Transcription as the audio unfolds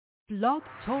Blog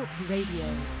Talk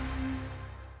Radio.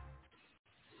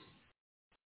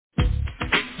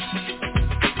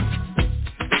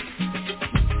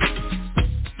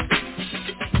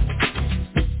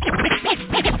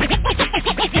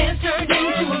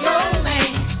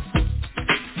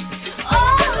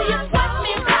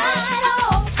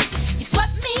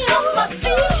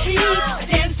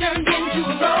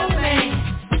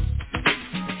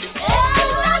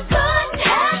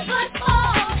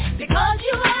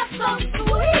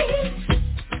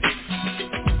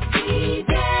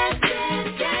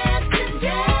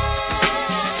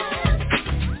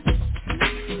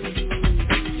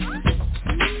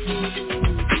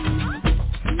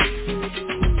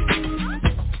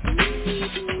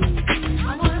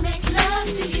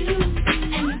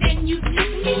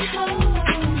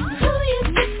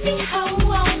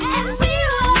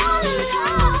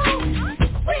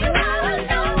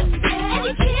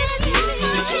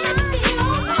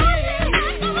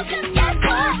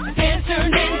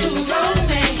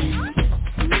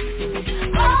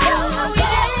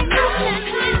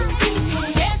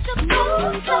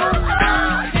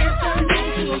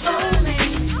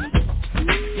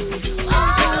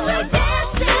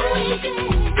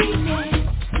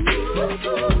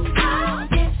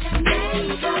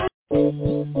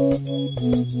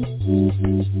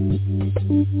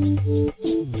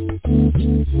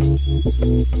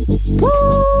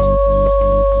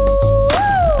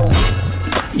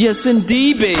 Yes,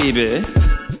 indeed, baby.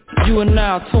 You are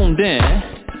now tuned in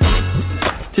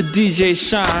to DJ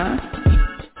Shine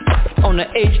on the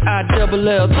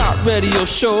Hilltop radio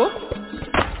show.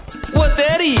 What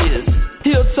that is,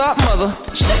 Hilltop mother,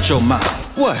 shut your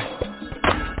mouth. What?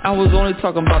 I was only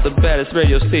talking about the baddest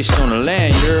radio station on the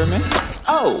land, you heard me?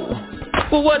 Oh,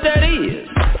 well what that is?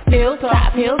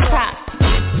 Hilltop. Hilltop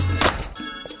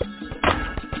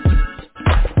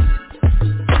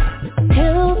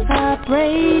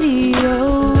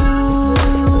Radio.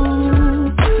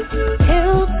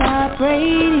 Hilltop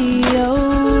Radio.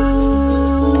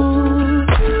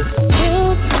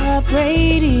 Hilltop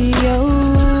Radio.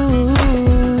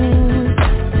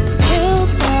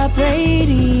 Hilltop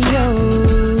Radio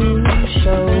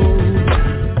Show.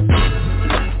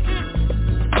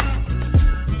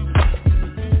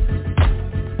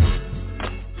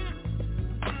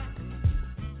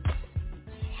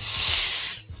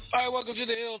 Welcome to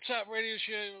the Hilltop Radio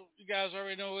Show. You guys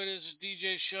already know who it is. It's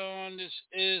DJ Sean. This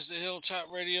is the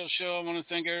Hilltop Radio Show. I want to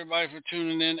thank everybody for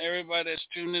tuning in. Everybody that's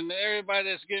tuning in. Everybody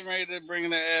that's getting ready to bring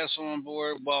their ass on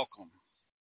board, welcome.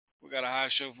 We got a high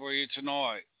show for you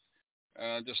tonight.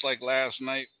 Just like last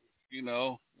night, you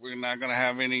know, we're not going to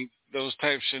have any those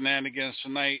type shenanigans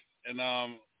tonight. And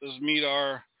let's meet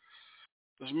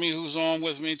who's on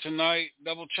with me tonight.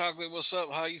 Double Chocolate, what's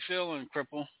up? How you feeling,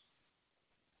 Cripple?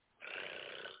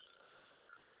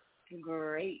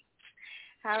 Great.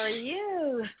 How are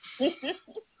you?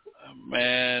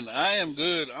 Man, I am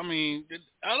good. I mean,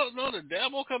 I don't know. The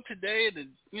dad woke up today and,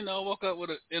 woke up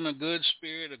in a good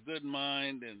spirit, a good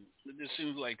mind. And it just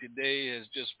seems like today has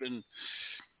just been,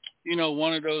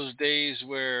 one of those days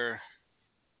where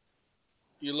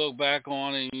you look back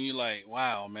on and you're like,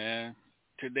 wow, man,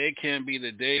 today can't be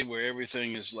the day where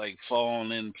everything is like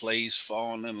falling in place,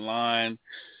 falling in line.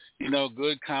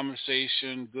 Good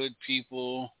conversation, good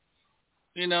people.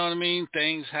 You know what I mean?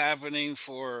 Things happening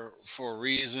for a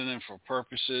reason and for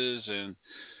purposes, and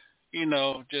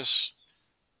just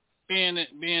being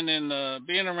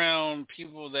around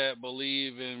people that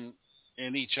believe in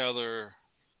each other,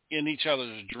 in each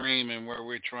other's dream, and where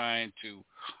we're trying to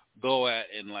go at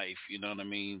in life. You know what I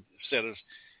mean? Instead of,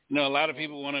 a lot of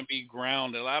people want to be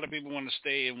grounded. A lot of people want to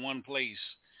stay in one place.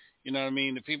 You know what I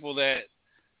mean? The people that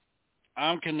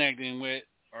I'm connecting with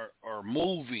or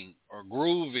moving or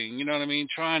grooving, you know what I mean,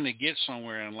 trying to get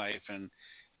somewhere in life and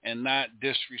not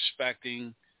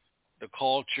disrespecting the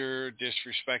culture,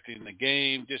 disrespecting the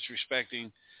game,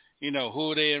 disrespecting,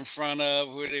 who they in front of,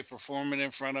 who they performing in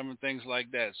front of and things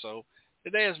like that. So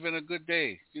today has been a good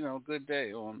day, good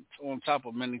day on top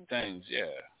of many things. Yeah,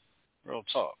 real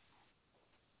talk.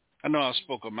 I know I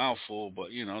spoke a mouthful,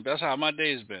 but, that's how my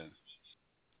day's been.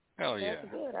 Hell yeah.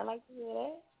 That's good. I like to hear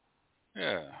that.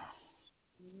 Yeah.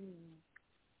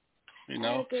 I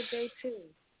had a good day too.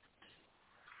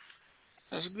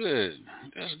 That's good.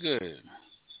 That's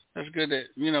good that,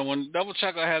 when Double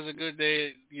Chocolate has a good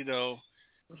day,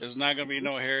 there's not going to be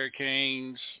no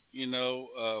hurricanes,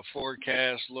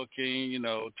 forecast looking,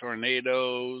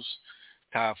 tornadoes,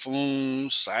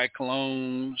 typhoons,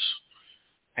 cyclones,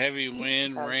 heavy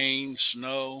wind, rain,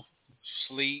 snow,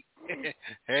 sleet,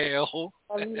 hail.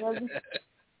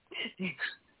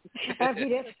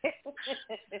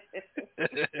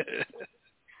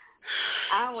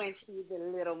 went to see The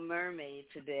Little Mermaid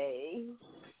today.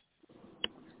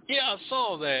 Yeah, I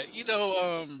saw that. You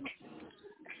know,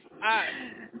 I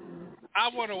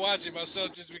want to watch it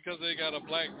myself just because they got a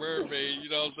black mermaid. You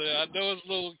know what I'm saying? I know it's a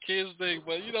little kids thing,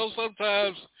 but you know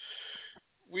sometimes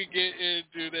we get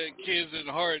into that kids in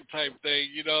heart type thing.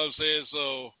 You know what I'm saying?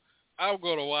 So I'm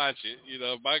gonna watch it. You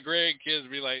know, my grandkids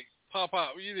be like, "Pop,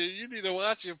 you need to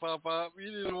watch it, Pop.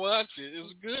 You need to watch it.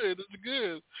 It's good. It's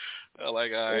good." I'm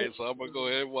like, all right, so I'm gonna go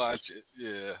ahead and watch it.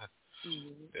 Yeah.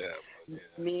 Yeah.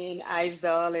 Me and Ice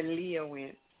Doll and Leah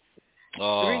went.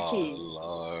 Oh, 3 kids.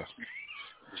 Lord.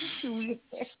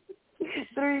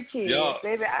 3 kids. Yeah.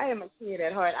 Baby, I am a kid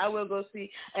at heart. I will go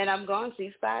see, and I'm going to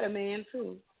see Spider-Man,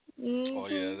 too. Mm-hmm. Oh,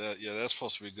 yeah, that's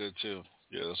supposed to be good, too.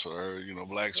 Yeah, that's what I heard, you know,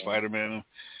 Black Spider-Man.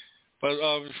 But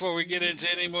before we get into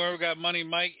any more, we got Money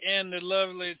Mike and the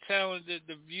lovely, talented,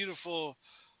 the beautiful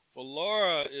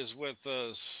Laura is with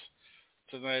us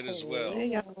tonight as well.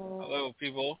 Hello,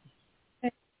 people.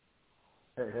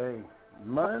 Hey,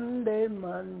 Monday.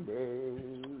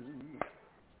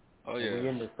 Oh, yeah. We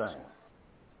in this thing.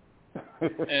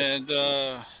 And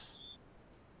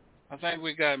I think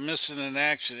we got missing in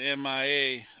action,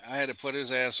 MIA. I had to put his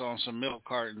ass on some milk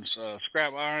cartons.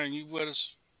 Scrap Iron, you with us?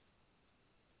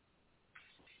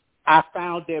 I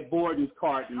found that boarding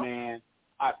carton, man.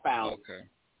 I found it. Okay.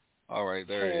 All right,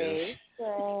 there he is.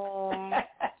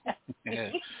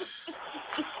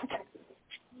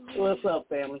 What's up,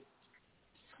 family?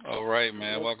 All right,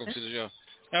 man. Welcome to the show.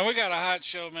 Now, we got a hot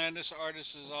show, man. This artist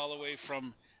is all the way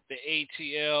from the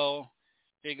ATL.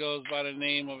 He goes by the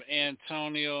name of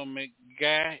Antonio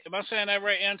McGuy. Am I saying that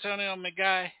right, Antonio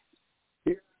McGuy?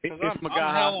 It's I'm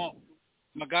hell on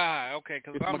McGuy. Okay,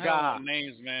 because I'm hell on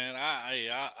names, man.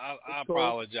 I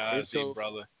apologize to you,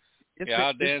 brother.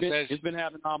 It's been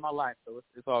happening all my life, so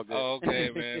it's all good. Oh, okay,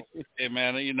 man. Hey,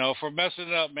 man, you know, for messing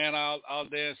it up, man, I'll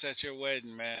dance at your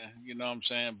wedding, man. You know what I'm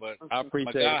saying? But I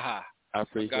appreciate it. I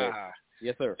appreciate it.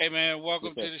 Yes, sir. Hey, man,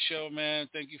 welcome to the show, man.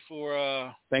 Thank you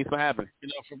for thanks for having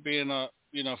me. For being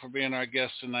our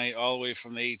guest tonight, all the way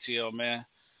from the ATL, man.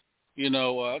 You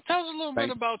know, tell us a little bit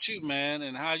about you, man,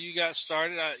 and how you got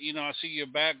started. I see your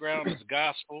background is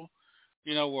gospel.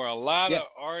 You know, where a lot of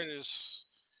artists,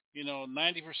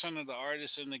 90% of the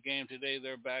artists in the game today,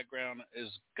 their background is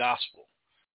gospel.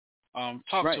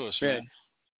 Talk to us, man.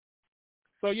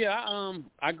 So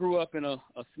I grew up in a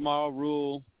small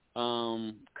rural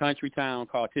country town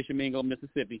called Tishomingo,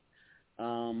 Mississippi.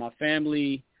 My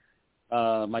family,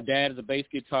 my dad is a bass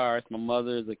guitarist, my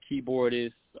mother is a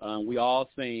keyboardist. We all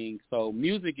sing, so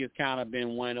music has kind of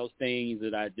been one of those things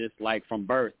that I just like from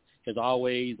birth. Because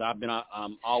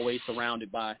I'm always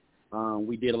surrounded by.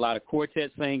 We did a lot of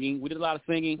quartet singing. We did a lot of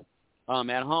singing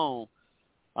at home.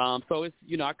 So it's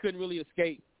I couldn't really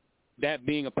escape that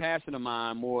being a passion of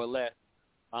mine, more or less.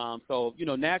 So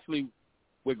naturally,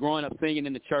 with growing up singing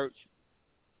in the church,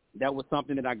 that was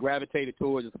something that I gravitated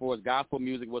towards as far as gospel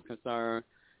music was concerned.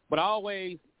 But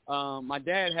my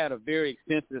dad had a very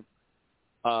extensive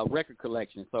record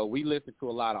collection. So we listened to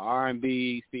a lot of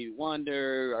R&B, Stevie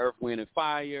Wonder, Earth, Wind and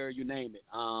Fire, you name it.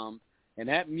 And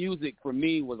that music for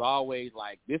me was always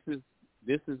like, this is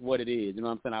what it is. You know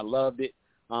what I'm saying? I loved it.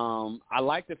 I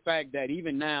like the fact that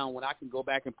even now when I can go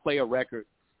back and play a record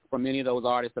from any of those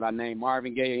artists that I named,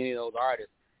 Marvin Gaye, any of those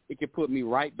artists, it can put me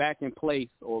right back in place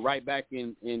or right back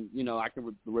in I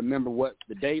can remember what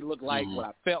the day looked like, what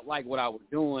I felt like, what I was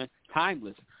doing,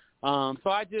 timeless. So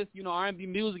I just, R&B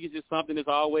music is just something that's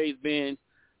always been,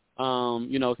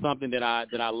 something that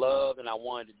I love and I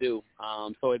wanted to do.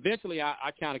 So eventually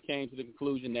I kind of came to the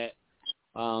conclusion that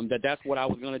that's what I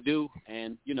was going to do.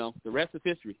 And, the rest is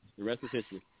history.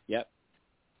 Yep.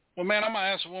 Well, man, I'm going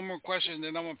to ask one more question, and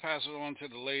then I'm going to pass it on to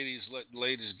the ladies. Let the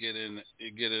ladies get in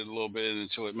a little bit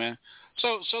into it, man.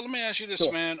 So let me ask you this,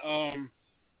 man.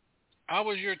 How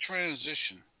was your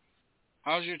transition?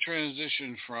 How's your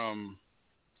transition from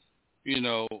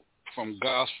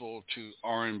gospel to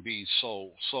R&B,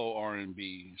 soul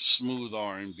R&B, smooth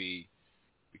R&B,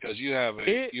 because you have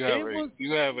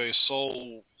a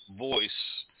soul voice.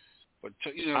 But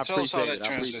tell us how that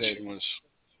transition was.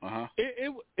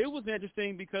 It was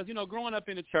interesting because growing up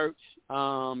in the church,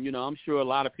 I'm sure a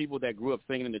lot of people that grew up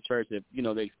singing in the church have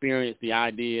they experienced the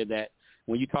idea that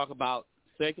when you talk about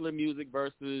secular music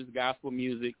versus gospel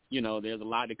music, there's a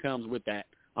lot that comes with that.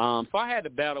 So I had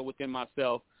to battle within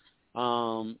myself.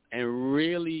 And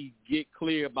really get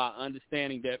clear about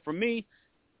understanding that for me,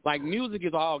 like music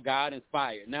is all God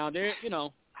inspired. Now there,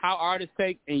 how artists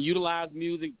take and utilize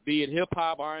music, be it hip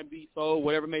hop, R&B, soul,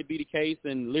 whatever may be the case,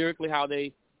 and lyrically how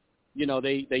they,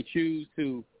 they choose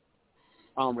to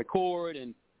record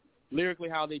and lyrically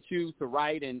how they choose to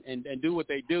write and do what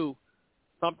they do,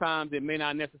 sometimes it may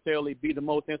not necessarily be the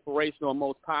most inspirational or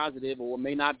most positive, or it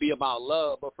may not be about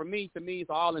love. But to me, it's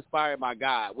all inspired by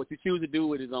God. What you choose to do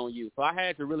with is on you. So I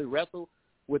had to really wrestle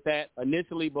with that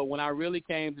initially. But when I really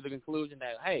came to the conclusion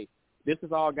that, hey, this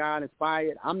is all God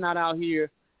inspired. I'm not out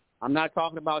here. I'm not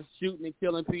talking about shooting and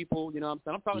killing people. You know what I'm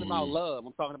saying? I'm talking about love.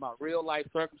 I'm talking about real life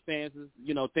circumstances,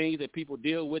 things that people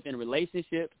deal with in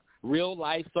relationships, real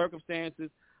life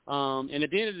circumstances. And at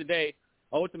the end of the day,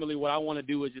 ultimately what I want to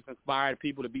do is just inspire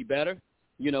people to be better,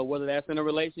 whether that's in a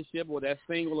relationship or that's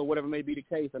single or whatever may be the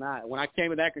case. And when I came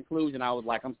to that conclusion, I was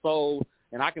like, I'm sold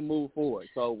and I can move forward.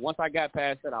 So once I got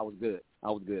past that, I was good.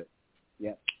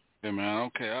 Yeah. Yeah, man.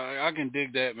 Okay, I can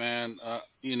dig that, man.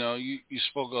 You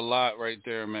spoke a lot right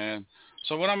there, man.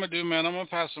 So what I'm gonna do, man, I'm gonna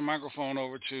pass the microphone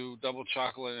over to Double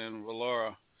Chocolate and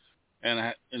Valora,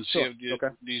 and see if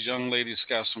these young ladies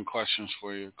got some questions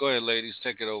for you. Go ahead, ladies,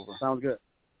 take it over. Sounds good.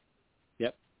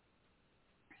 Yep.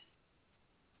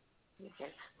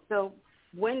 Okay. So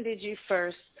when did you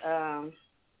first?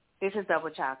 This is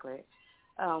Double Chocolate.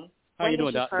 How you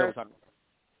doing, Double Chocolate?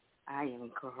 I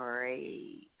am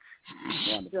great.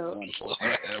 Wonderful. Lord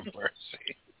have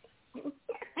mercy.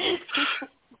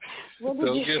 When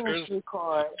did you first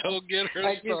record? Don't get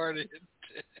her started.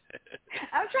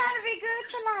 I'm trying to be good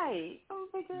tonight.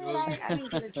 I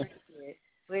didn't get a drink yet.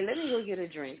 Wait, let me go get a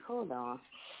drink. Hold on.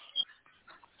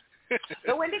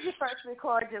 So when did you first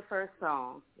record your first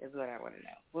song is what I want to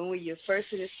know. When were you first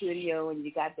in the studio and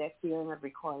you got that feeling of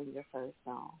recording your first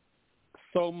song?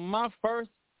 So my first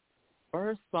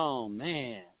song,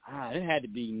 man, it had to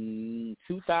be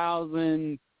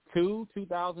 2002,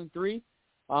 2003.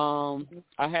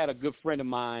 I had a good friend of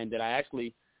mine that I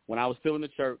actually, when I was still in the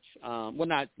church, let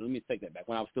me take that back.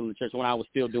 When I was still in the church, when I was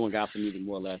still doing gospel music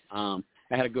more or less, I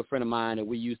had a good friend of mine that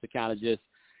we used to kind of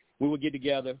we would get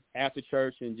together after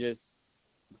church and just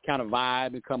kind of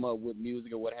vibe and come up with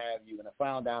music or what have you. And I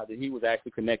found out that he was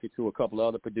actually connected to a couple of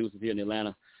other producers here in the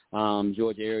Atlanta,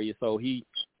 Georgia area. So he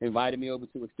invited me over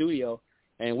to a studio,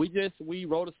 and we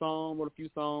wrote a few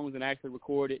songs, and actually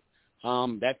recorded.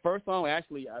 That first song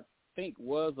actually, I think,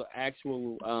 was an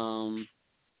actual,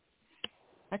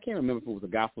 I can't remember if it was a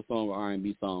gospel song or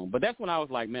R&B song, but that's when I was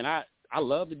like, man, I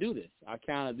love to do this. I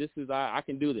can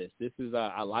do this.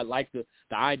 I like the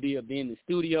idea of being in the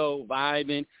studio,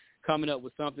 vibing, coming up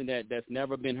with something that's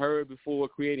never been heard before,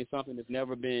 creating something that's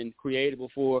never been created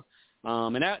before.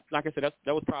 And that, like I said,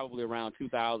 that was probably around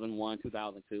 2001,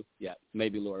 2002. Yeah,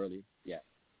 maybe a little earlier. Yeah.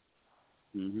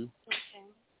 Mhm. Okay.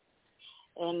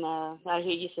 And I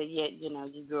hear you said,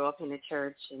 you grew up in the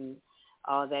church and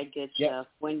all that good stuff.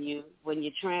 When you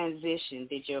transitioned,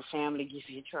 did your family give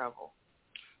you trouble?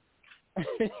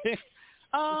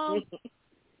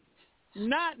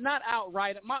 Not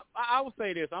outright. I would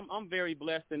say this. I'm very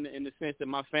blessed in the sense that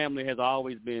my family has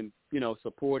always been,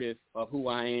 supportive of who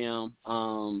I am,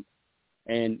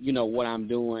 and what I'm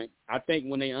doing. I think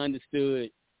when they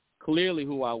understood clearly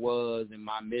who I was and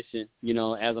my mission,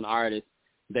 as an artist,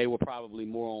 they were probably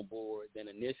more on board than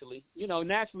initially.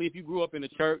 Naturally, if you grew up in the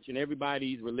church and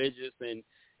everybody's religious and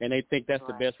they think that's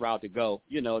the best route to go,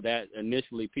 that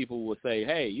initially people will say,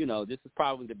 hey, this is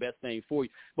probably the best thing for you.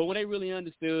 But when they really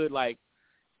understood, like,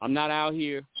 I'm not out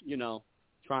here,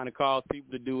 trying to cause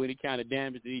people to do any kind of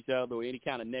damage to each other or any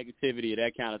kind of negativity or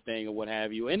that kind of thing or what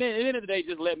have you. And then at the end of the day,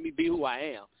 just let me be who I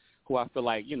am, who I feel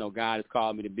like, God has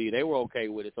called me to be. They were okay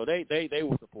with it. So they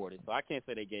were supportive. So I can't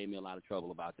say they gave me a lot of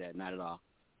trouble about that. Not at all.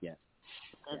 Yeah.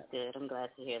 That's good. I'm glad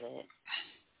to hear that.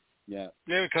 Yeah.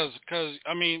 Yeah, because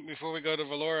I mean, before we go to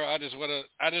Valora, I just want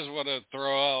to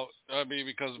throw out. I mean,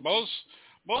 because most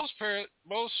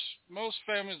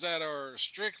families that are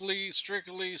strictly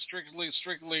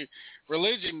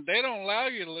religion, they don't allow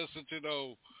you to listen to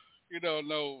no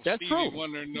That's Stevie true.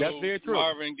 Wonder, That's very true.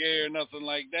 Marvin Gaye or nothing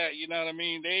like that. You know what I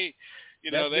mean?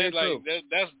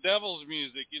 That's devil's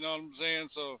music. You know what I'm saying?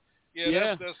 So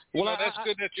yeah. That's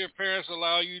good that your parents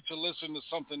allow you to listen to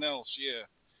something else. Yeah.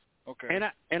 Okay.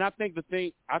 And I think the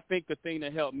thing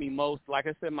that helped me most, like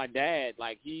I said, my dad,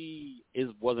 like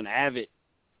was an avid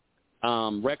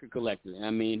record collector. I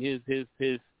mean, his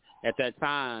at that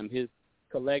time, his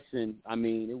collection, I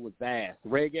mean, it was vast.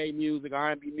 Reggae music,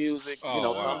 R&B music, some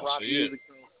rock music.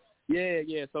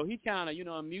 Yeah. So he kind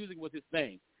of, music was his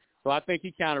thing. So I think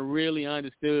he kind of really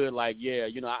understood, like,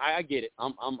 I get it.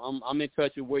 I'm in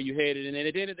touch with where you're headed. And then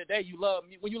at the end of the day,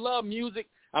 when you love music,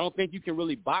 I don't think you can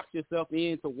really box yourself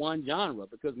into one genre,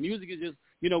 because music is just,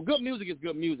 good music is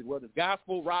good music, whether it's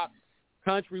gospel, rock,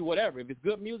 country, whatever. If it's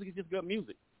good music, it's just good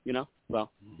music, So,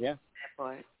 yeah. That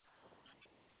part.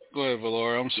 Go ahead,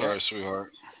 Valora. I'm sorry,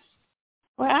 sweetheart.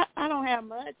 Well, I don't have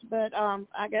much, but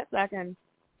I guess I can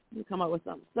come up with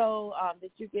something. So, did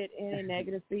you get any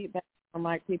negative feedback from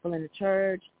like people in the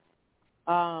church?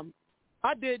 I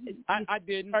didn't. I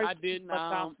didn't. I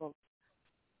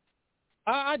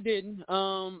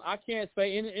can't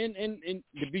say. And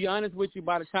to be honest with you,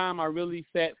 by the time I really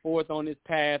set forth on this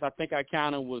path, I think I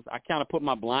kind of put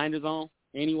my blinders on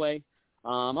anyway.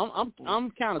 I'm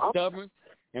kind of stubborn,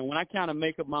 and when I kind of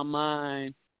make up my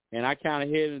mind and I kind of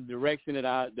head in the direction that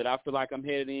I feel like I'm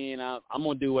headed in, I'm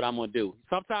gonna do what I'm gonna do.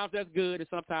 Sometimes that's good, and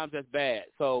sometimes that's bad.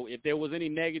 So if there was any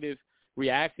negative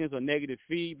reactions or negative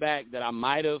feedback that I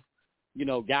might have,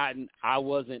 gotten, I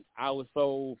was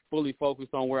so fully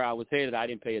focused on where I was headed, I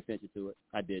didn't pay attention to it.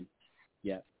 I didn't.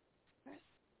 Yeah.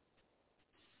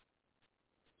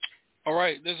 All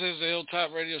right, this is the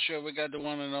Hilltop Radio Show. We got the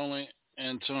one and only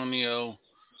Antonio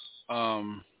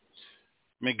Magaha.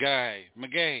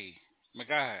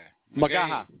 Correct.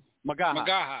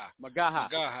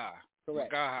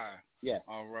 Magaha. Yeah.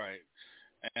 All right.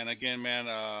 And again, man,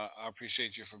 I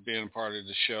appreciate you for being a part of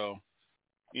the show.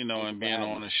 And being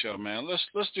on the show, man.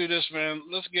 Let's do this, man.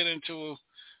 Let's get into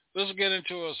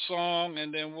a song,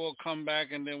 and then we'll come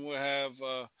back, and then we'll have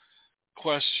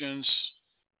questions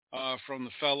from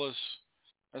the fellas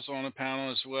that's on the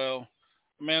panel as well.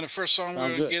 Man, the first song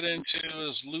we're gonna get into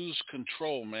is "Lose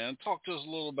Control," man. Talk to us a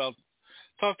little bit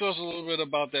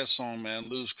about that song, man.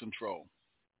 "Lose Control."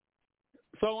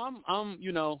 So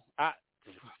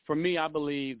for me, I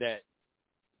believe that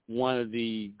one of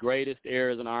the greatest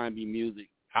eras in R&B music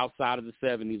outside of the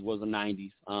 70s was the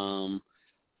 90s. When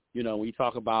you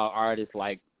talk about artists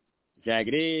like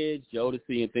Jagged Edge,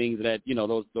 Jodeci, and things that,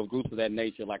 those groups of that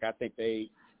nature, like I think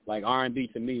R&B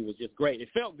to me was just great.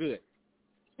 It felt good.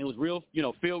 It was real,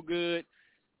 feel good.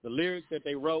 The lyrics that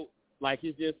they wrote, like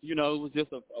it's just, it was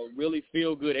just a really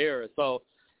feel good era. So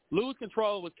Lose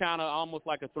Control was kind of almost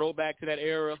like a throwback to that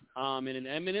era.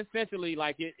 And essentially,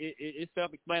 like it's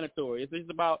self-explanatory. It's just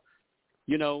about,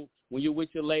 when you're with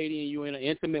your lady and you're in an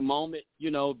intimate moment,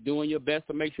 doing your best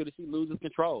to make sure that she loses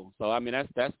control. So, I mean,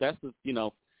 that's the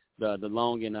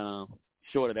long and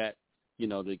short of that,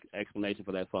 the explanation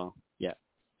for that song. Yeah.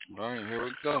 All right, here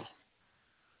we go.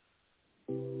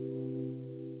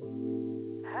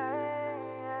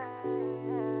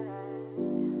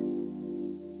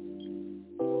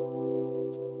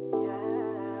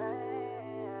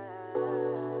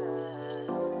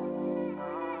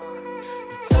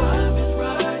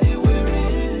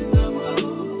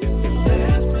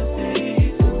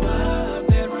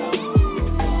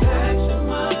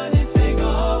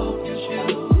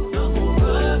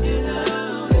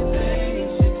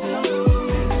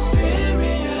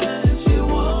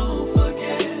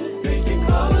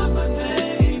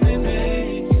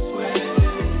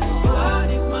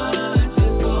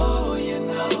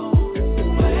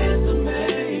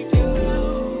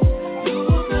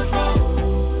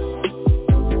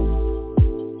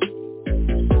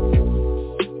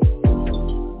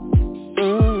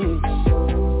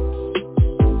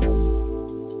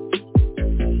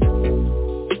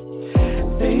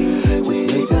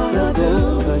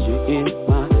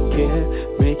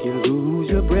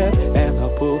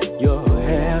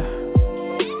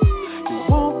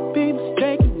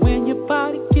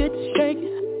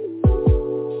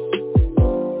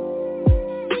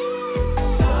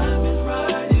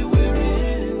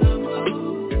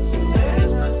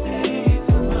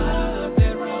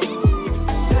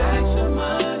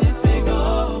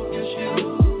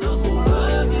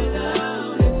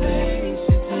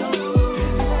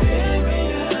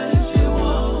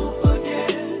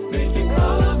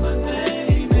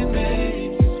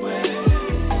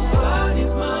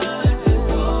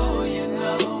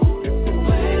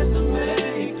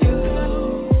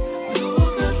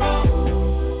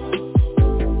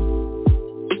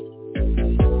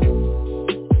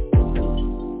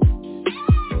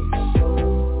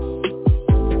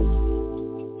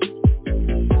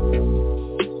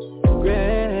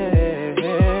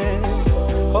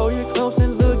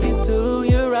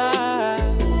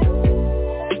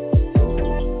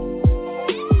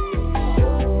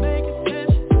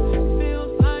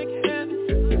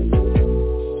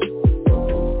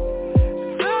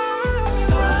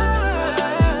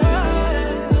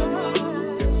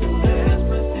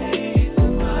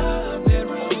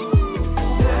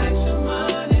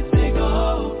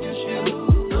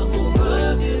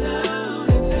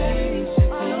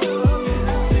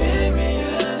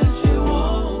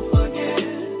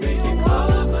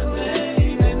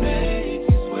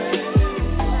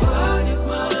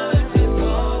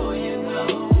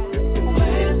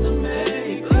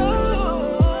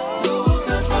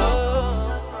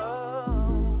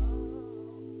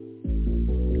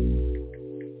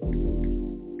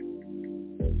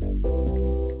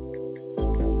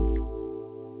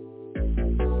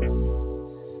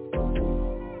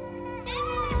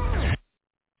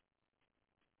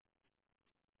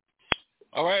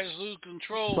 Artists Lose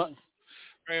Control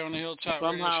right on the Hilltop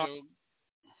Radio Show.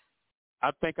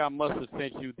 I think I must have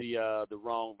sent you the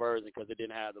wrong version because it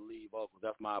didn't have the lead vocals.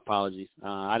 That's my apologies.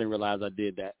 I didn't realize I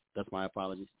did that. That's my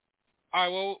apologies. All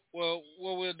right. Well,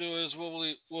 what we'll do is we'll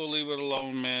leave it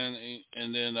alone, man,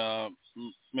 and then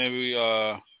maybe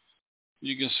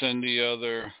you can send the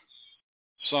other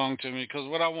song to me, because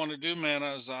what I want to do, man,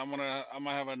 is I'm gonna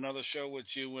have another show with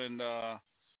you and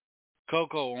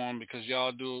Coco on, because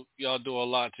y'all do a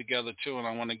lot together too, and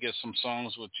I want to get some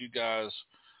songs with you guys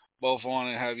both on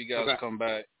and have you guys come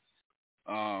back.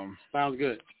 Sounds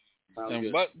good. But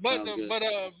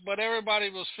everybody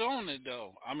was feeling it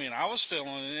though. I mean, I was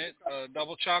feeling it.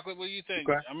 Double Chocolate, what do you think?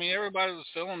 Okay. I mean, everybody was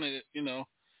feeling it. You know,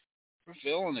 we're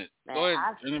feeling it. Man, go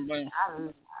ahead.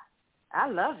 I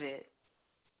love it.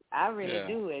 I really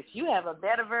do. If you have a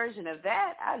better version of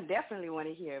that, I definitely want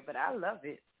to hear it. But I love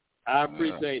it. I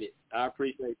appreciate it. I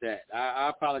appreciate that. I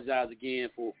apologize again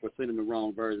for sending the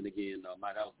wrong version again, though.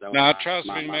 Trust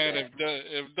me, man.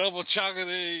 If Double Chocolate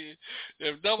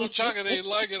ain't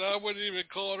like it, I wouldn't even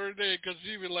call her name, because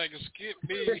she would like skip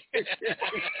me.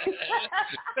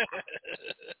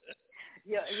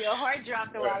 Your heart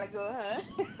dropped a while ago, huh?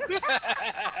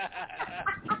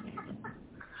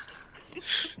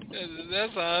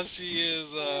 That's how she is.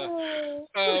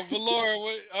 But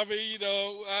Laura,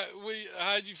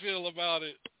 how'd you feel about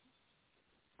it?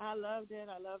 I loved it.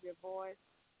 I love your voice.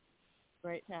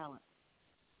 Great talent.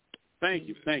 Thank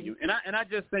you. And I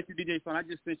just sent you, DJ Son. I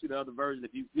just sent you the other version.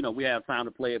 If we have time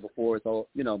to play it before before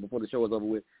the show is over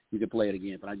with, you can play it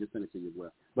again. But I just sent it to you as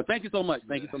well. But thank you so much.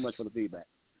 Thank you so much for the feedback.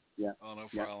 Yeah. Oh, no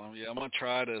problem. Yeah, I'm gonna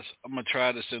try this. I'm gonna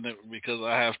try to send it because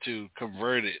I have to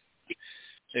convert it.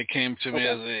 It came to me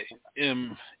as a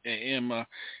M.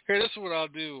 Here, this is what I'll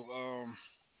do.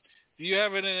 Do you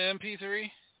have it in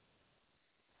MP3?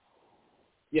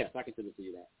 Yes, I can send it to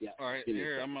you. Yeah. All right.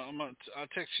 Here, I'll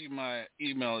text you my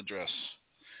email address.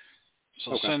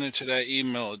 So send it to that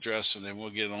email address, and then we'll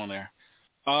get it on there.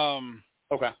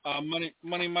 Okay.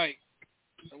 Money Mike,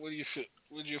 what do you feel?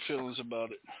 What's your feelings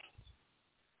about it?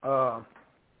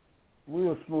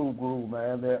 Real smooth groove,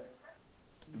 man. That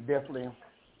definitely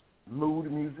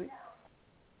mood music.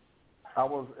 I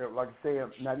was, like I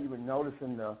said, not even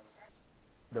noticing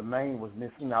the main was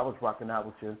missing. I was rocking out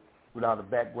with all the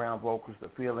background vocals, the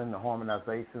feeling, the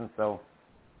harmonization. So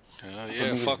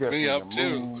fuck me up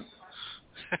too.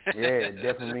 Yeah,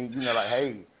 definitely. Like,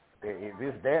 hey, if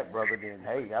it's that, brother, then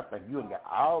hey, I think you ain't got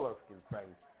all us can say.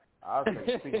 I'll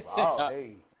say people,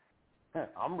 hey,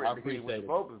 I'm ready to hear with the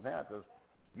vocals now, because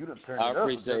you done turned it up. I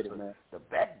appreciate it, man. The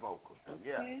back vocals. So,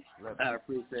 yeah. I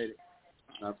appreciate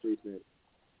it.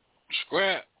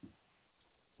 Scrap.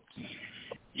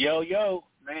 Yo,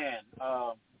 man.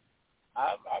 I'm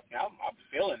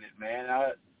feeling it, man.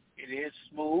 It is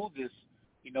smooth. It's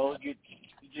you're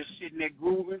just sitting there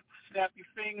grooving, snap your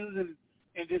fingers,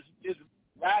 and just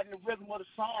riding the rhythm of the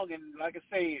song. And like I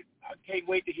say, I can't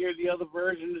wait to hear the other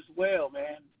version as well,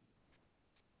 man.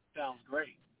 Sounds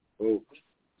great. Cool.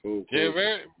 Yeah,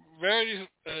 very.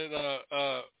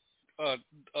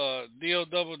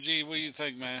 D-O-double-G, what do you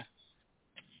think, man?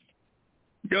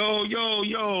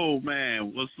 Yo,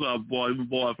 man. What's up, boy? I'm a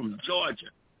boy from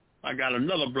Georgia. I got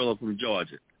another brother from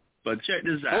Georgia. But check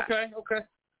this out.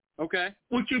 Okay.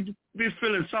 What you be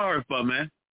feeling sorry for,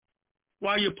 man?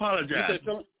 Why you apologize?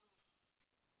 Because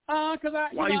I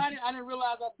didn't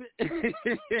realize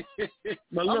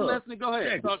But I'm look, listening. Go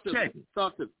ahead. Talk to me.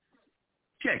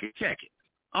 Check it.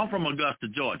 I'm from Augusta,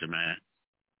 Georgia, man.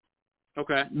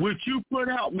 Okay. What you put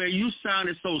out, man, you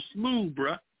sounded so smooth,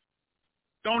 bruh.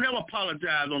 Don't ever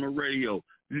apologize on the radio.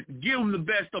 Give them the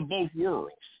best of both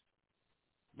worlds.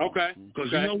 Okay.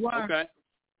 Because you know why? Okay.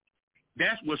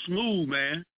 That's what's smooth,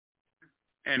 man.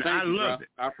 And I love it.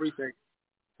 I appreciate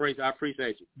it. I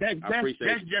appreciate you. That's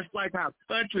just like how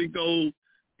country goes,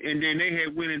 and then they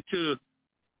had went into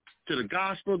the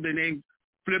gospel, then they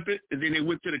flip it, and then they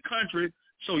went to the country.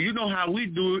 So you know how we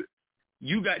do it.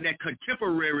 You got that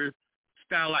contemporary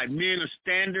style, like Men of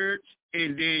Standards,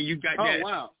 and then you got that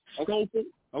scope.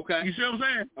 Okay. You see what I'm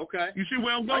saying? Okay. You see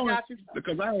where I'm going? I got you.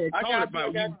 Because I had thought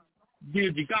about you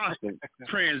did the gospel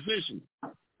transition.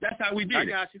 That's how we did I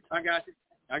got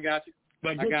you.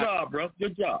 But good job, bro.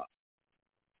 Good job.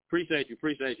 Appreciate you.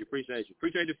 Appreciate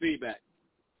the feedback.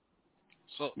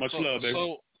 Much love,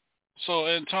 baby. So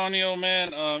Antonio,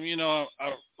 man, I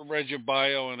read your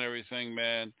bio and everything,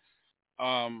 man.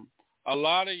 A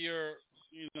lot of your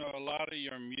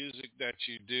music that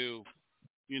you do,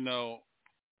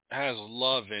 has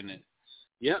love in it.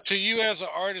 Yep. To you as an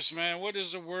artist, man, what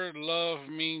does the word love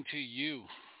mean to you?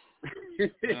 You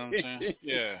know what I'm saying?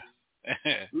 Yeah.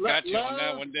 Got you on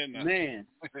that one, didn't I? Man.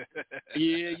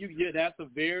 Yeah, that's a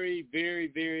very, very,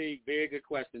 very, very good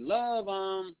question. Love,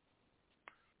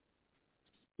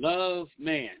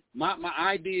 man. My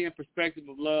idea and perspective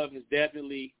of love has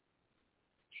definitely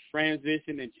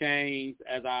transitioned and changed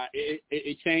as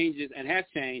it changes and has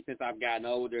changed since I've gotten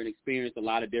older and experienced a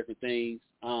lot of different things.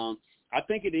 I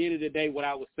think at the end of the day, what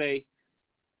I would say,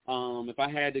 if I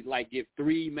had to give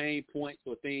 3 main points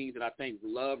or things that I think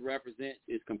love represents,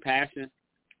 is compassion,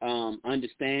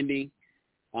 understanding,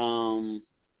 and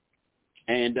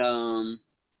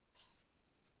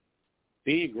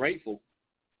being grateful.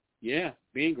 Yeah,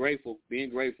 being grateful.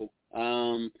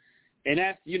 And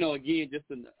that's, again, just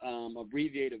an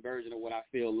abbreviated version of what I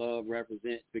feel love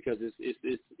represents, because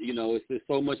it's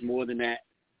so much more than that.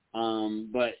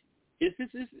 But it's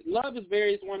love is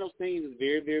it's one of those things that's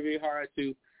very, very, very hard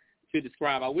to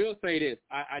describe. I will say this.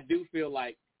 I do feel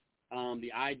like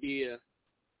the idea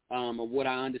of what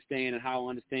I understand and how I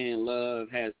understand love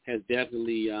has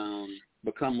definitely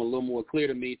become a little more clear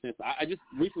to me since I just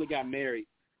recently got married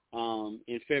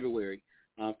in February.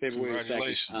 February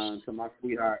 2nd, to my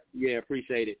sweetheart. Yeah,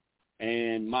 appreciate it.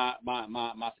 And my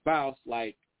spouse,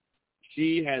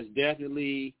 she has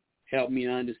definitely helped me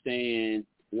understand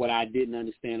what I didn't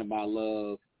understand about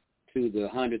love to the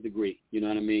 100th degree. You know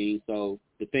what I mean? So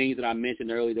the things that I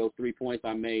mentioned earlier, those 3 points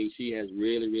I made, she has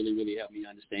really, really, really helped me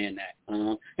understand that.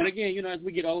 And again, as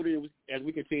we get older, as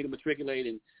we continue to matriculate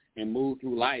and move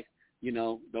through life,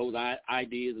 those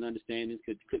ideas and understandings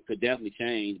could definitely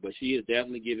change. But she has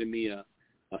definitely given me a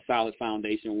solid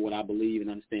foundation of what I believe and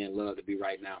understand love to be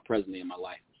right now, presently in my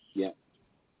life. Yeah.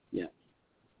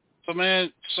 So,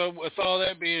 man, with all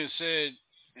that being said,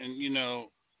 and,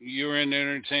 you're in the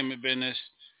entertainment business,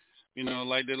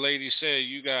 like the lady said,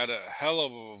 you got a hell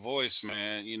of a voice,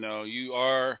 man. You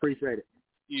are. Appreciate it.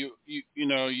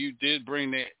 You did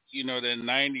bring the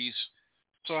 90s.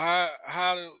 So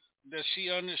how does she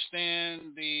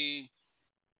understand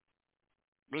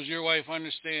does your wife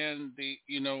understand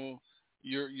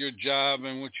your job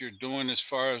and what you're doing as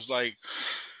far as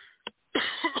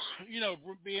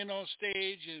being on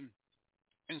stage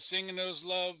and singing those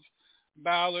love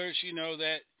ballads,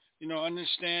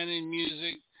 understanding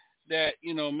music that,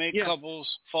 make couples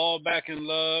fall back in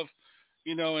love,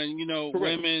 and,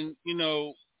 correct, women,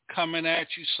 coming at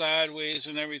you sideways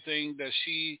and everything. Does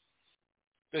she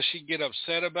get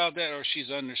upset about that, or she's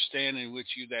understanding with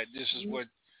you that this is what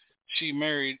she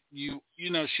married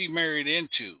she married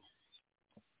into?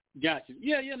 Gotcha.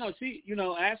 Yeah, she,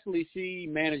 actually she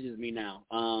manages me now.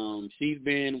 She's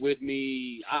been with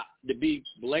me, to be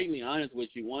blatantly honest with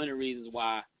you, one of the reasons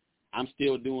why I'm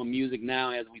still doing music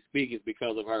now as we speak is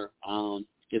because of her.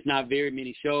 It's not very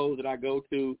many shows that I go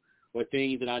to or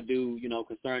things that I do,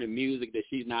 concerning music that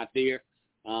she's not there.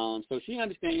 So she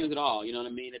understands it all, you know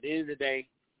what I mean? At the end of the day,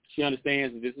 she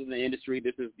understands that this is the industry,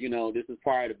 this is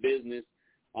part of the business.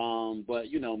 But,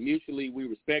 mutually we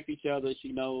respect each other.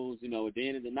 She knows, at the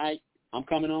end of the night, I'm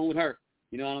coming on with her.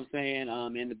 You know what I'm saying?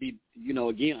 And to be,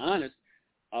 again, honest,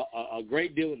 a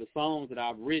great deal of the songs that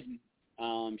I've written,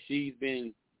 she's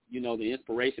been, the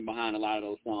inspiration behind a lot of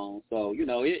those songs. So,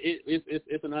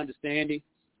 it's an understanding.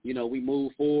 We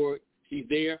move forward. She's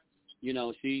there.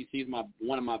 She's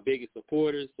one of my biggest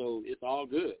supporters. So it's all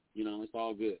good. It's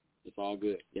all good. It's all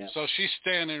good. Yeah. So she's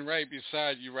standing right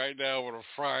beside you right now with a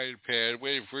frying pan,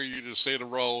 waiting for you to say the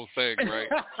wrong thing, right?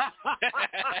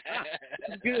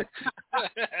 Good.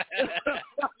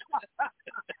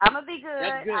 I'm gonna be good.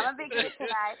 I'm gonna be good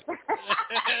tonight.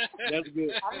 That's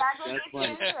good. I'm not gonna get you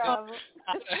in trouble.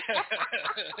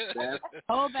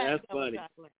 That's funny.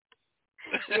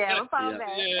 Yeah, we'll fall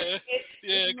back.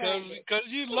 Yeah, because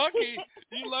you lucky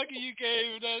you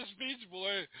came with that speech,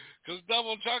 boy. Because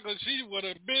Double Chocolate, she would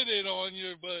have been in on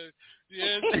you, but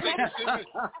yeah,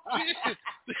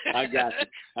 I got you.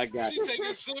 She's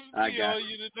taking sympathy on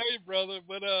you today, brother.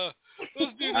 But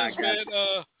let's do this, man.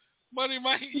 Money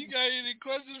Mike, you got any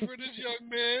questions for this young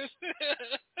man?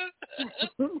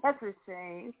 That's a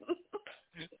shame.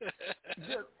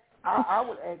 I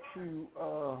would ask you.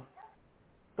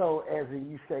 So, as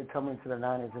you say, coming to the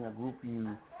 90s in a group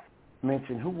you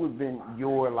mentioned, who would have been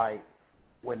your,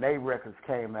 when they records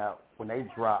came out, when they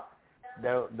dropped,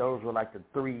 those were the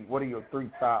 3, what are your 3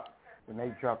 top, when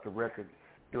they dropped the record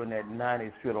during that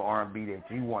 90s field of R&B that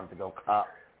you wanted to go cop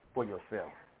for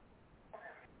yourself?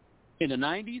 In the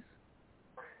 90s?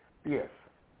 Yes.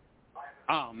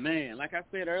 Oh, man, like I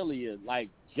said earlier,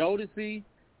 Jodeci,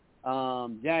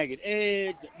 Jagged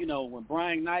Edge, when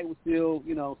Brian Knight was still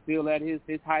at his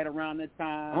height around that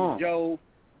time, Joe,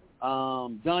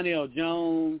 Donnell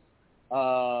Jones,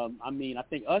 I mean, I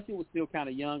think Usher was still kind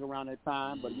of young around that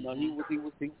time, but you know, he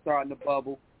was starting to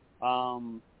bubble.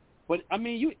 But I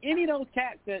mean, any of those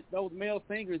cats those male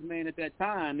singers, man, at that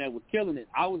time that was killing it,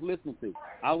 I was listening to.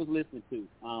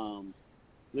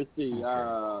 Let's see,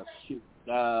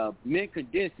 Mint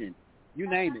Condition, you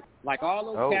name it. Like all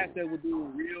those cats that were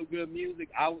doing real good music.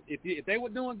 If they were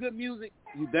doing good music,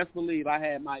 you best believe I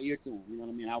had my ear to them. You know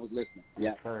what I mean? I was listening.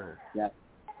 Yeah. Sir.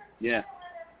 Yeah.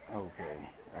 Okay.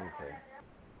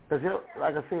 Because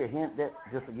like I said, that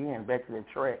just again back to the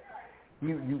track.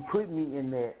 You put me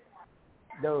in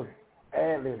those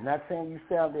ad-libs. Not saying you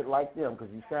sounded like them because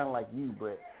you sound like you,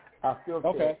 but I still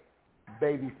said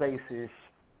Babyface-ish.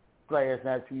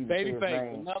 Not to even say his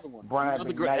name. Another one. Brian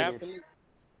McKnight.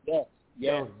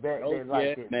 Yeah.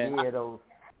 Those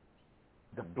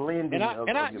the blending of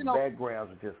your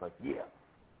backgrounds are just like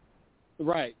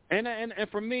Right. And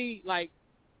for me, like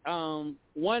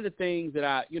one of the things that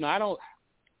I don't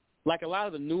like, a lot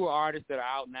of the newer artists that are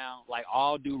out now, like,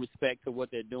 all due respect to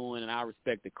what they're doing, and I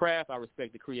respect the craft, I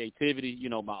respect the creativity, you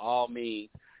know, by all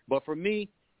means. But for me,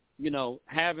 you know,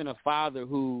 having a father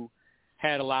who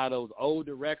had a lot of those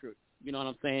older records, you know what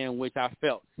I'm saying, which I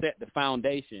felt set the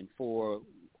foundation for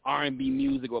R&B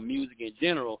music or music in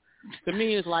general, to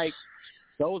me it's like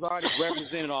those artists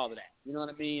represented all of that. You know what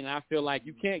I mean? And I feel like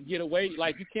you can't get away,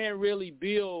 like you can't really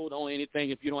build on anything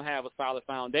if you don't have a solid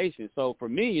foundation. So for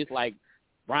me, it's like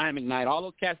Brian McKnight, all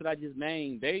those cats that I just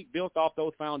named, they built off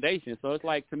those foundations. So it's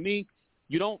like, to me,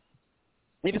 if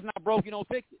it's not broke, you don't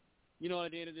fix it. You know,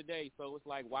 at the end of the day. So it's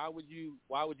like, why would you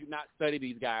not study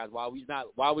these guys? Why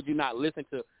would you not listen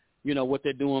to, you know, what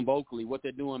they're doing vocally, what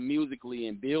they're doing musically,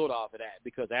 and build off of that?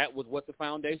 Because that was what the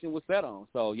foundation was set on.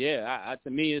 So yeah, to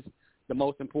me, it's the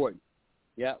most important.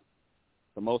 Yep,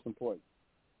 the most important.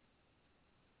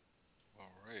 All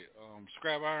right,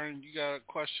 Scrap Iron, you got a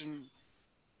question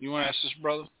you want to ask this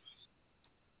brother?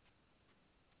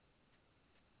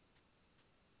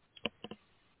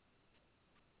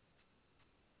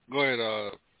 Go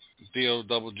ahead,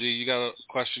 D-O-double-G. You got a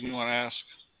question you want to ask?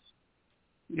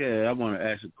 Yeah, I want to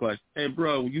ask a question. Hey,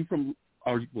 bro,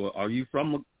 are you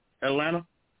from Atlanta?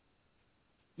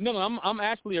 No, I'm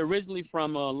actually originally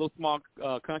from a little small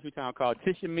country town called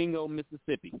Tishomingo,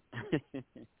 Mississippi.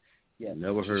 Yeah,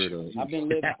 never heard of it. I've been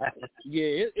living.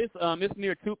 Yeah, it's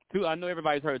near I know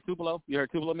everybody's heard of Tupelo. You heard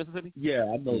Tupelo, Mississippi? Yeah,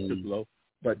 I know Tupelo.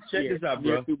 But check this out,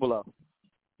 bro. Tupelo.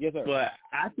 Yes, sir. But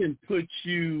I could put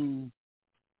you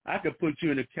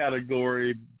in a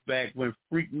category back when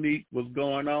Freak Meat was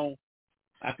going on.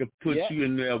 I could put you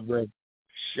in there with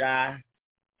Shy,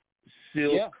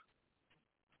 Silk. Yeah.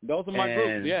 Those are my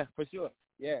groups, yeah, for sure.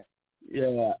 Yeah.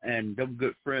 Yeah, and them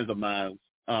good friends of mine.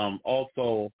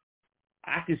 Also,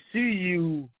 I could see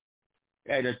you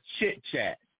at a Chit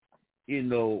Chat, you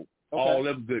know, all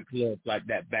them good clubs like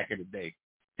that back in the day.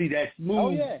 See that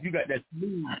smooth, you got that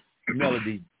smooth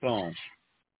melody song.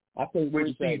 I can't wait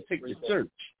to see you take the church.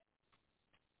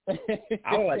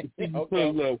 I would like to see you put a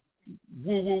little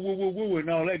woo woo woo woo woo and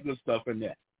all that good stuff in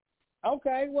there.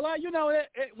 Okay, well,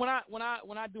 when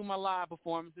I do my live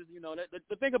performances, you know,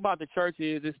 the thing about the church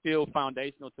is it's still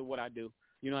foundational to what I do.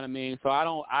 You know what I mean? So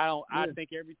I think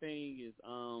everything is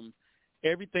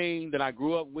everything that I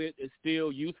grew up with is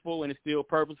still useful and it's still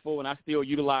purposeful, and I still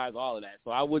utilize all of that.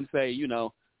 So I wouldn't say, you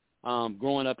know,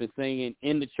 growing up and singing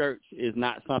in the church is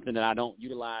not something that I don't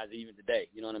utilize even today.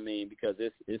 You know what I mean? Because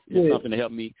it's something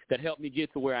that helped me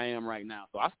get to where I am right now.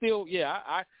 So I still,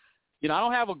 I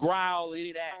don't have a growl or any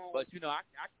of that, but you know,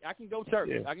 I can go church.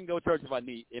 Yeah. I can go church if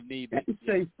need be. I can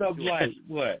say something like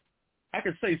what? I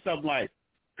can say something like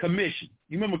Commission.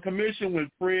 You remember Commission with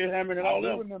Fred Hammond and all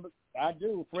that? I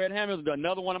do. Fred Hammond is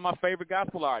another one of my favorite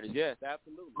gospel artists. Yes,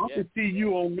 absolutely. I can see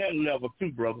you on that level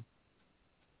too, brother.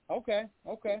 Okay.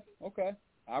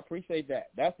 I appreciate that.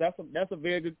 That's a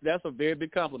very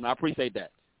big compliment. I appreciate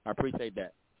that.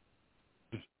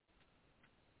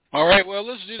 All right, well,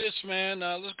 let's do this, man.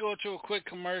 Let's go to a quick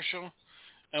commercial,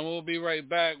 and we'll be right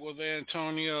back with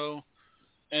Antonio.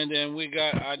 And then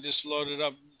I just loaded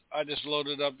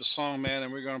up the song, man,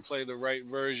 and we're gonna play the right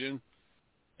version,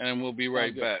 and we'll be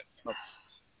right back. Okay.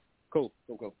 Cool.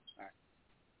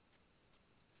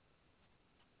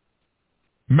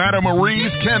 Madame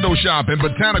Marie's Candle Shop and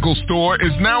Botanical Store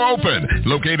is now open.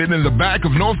 Located in the back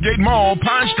of Northgate Mall,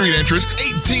 Pine Street entrance,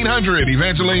 1800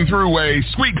 Evangeline Thruway,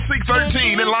 Suite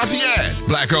 613 in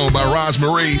Lafayette. Black owned by Roz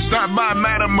Marie. Stop by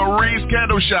Madame Marie's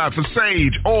Candle Shop for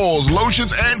sage, oils,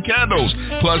 lotions, and candles.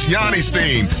 Plus Yanni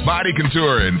Steam, body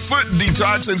contouring, foot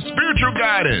detox, and spiritual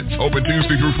guidance. Open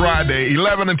Tuesday through Friday,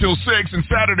 11 until 6, and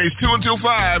Saturdays 2 until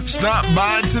 5. Stop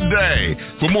by today.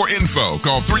 For more info,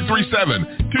 call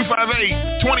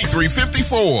 337-258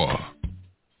 2354.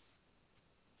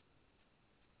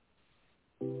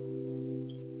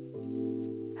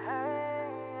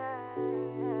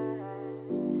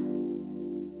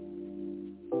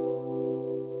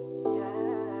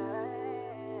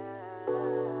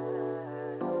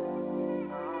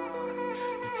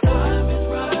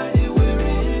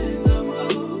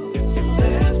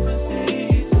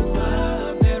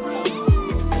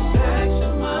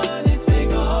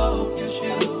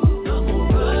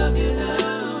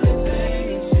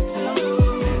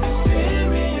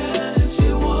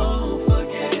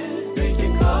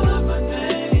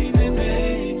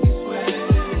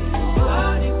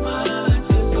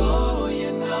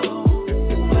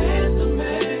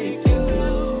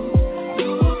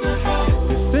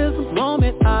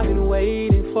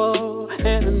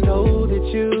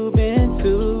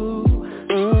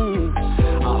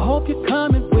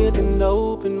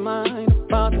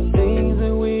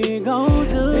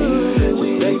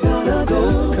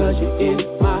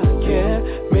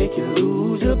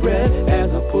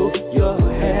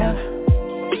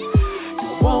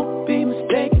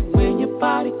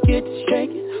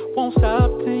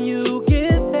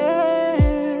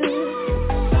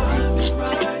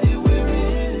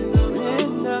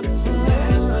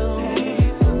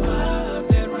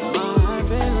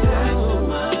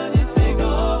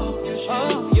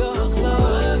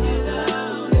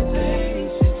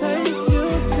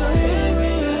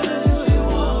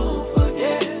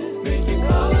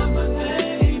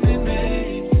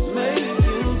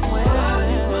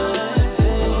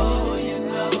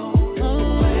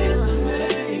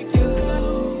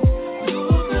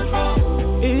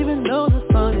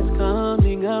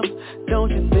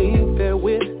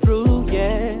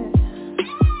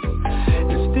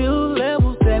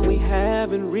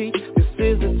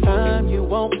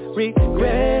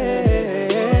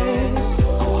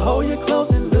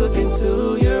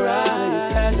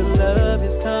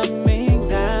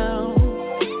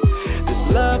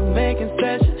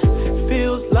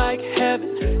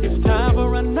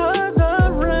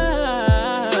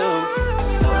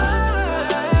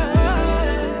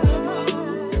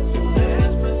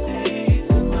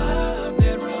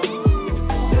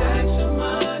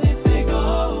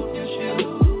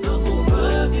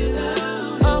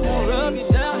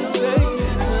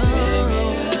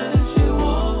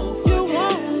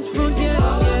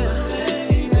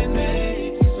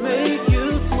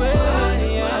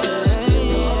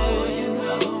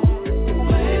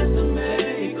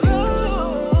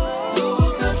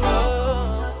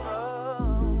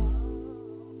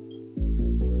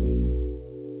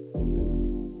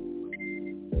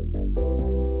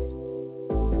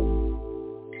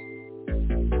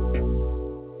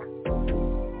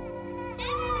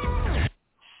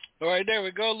 All right, there we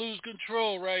go. Lose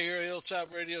Control right here,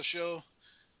 Hilltop Radio Show.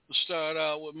 We'll start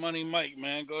out with Money Mike,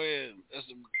 man. Go ahead. That's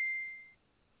a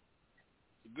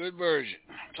good version.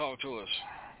 Talk to us.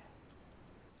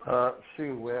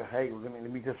 Shoot, well, hey,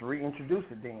 let me just reintroduce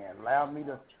it then. Allow me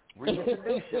to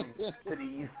reintroduce you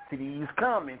to these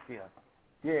comments here.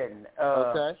 Yeah.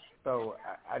 Okay. So,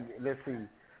 let's see.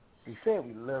 He said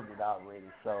we loved it already.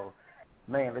 So,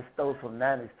 man, let's throw some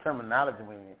 90s terminology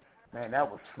in it. Man, that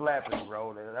was slapping,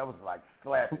 bro. That was like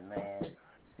slapping, man.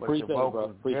 But Appreciate the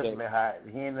vocals it, definitely high.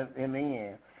 In the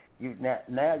end,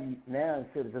 now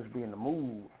instead of just being in the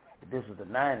mood, if this was the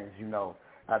 90s, you know,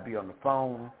 I'd be on the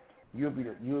phone. Your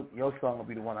song will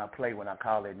be the one I play when I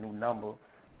call that new number,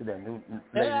 that new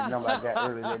latest number I got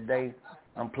earlier that day.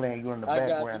 I'm playing you in the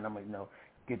background. I'm like, you know,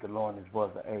 get the Lord in his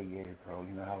voice. Like, hey, yeah. So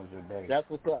you know, how was your day? That's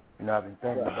what's up. You know, I've been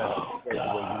thinking about the way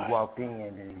you walked in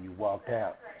and you walked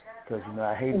out. Because, you know,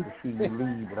 I hate to see you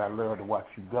leave, but I love to watch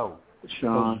you go.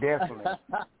 Sean. So definitely,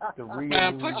 the real.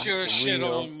 Man, put your shit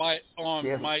on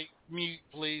mic mute,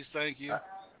 please. Thank you.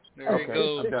 There you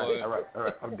go, boy. All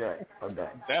right. I'm done.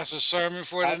 That's a sermon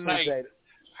for the night.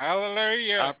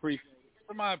 Hallelujah. I appreciate it.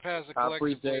 Somebody pass the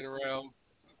collection plate around.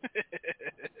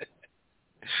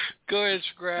 Go ahead,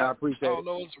 Scrap. I appreciate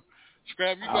it.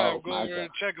 Scrap, you gotta go over and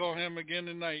check on him again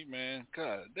tonight, man.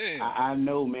 God damn. I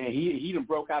know, man. He done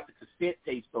broke out the cassette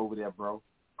tapes over there, bro.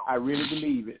 I really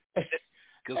believe it.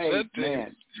 Cassette tapes.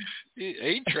 Man.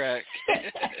 8-track.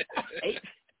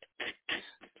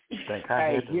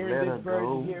 Hey, hearing this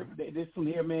version here, this one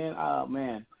here, man.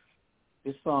 Man,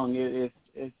 this song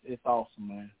it's awesome,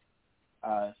 man.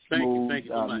 Smooth. Thank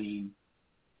you so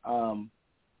much.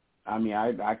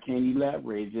 I can't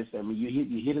elaborate. Just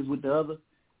you hit us with the other,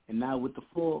 and now with the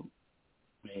full.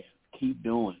 Man, keep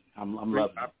doing. I'm loving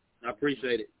it. I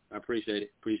appreciate it.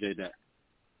 Appreciate that.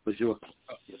 For sure.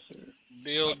 Yes, sir.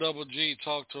 Bill Double G,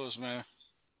 talk to us, man.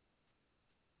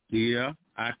 Yeah.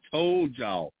 I told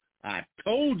y'all. I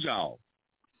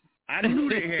knew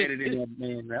they had it in that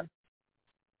man, man.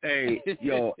 Hey,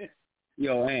 yo,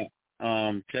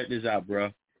 Aunt, check this out,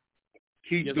 bro.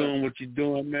 Keep doing what you're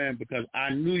doing, man, because I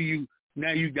knew you.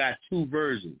 Now you got two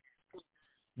versions.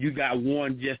 You got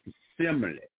one just to simmer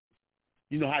it.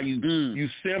 You know how you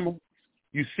simmer?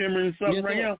 You simmering something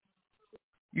right now?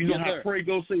 You know how Pray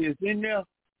Go say it's in there?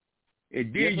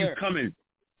 And then you come in,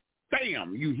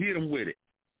 bam, you hit them with it,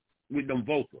 with them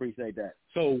vocals. Appreciate that.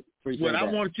 So I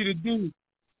want you to do,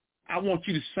 I want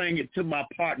you to sing it to my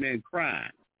partner in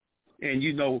crime. And,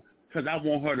 because I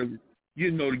want her to,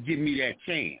 to give me that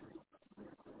chance.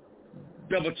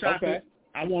 Double Chocolate,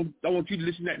 I want you to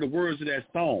listen to the words of that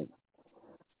song.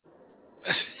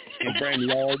 And bring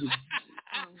Lord.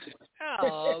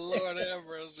 Oh, Lord have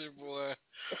mercy, boy.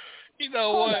 You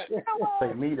know what?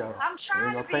 Say me, though. I'm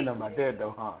trying to say nothing about that,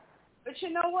 though, huh? But you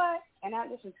know what? And I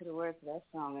listened to the words of that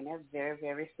song, and that's very,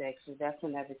 very sexy. That's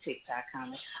another TikTok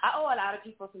comment. I owe a lot of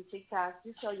people some TikToks.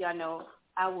 Just so y'all know,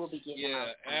 I will be getting them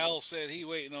out. Al said he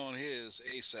waiting on his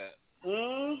ASAP.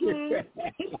 Mm-hmm.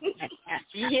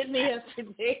 You hit me up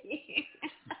today.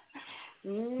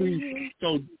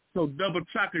 So Double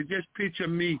Chocolate, just picture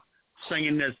me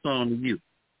singing that song to you.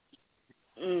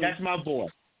 That's my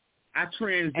voice. I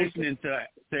transition into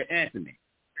Anthony.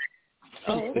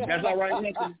 Is that all right,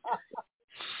 Anthony?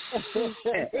 Is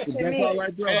that all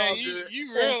right, bro? Man,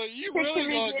 you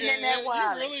really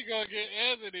gonna get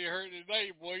Anthony hurt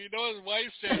tonight, boy. You know his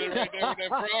wife's standing right there with that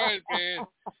frying pan,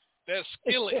 that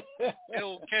skillet, that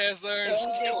old cast iron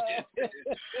skillet.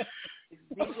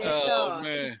 Oh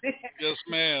man, yes,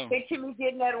 ma'am. Picture me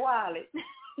getting that wallet.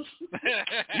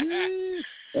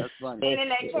 That's funny. Getting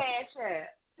that cash out.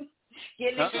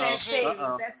 Getting into that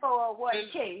savings, that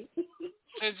 401k.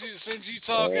 Since you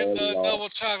talking Double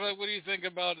Chocolate, what do you think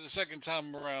about it the second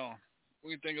time around? What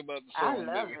do you think about the song?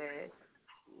 I love it.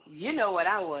 You know what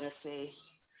I want to say.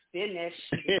 Spin that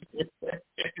shit.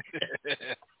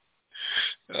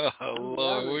 Oh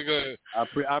Lord, we're gonna.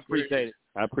 I appreciate it.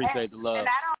 I appreciate the love.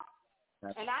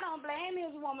 And I don't blame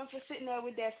this woman for sitting there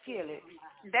with that skillet.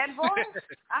 That voice,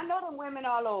 I know them women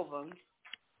all over.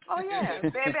 Oh, yeah.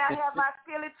 Baby, I have my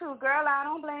skillet, too. Girl, I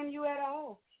don't blame you at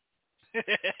all. I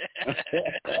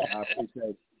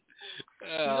appreciate it.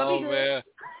 Oh, man.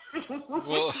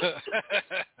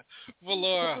 Well,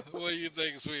 Laura, what do you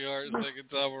think, sweetheart, second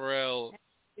time around?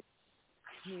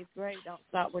 He's great. Don't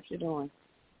stop what you're doing.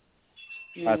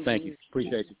 I thank you.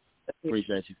 Appreciate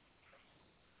you.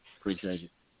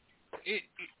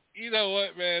 You know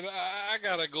what, man? I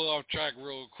gotta go off track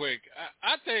real quick.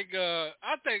 I think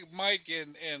Mike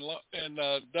and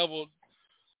Double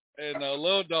and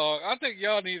Lil Dog. I think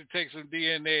y'all need to take some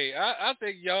DNA. I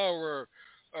think y'all were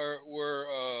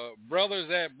brothers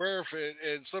at birth,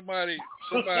 and somebody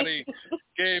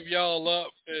gave y'all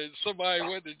up, and somebody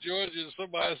went to Georgia, and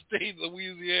somebody stayed in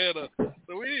Louisiana.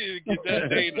 So we need to get that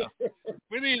Dana.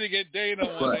 We need to get Dana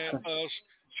on that.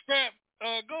 Scrap.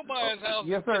 Go by his house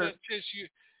and get a tissue.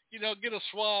 Get a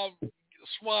swab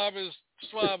his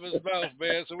mouth,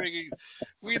 man. So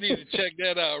we need to check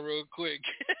that out real quick.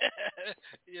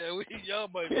 Yeah, y'all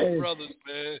might be brothers,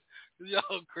 man.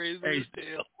 Y'all crazy as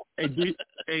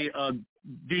hell.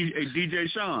 DJ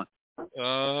Sean.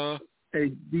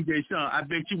 Hey, DJ Sean. I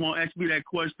bet you won't ask me that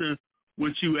question.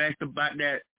 What you asked about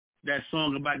that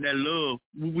song about that love?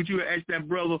 Would you ask that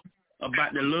brother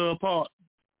about the love part?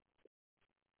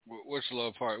 Which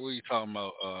love part? What are you talking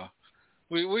about?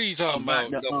 What are you talking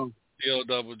about?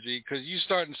 Double G? Because you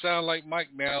starting to sound like Mike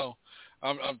now.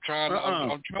 I'm trying to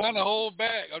hold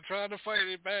back. I'm trying to fight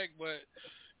it back, but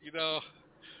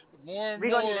more and more. We're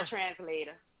gonna need a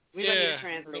translator.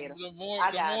 The more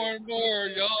and more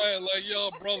y'all act like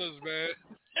y'all brothers, man.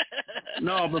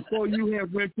 No, before you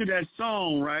had went to that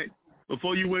song, right?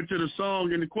 Before you went to the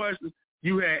song and the question,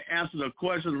 you had answered a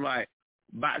question like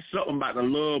about something about the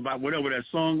love, about whatever that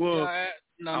song was.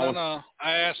 No.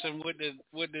 I asked him what did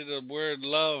the word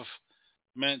love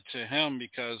meant to him,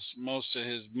 because most of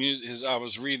his music, I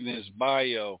was reading his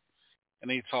bio, and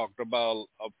he talked about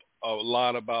a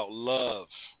lot about love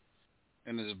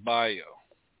in his bio.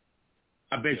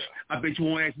 I bet you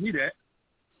won't ask me that.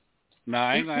 No,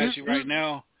 I ain't gonna ask you right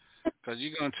now, because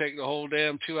you're gonna take the whole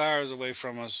damn 2 hours away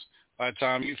from us by the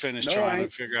time you finish trying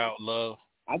to figure out love.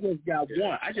 I just got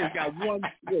one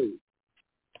word.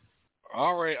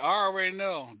 All right, I already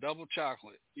know. Double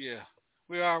Chocolate. Yeah,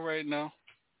 we already know.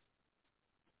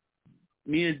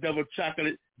 Me and Double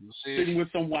Chocolate sitting with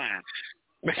some wine.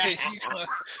 You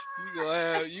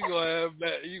gonna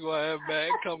have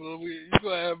back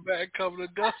coming to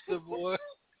Augusta, boy.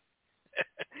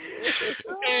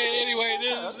 Hey, anyway,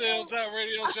 this is the Hilltop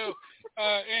Radio Show.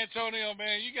 Antonio,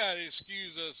 man, you gotta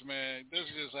excuse us, man. This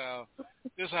is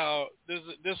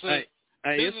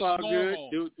Hey, it's all normal.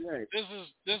 good, dude. Hey.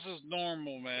 This is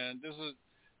normal, man. This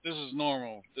is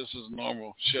normal. This is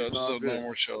normal show. This is a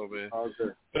normal show, man. All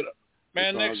good. But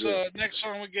man, It's next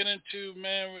song we get into,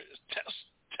 man, is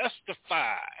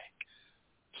Testify.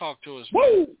 Talk to us,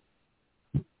 Woo!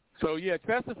 man. So yeah,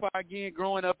 Testify again.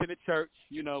 Growing up in the church,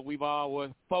 we've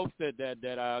always folks that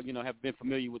have been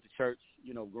familiar with the church.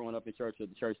 Growing up in church or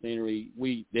the church scenery,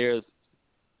 there's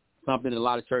something that a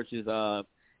lot of churches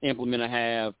implement or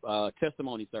have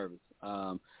testimony service.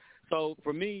 So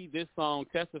for me, this song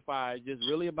Testify is just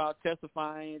really about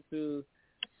testifying to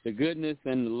the goodness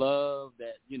and the love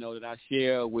that that I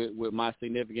share with my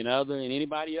significant other and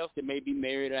anybody else that may be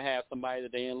married or have somebody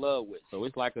that they're in love with. So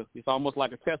it's almost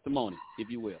like a testimony, if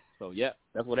you will. So yeah,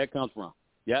 that's where that comes from.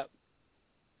 Yep.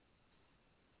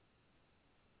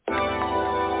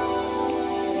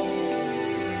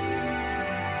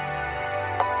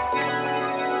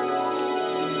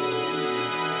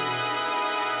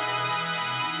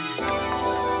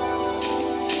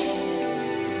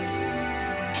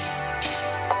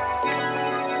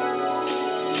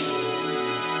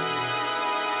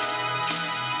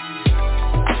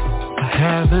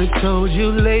 Haven't told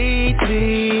you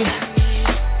lately.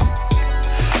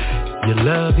 Your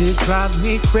love, it drives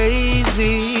me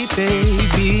crazy,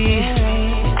 baby.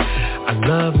 I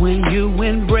love when you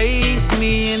embrace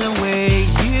me in the way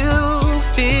you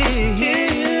feel.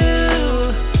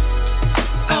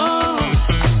 Oh,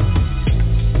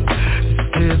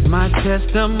 this is my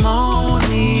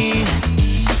testimony.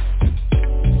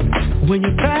 When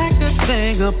you back the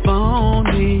thing up on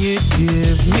me, it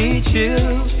gives me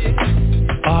chills.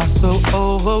 Are so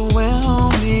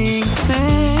overwhelming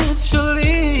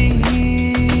sensually.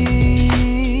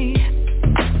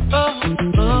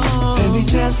 Let me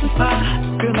testify,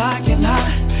 girl, I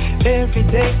cannot. Every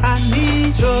day I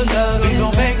need your love. You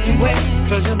don't make me wait,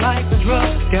 cause you're like a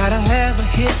drug. Gotta have a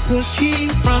hit to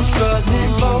keep from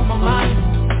struggling. Blow my mind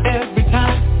every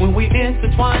time when we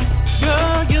intertwine.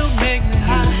 Girl, you make me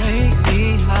high.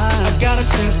 I gotta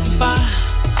testify.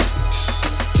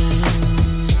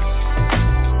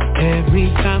 Every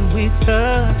time we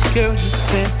touch, girl, you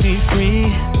set me free.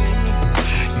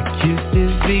 Your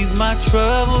kisses ease my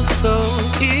troubles so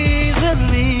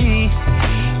easily. I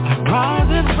rise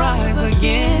and rise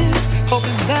again,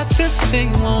 hoping that this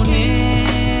thing won't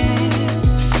end.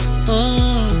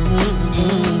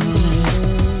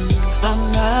 I'm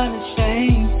not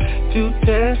ashamed to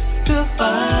testify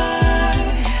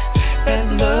that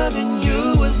loving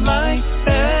you is like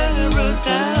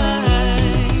paradise.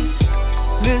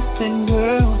 Listen,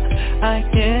 girl, I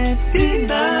can't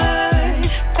deny.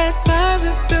 At times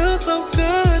it feels so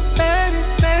good that it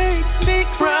makes me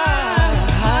cry.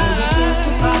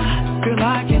 Girl,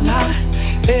 I cannot.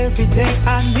 Every day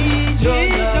I need your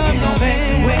love. You don't make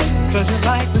me wait, cause you're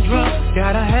like a drug.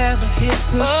 Gotta have a hit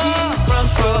to keep from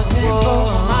struggling. Blow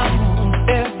my mind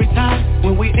every time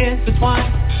when we intertwine.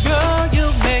 Girl,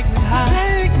 you make me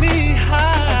high. Make me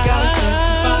high. I gotta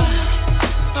testify.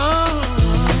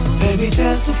 Baby,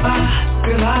 testify.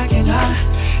 Girl, I cannot.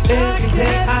 Every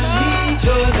day I need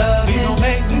your love. You don't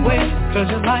make me wait, cause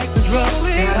you're like a drug.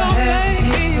 Gotta have a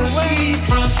hit to keep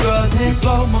from struggling.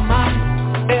 Blow my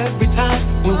mind every time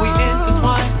when we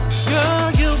intertwine.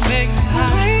 Girl, you make me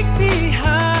high. Make me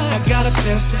high. I gotta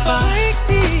testify. Make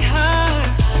me high.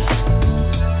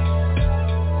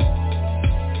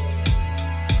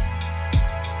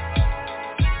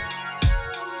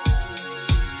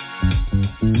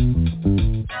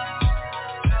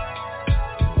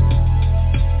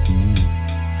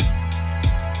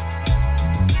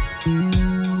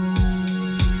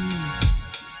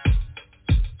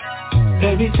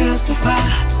 Baby,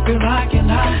 testify, girl, I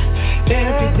cannot.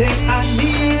 Every day I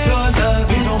need your love.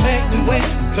 You don't make me wait,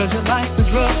 cause you're like a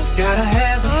drug. Gotta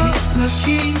have a hit to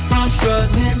keep from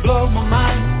struggling. Blow my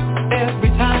mind every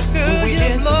time when we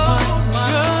intertwine.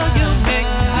 Girl, you make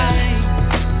me high.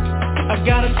 I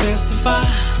gotta testify.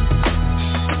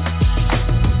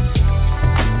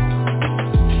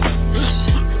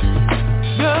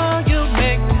 Girl, you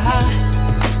make me high.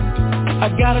 I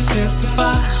gotta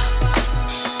testify.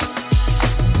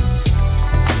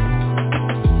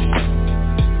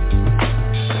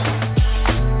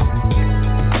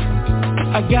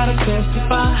 I gotta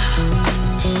testify.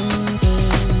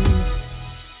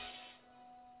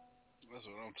 That's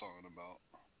what I'm talking about.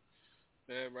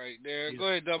 That right there. Yeah. Go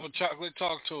ahead, Double Chocolate.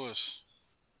 Talk to us.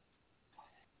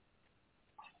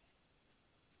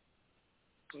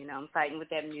 I'm fighting with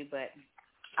that mute button.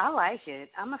 I like it.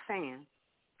 I'm a fan.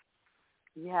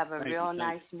 You have a real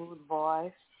nice, smooth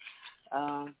voice.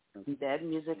 that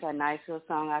music a nice little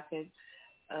song I could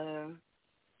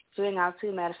swing out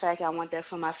to. Matter of fact, I want that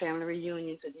for my family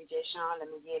reunion. So DJ Sean, let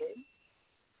me get it.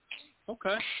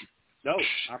 Okay. Dope.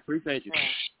 I appreciate you.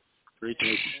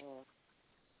 Appreciate you.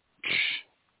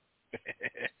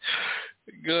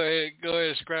 Go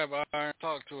ahead, Scrap Iron.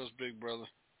 Talk to us, big brother.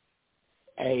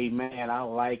 Hey, man, I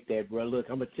like that, bro. Look,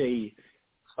 I'm going to tell you,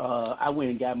 I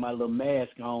went and got my little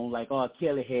mask on like R.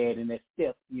 Kelly had in that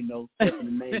step, step in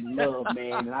the name of love,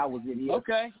 man, and I was in here,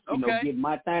 getting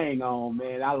my thing on,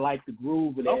 man. I like the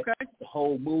groove of that, the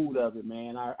whole mood of it,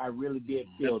 man. I really did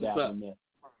feel that one there.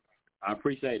 I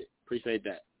appreciate it. Appreciate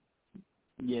that.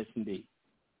 Yes, indeed.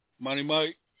 Money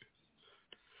Mike.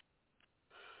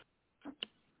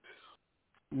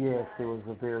 Yes, it was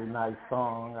a very nice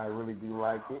song. I really do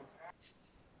like it.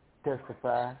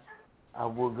 Testify. I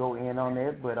will go in on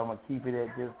it, but I'm going to keep it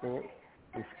at just that.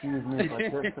 Excuse me if I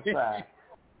testify.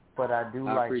 But I do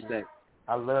like it.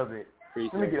 I love it.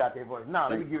 Let me get out there, boys. No,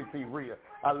 let me give it to you real.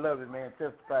 I love it, man.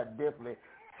 Testify definitely.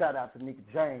 Shout out to Nika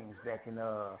James back in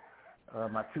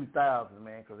my 2000s,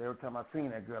 man, because every time I seen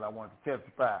that girl, I wanted to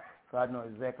testify. So I know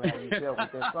exactly how you felt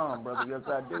with that song, brother. Yes,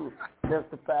 I do.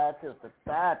 Testify,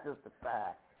 testify,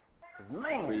 testify.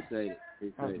 Man, appreciate it.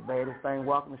 That's the baddest thing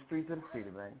walking the streets of the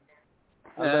city, man.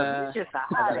 I love it. It's just a I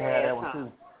hot gotta have that ass one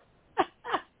song.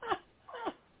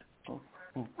 too.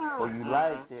 Oh, you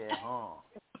like that, huh?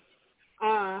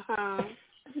 Uh-huh.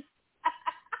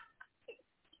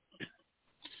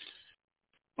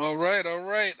 All right.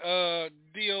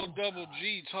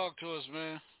 D-O-double-G, talk to us,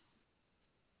 man.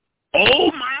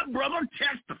 Oh, my brother,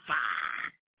 testify.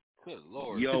 Good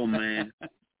Lord. Yo, man.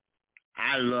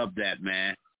 I love that,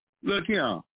 man. Look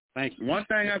here. Thank you. One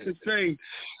thing I could say,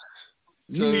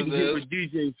 you need to get with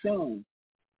DJ Sean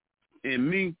and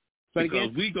me,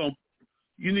 because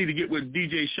you need to get with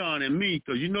DJ Sean and me,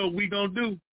 because you know what we going to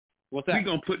do? What's that? We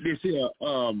going to put this here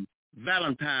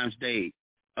Valentine's Day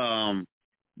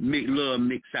love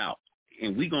mix out.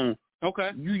 And we going to,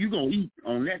 you going to eat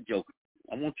on that joker.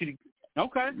 I want you to,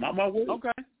 my word.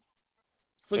 Okay.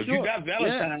 For sure. You got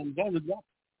Valentine's on the drop.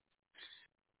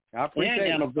 I appreciate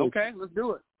it. Okay, let's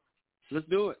do it.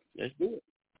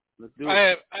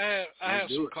 I have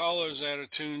some callers that are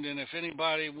tuned in. If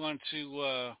anybody want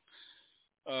to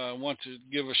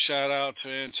give a shout out to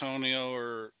Antonio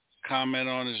or comment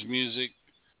on his music,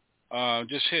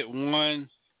 just hit one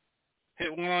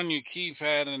on your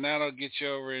keypad, and that'll get you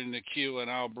over in the queue, and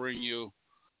I'll bring you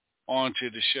onto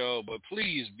the show. But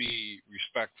please be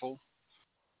respectful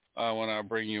when I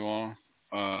bring you on.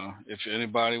 If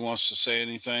anybody wants to say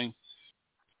anything,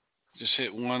 just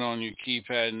hit one on your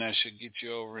keypad, and that should get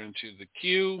you over into the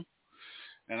queue.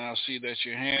 And I'll see that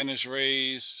your hand is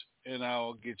raised, and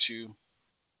I'll get you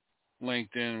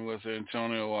linked in with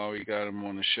Antonio while we got him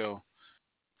on the show.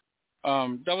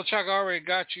 Double Chuck, I already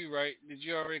got you, right? Did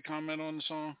you already comment on the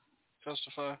song?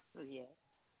 Testify? Yes.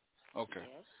 Okay.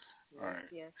 Yes. All right.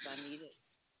 Yes, I need it.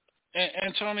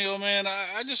 Antonio, man,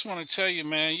 I just want to tell you,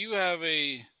 man, you have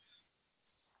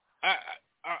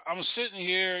I'm sitting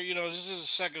here, this is the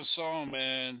second song,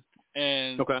 man,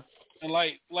 and and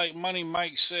like Money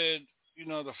Mike said,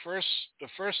 the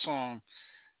first song,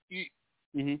 you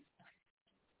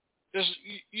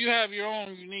have your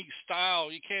own unique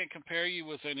style. You can't compare you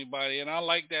with anybody, and I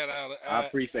like that out of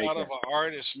an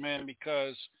artist, man,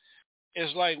 because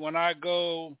it's like when I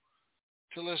go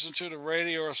to listen to the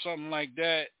radio or something like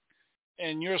that,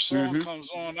 and your song comes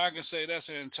on, I can say that's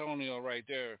Antonio right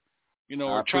there.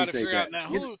 Or try to figure out now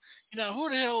who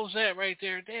the hell is that right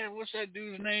there? Damn, what's that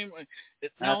dude's name?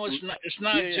 No, it's not. It's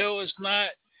not Joe. It's not.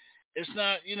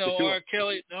 R.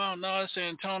 Kelly. No, it's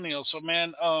Antonio. So,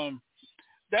 man,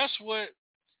 that's what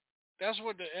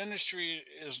the industry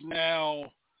is now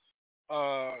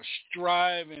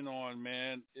striving on,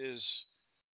 man. Is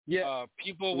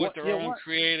people with their own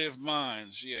creative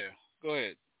minds. Yeah, go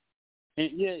ahead.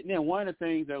 And one of the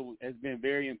things that has been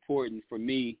very important for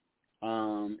me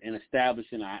in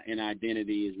establishing an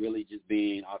identity is really just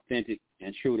being authentic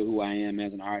and true to who I am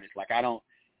as an artist. Like I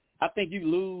think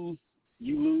you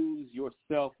lose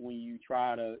yourself when you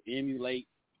try to emulate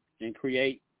and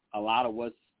create a lot of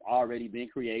what's already been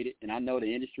created. And I know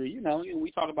the industry,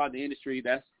 we talk about the industry,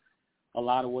 that's a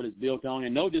lot of what is built on,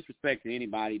 and no disrespect to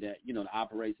anybody that, that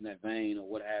operates in that vein or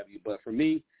what have you. But for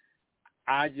me,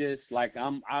 I just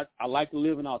I like to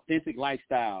live an authentic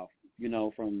lifestyle,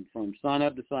 from sun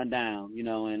up to sundown,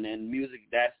 and music,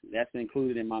 that's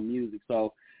included in my music.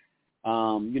 So,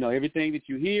 everything that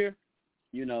you hear,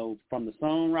 from the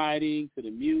songwriting to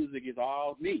the music is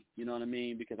all me, you know what I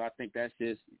mean? Because I think that's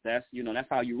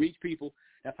how you reach people.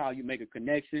 That's how you make a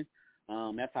connection.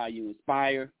 That's how you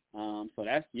inspire. So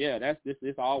that's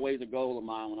always a goal of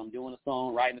mine when I'm doing a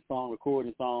song, writing a song,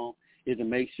 recording a song, is to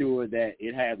make sure that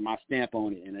it has my stamp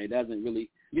on it, and it doesn't really,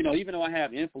 even though I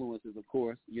have influences, of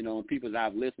course, and people that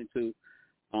I've listened to.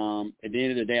 At the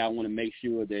end of the day, I want to make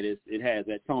sure that it has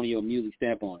that Tonio music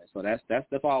stamp on it. So that's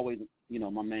always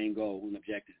my main goal and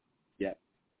objective. Yeah.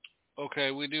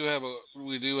 Okay, we do have a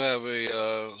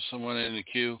someone in the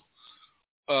queue.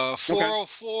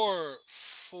 404-438.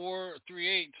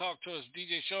 Talk to us,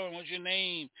 DJ Sean. What's your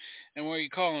name and where are you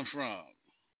calling from?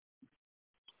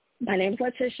 My name's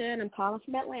Letitia, and I'm calling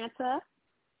from Atlanta.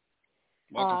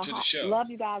 Welcome to the show. Love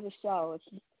you guys' show.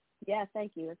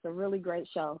 Thank you. It's a really great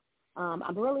show.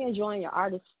 I'm really enjoying your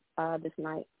artist this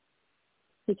night.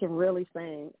 He can really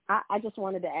sing. I just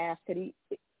wanted to ask, could he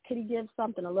give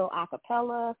something a little a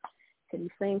cappella? Could he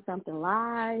sing something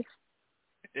live?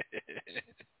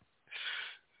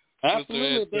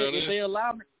 Absolutely, if they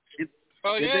allow me. If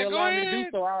they allow me to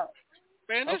do so,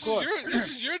 man, this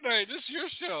is your night. This is your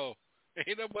show.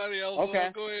 Ain't nobody else. Okay.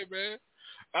 Go ahead, man.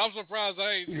 I'm surprised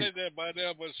I ain't said that by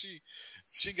now, but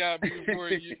she got me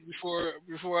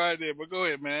before I did. But go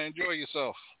ahead, man. Enjoy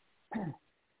yourself.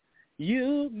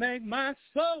 You make my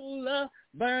soul a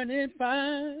burning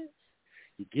fire.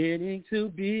 You're getting to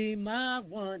be my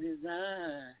one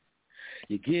desire.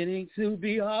 You're getting to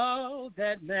be all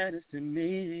that matters to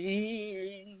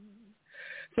me.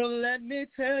 So let me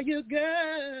tell you,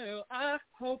 girl, I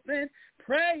hope and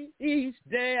pray each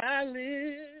day I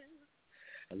live.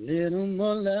 A little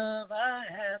more love I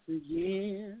have to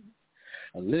give.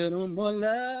 A little more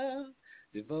love,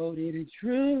 devoted and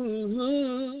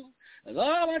true. And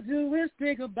all I do is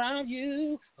think about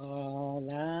you. All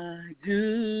I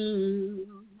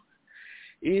do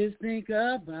is think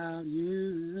about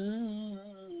you.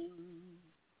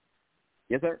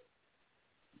 Yes, sir.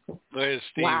 Go ahead,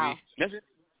 Stevie. Wow. That's it.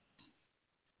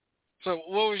 So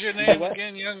what was your name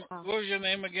again, What was your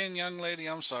name again, young lady?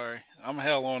 I'm sorry. I'm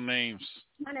hell on names.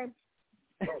 My name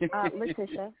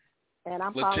Letitia, and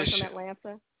I'm calling from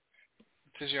Atlanta.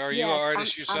 Letitia, are you an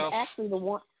artist yourself? I'm actually the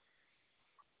one.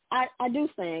 I do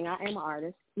sing. I am an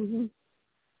artist. Mm-hmm.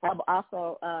 I'm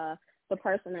also the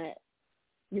person that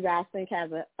you guys think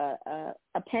has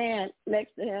a pan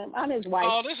next to him. I'm his wife.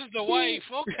 Oh, this is the wife.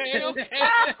 Okay.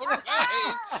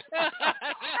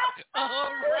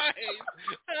 All right.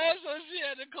 So she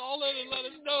had to call in and let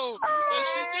us know that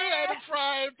she do have a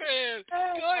frying pan. Go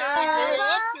ahead, girl.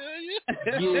 I'll tell you.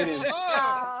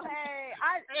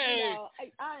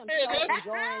 I am so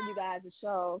enjoying you guys'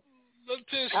 show.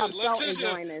 Letitia, I'm so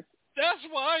enjoying this. That's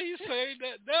why he's saying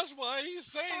that.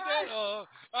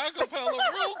 Acapella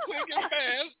real quick and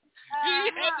fast. He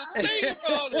had to think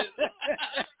about it.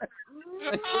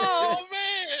 Oh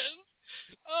man.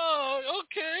 Oh,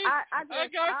 okay. I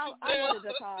wanted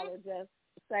to call and just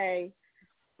say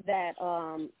that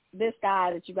this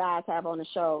guy that you guys have on the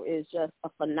show is just a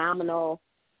phenomenal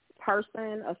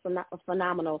person, a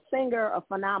phenomenal singer, a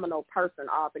phenomenal person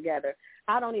altogether.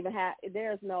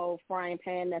 There's no frying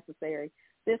pan necessary.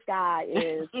 This guy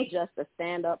is just a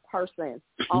stand-up person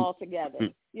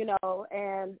altogether,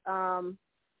 and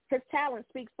his talent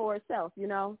speaks for itself,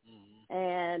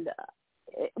 and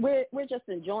we're just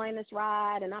enjoying this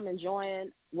ride, and I'm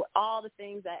enjoying all the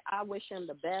things that I wish him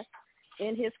the best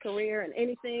in his career and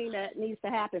anything that needs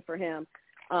to happen for him.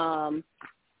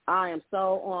 I am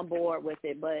so on board with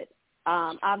it, but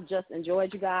I've just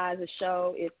enjoyed you guys'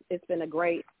 show. It's been a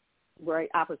great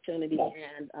opportunity,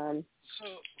 and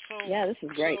this is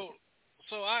great.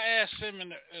 So I asked him,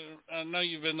 and I know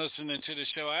you've been listening to the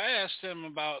show. I asked him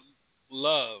about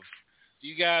love.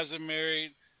 You guys are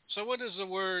married, so what is the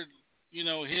word?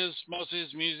 Most of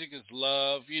his music is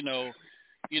love.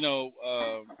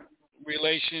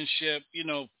 Relationship.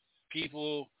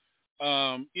 People.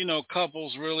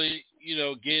 Couples really.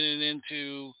 Getting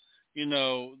into.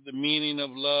 The meaning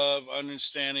of love,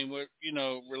 understanding what,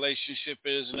 relationship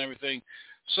is and everything.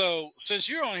 So since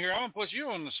you're on here, I'm going to put you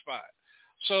on the spot.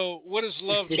 So what does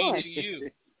love mean to you?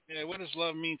 Yeah, what does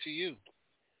love mean to you?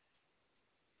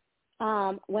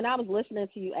 When I was listening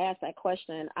to you ask that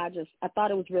question, I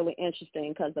thought it was really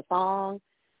interesting because the song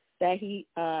that he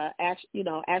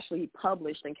actually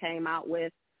published and came out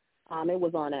with, it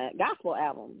was on a gospel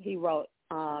album he wrote.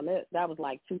 That was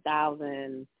like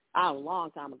 2000. A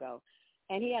long time ago.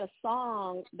 And he had a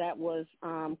song that was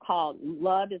called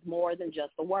Love is More Than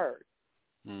Just a Word.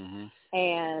 Mm-hmm.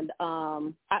 And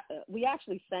we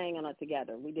actually sang on it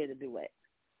together. We did a duet.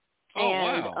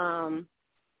 Wow.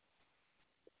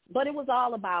 But it was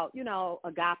all about,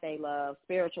 agape love,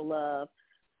 spiritual love.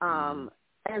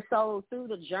 And so through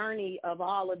the journey of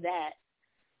all of that,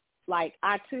 like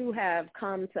I too have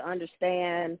come to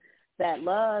understand that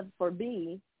love for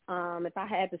me, if I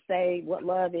had to say what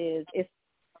love is,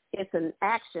 it's an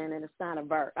action and it's not a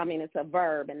verb. I mean, it's a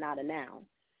verb and not a noun.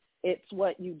 It's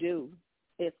what you do.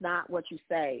 It's not what you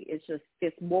say.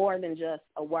 It's more than just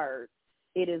a word.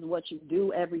 It is what you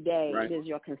do every day. Right. It is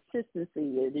your consistency.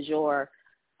 It is your,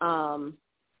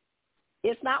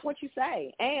 it's not what you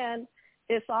say. And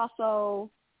it's also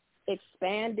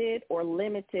expanded or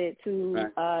limited to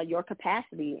your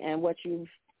capacity and what you've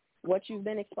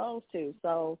been exposed to.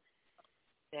 So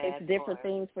it's different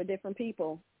things for different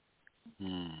people.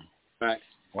 Right.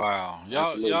 Wow.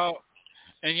 Y'all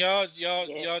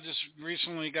just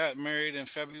recently got married in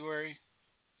February.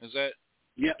 Is that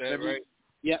right?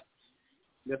 Yep.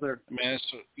 Yes, sir. Man,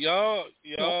 so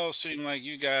y'all seem like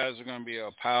you guys are gonna be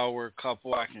a power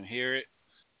couple. I can hear it.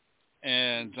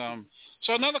 And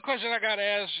so another question I got to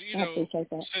ask,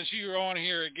 since you're on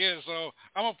here again, so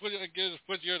I'm gonna put you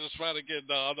on the spot again.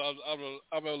 No,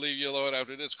 I'm gonna leave you alone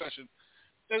after this question.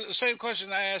 The same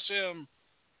question I asked him,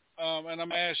 and I'm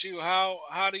gonna ask you,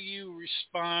 how do you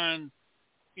respond,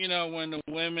 when the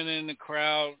women in the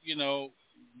crowd,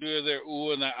 do their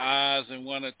ooh in their eyes and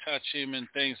want to touch him and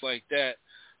things like that?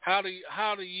 How do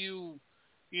you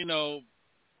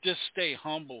just stay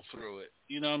humble through it?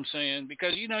 You know what I'm saying?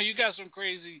 Because, you got some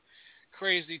crazy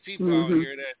people out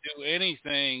here that do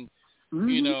anything,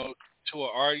 to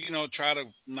art, try to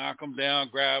knock them down,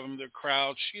 grab them, they're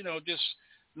crouch, just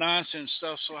nonsense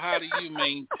stuff. So how do you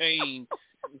maintain,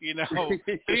 being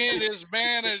his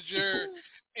manager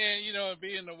and,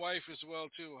 being the wife as well,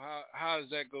 too? How does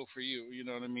that go for you? You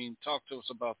know what I mean? Talk to us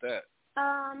about that.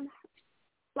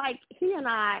 Like, he and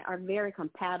I are very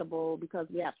compatible because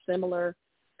we have similar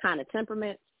kind of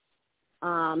temperaments.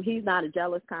 He's not a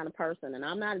jealous kind of person, and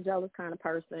I'm not a jealous kind of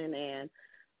person. And,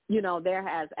 there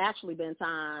has actually been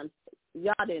times,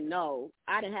 y'all didn't know,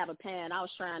 I didn't have a pen. I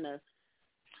was trying to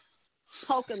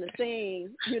poke him to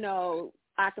sing,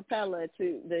 a cappella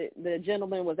to the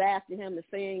gentleman was asking him to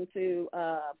sing to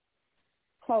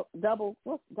double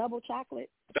chocolate.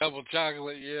 Double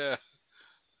chocolate, yeah.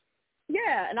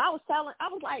 Yeah, and I was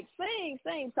like, sing.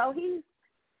 So he's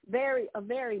a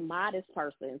very modest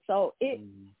person. So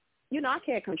I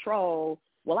can't control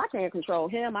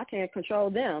him. I can't control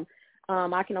them.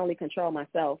 I can only control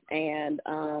myself. And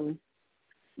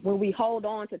when we hold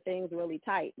on to things really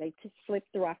tight, they just slip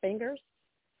through our fingers.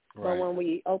 Right. So when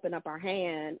we open up our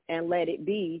hand and let it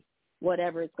be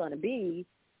whatever it's going to be,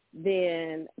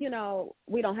 then,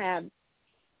 we don't have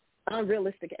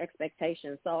unrealistic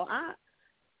expectations. So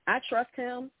I trust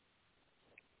him.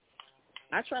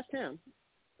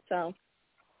 So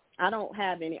I don't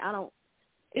have any,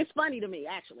 it's funny to me,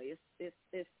 actually.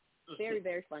 It's very,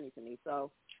 very funny to me.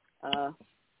 So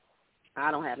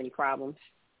I don't have any problems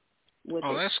with it.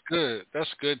 Oh, that's good. That's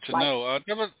good to know.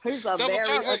 He's a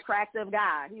very attractive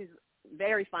guy. He's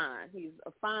very fine. He's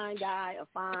a fine guy,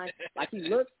 like he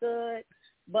looks good,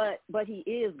 but he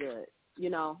is good,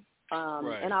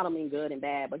 right. And I don't mean good and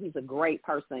bad, but he's a great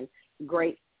person,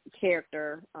 great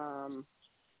character.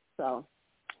 So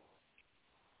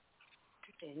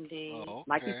indeed. Oh, okay.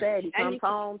 Like you said, he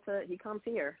comes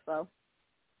here. So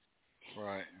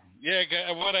right. Yeah,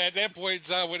 at that point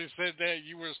in time when he said that,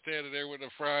 you were standing there with a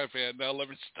frying pan. Now let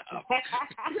me stop.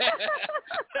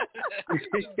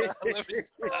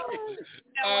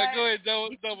 Go ahead,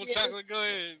 double chocolate. Go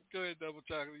ahead, double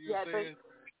chocolate. You were saying?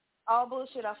 All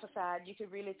bullshit off aside, you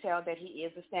could really tell that he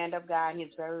is a stand-up guy and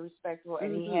he's very respectful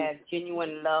and he has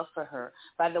genuine love for her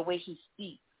by the way he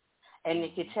speaks. And you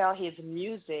could tell his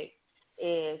music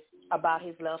is about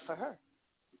his love for her.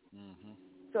 Mm-hmm.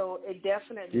 So it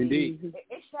definitely,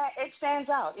 it stands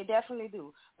out. It definitely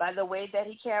do. By the way that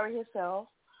he carry himself.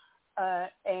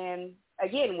 And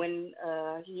again, when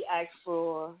he asked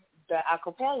for the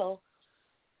acapella,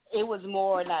 it was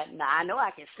more like, nah, I know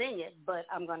I can sing it, but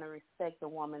I'm going to respect the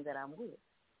woman that I'm with.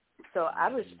 So I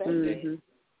respect it.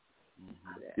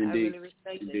 Mm-hmm. I really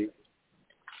respect it.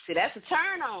 See, that's a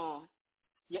turn on.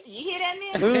 You hear that,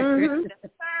 man? That's a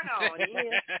turn on.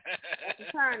 Yeah. That's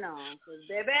a turn on.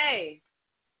 Baby.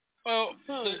 Well,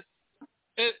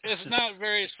 it's not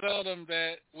very seldom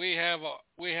that we have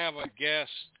a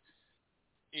guest,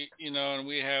 and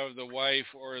we have the wife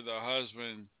or the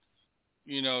husband,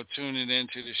 tuning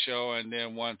into the show and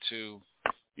then want to,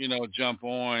 jump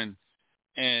on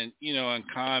and, and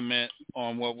comment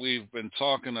on what we've been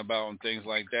talking about and things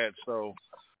like that. So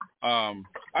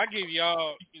I give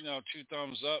y'all, 2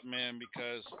 thumbs up, man,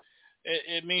 because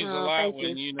it means a lot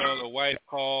when, the wife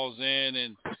calls in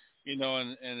and,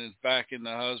 and it's backing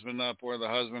the husband up, or the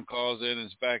husband calls in and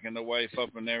it's backing the wife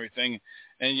up and everything.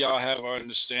 And y'all have our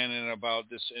understanding about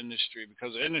this industry,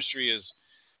 because the industry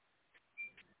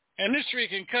industry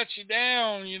can cut you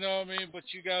down, you know what I mean? But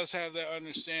you guys have that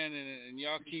understanding, and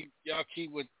y'all keep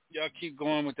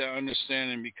going with that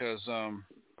understanding because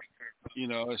you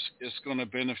know it's going to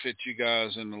benefit you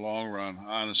guys in the long run.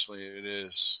 Honestly, it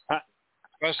is.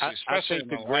 Especially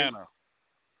in Atlanta.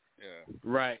 Yeah.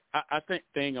 Right. I think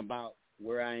the thing about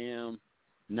where I am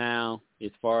now,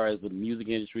 as far as the music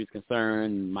industry is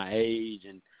concerned, my age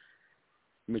and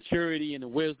maturity and the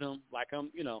wisdom, like I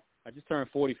just turned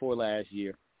 44 last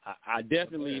year. I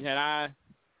definitely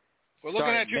Well, looking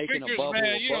at your pictures,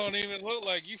 man, you don't even look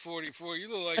like you 44. You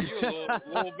look like you're a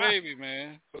little baby,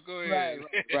 man. But go ahead.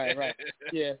 Right.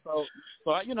 Yeah. So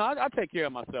I take care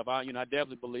of myself. I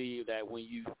definitely believe that when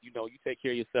you take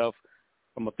care of yourself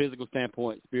from a physical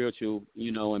standpoint, spiritual,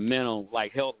 and mental,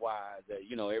 like health wise, that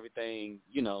everything,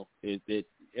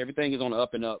 everything is on the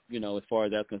up and up, as far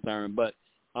as that's concerned. But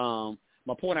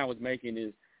my point I was making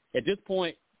is at this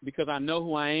point, because I know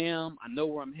who I am, I know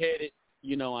where I'm headed,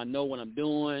 I know what I'm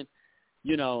doing.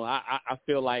 I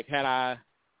feel like had I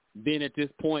been at this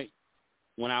point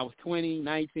when I was 20,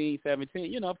 19,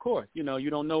 17, of course, you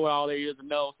don't know all there is to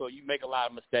know, so you make a lot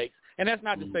of mistakes. And that's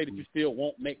not to say that you still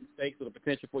won't make mistakes, or the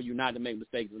potential for you not to make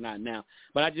mistakes is not now.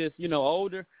 But I just,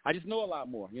 older, I just know a lot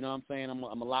more. You know what I'm saying? I'm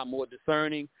a lot more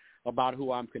discerning about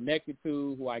who I'm connected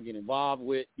to, who I get involved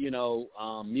with,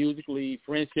 musically,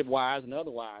 friendship-wise, and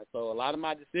otherwise. So a lot of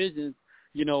my decisions,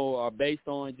 are based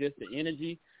on just the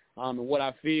energy and what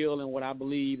I feel and what I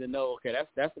believe and know, okay,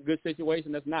 that's a good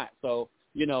situation, that's not. So,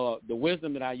 the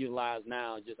wisdom that I utilize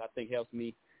now just I think helps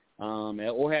me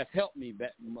or has helped me,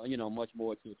 much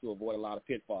more to avoid a lot of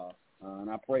pitfalls. And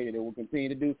I pray that it will continue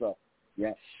to do so.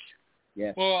 Yes.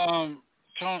 Well,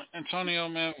 Antonio,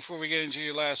 man, before we get into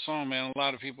your last song, man, a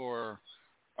lot of people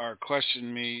are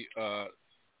questioning me.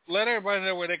 Let everybody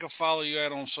know where they can follow you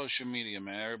at on social media,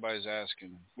 man. Everybody's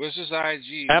asking. What's his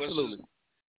IG? Absolutely.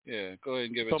 Yeah, go ahead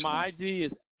and give it to to my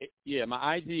him.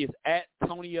 My IG is at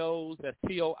Tonios, that's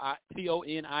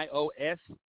TONIOS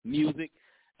music.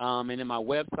 And then my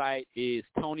website is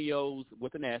Tonios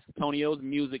with an S,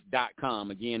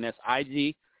 ToniosMusic.com. Again, that's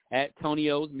IG at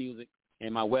Tonios Music.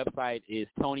 And my website is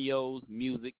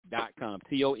ToniosMusic.com,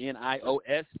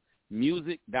 TONIOS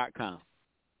music.com.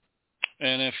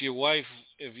 And if your wife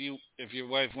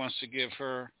wants to give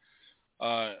her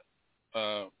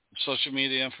social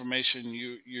media information,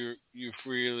 you're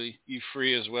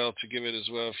free as well to give it as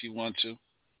well if you want to.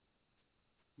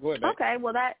 Go ahead, babe. Okay,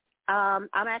 well that I'm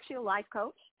actually a life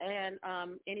coach, and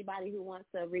anybody who wants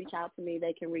to reach out to me,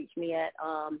 they can reach me at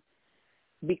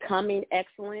Becoming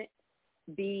Excellent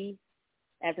B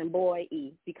as in boy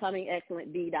E,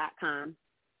 becomingexcellentb.com.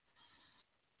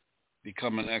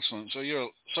 Becoming Excellent. So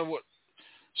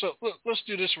let's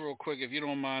do this real quick, if you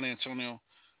don't mind, Antonio.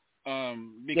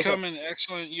 Becoming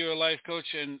Excellent, you're a life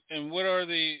coach, and what are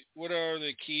the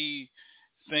key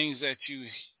things that you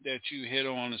hit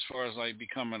on as far as like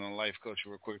becoming a life coach,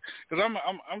 real quick? Because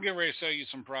I'm getting ready to sell you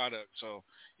some products, so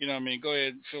what I mean. Go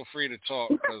ahead, feel free to talk,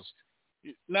 because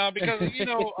a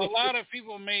lot of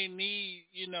people may need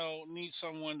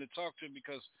someone to talk to,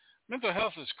 because mental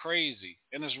health is crazy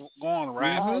and it's going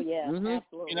around. Oh yeah,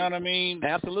 absolutely. You know what I mean?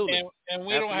 Absolutely. And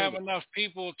we don't have enough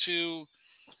people to,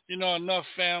 enough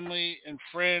family and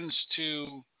friends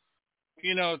to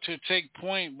take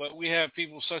point. But we have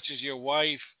people such as your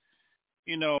wife,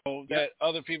 that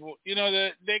other people,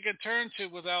 that they can turn to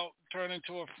without turning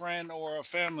to a friend or a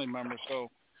family member. So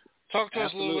talk to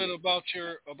us a little bit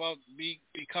about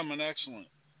becoming excellent,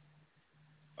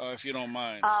 if you don't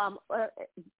mind.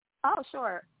 Oh,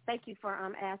 sure. Thank you for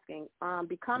asking.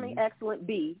 Becoming Excellent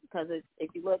B, because if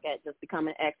you look at just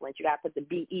Becoming Excellent, you got to put the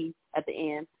B-E at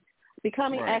the end.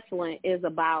 Becoming Excellent is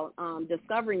about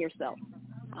discovering yourself.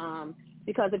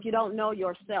 Because if you don't know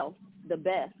yourself the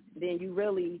best, then you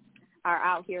really are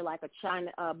out here like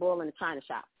a bull in a china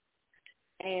shop.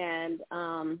 And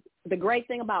the great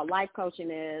thing about life coaching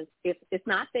is it's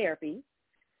not therapy.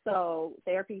 So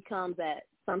therapy comes at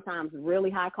sometimes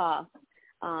really high cost.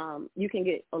 You can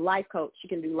get a life coach. You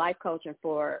can do life coaching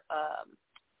for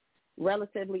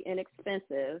relatively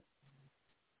inexpensive.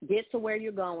 Get to where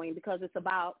you're going, because it's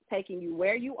about taking you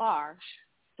where you are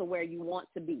to where you want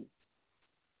to be.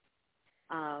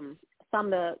 Some of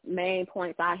the main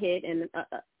points I hit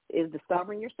is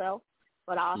discovering yourself,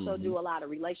 but I also do a lot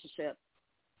of relationship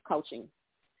coaching.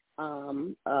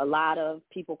 A lot of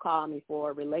people call me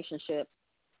for relationship.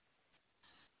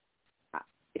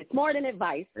 It's more than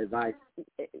advice.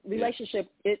 Relationship.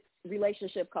 It's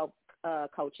relationship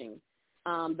coaching.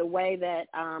 The way that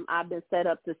I've been set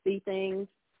up to see things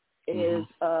is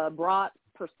a broad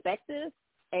perspective,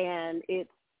 and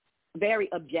it's very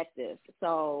objective.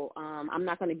 So I'm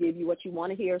not going to give you what you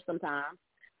want to hear sometimes,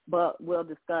 but we'll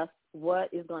discuss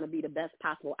what is going to be the best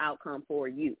possible outcome for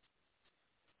you.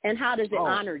 And how does it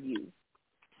honor you?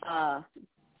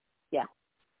 Yeah.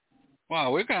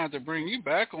 Wow, we're gonna have to bring you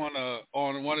back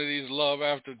on one of these Love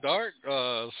After Dark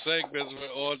segments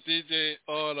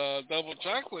on Double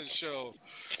Chocolate Show.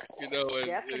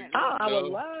 Definitely. I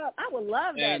would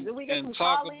love that. Do we get some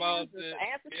call-ins to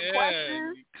answer some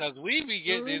questions? Because we be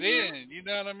getting it in. You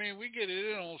know what I mean? We get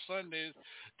it in on Sundays.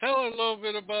 Tell us a little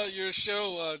bit about your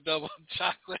show, Double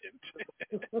Chocolate.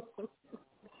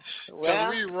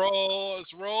 Well,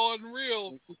 it's raw and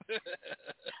real.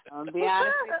 I'll be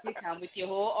honest with you, come with your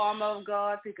whole armor of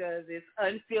God because it's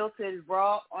unfiltered,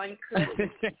 raw, uncut.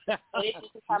 It can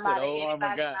come out of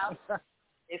anybody's mouth,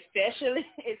 especially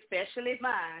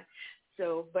mine.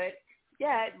 So, but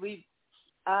yeah,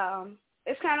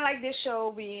 it's kind of like this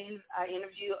show. I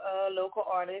interview local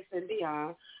artists and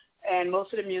beyond, and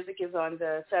most of the music is on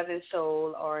the Southern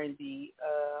Soul, R&B,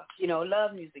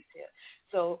 love music tip.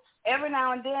 So every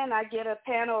now and then I get a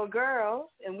panel of girls,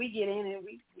 and we get in and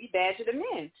we badger them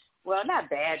in. Well, not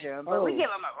badger them, but we give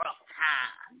them a rough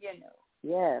time,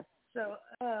 Yes. So,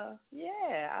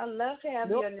 I love to have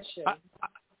you on the show.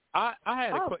 I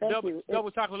had a quick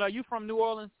double chocolate. Are you from New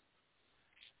Orleans?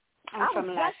 I'm from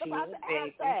Lafayette,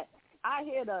 baby. I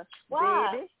hear the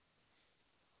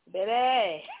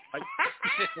baby.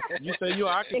 You say you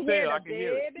are. I can tell. I can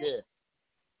hear it. Yeah.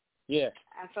 Yeah.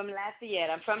 I'm from Lafayette.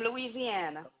 I'm from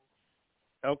Louisiana.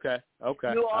 Okay. New I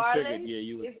Orleans figured,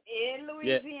 you is in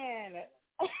Louisiana.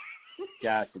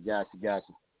 Gotcha.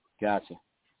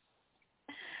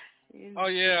 Oh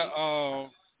yeah,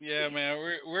 yeah, man.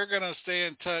 We're gonna stay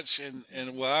in touch,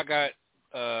 and well, I got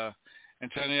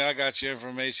Antonio, I got your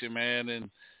information, man,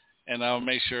 and I'll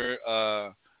make sure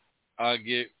I'll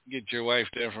get your wife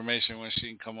the information when she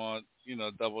can come on,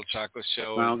 Double Chocolate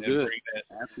Show and bring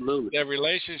that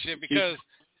relationship because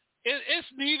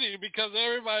it's needed because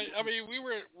everybody. I mean,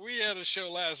 we had a show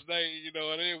last night,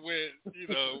 and it went,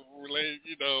 related,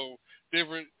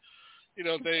 different,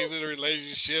 things in a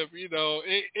relationship.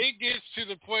 It gets to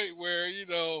the point where you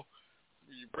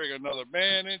bring another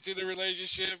man into the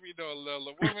relationship,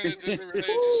 another woman into the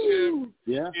relationship.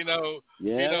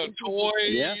 Toys.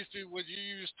 Yeah. Would you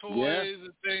use toys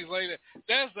and things like that?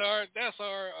 That's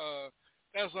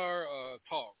our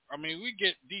talk. I mean, we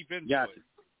get deep into it.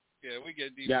 Yeah, we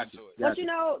get deep into it. But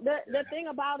the thing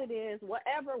about it is,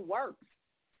 whatever works.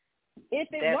 If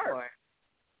it works,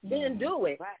 then do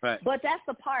it. Right. But that's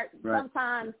the part. Right.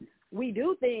 Sometimes we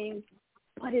do things,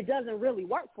 but it doesn't really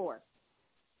work for us.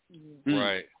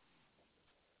 Right.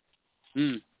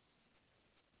 And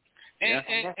I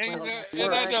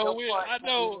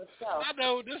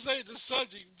know this ain't the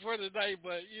subject for tonight,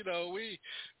 but we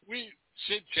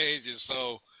shit changes,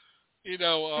 so and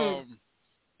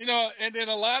then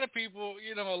a lot of people,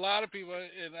 and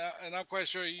I'm quite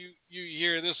sure you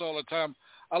hear this all the time.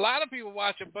 A lot of people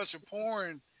watch a bunch of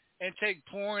porn and take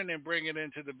porn and bring it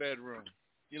into the bedroom.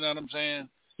 You know what I'm saying?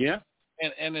 Yeah.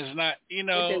 And it's not, If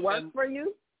it works for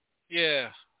you. Yeah.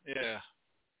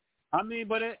 I mean,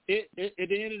 but at the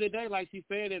end of the day, like she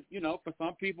said, for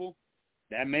some people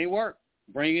that may work.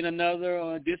 Bringing another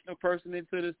additional person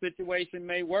into the situation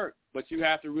may work, but you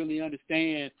have to really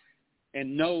understand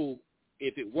and know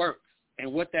if it works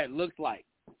and what that looks like,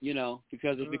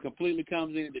 because if it completely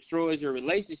comes in and destroys your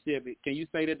relationship, can you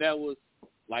say that was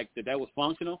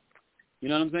functional? You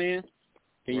know what I'm saying?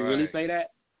 Can you really say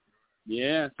that?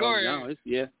 Yeah. So, go ahead.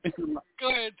 Go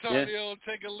ahead, Antonio.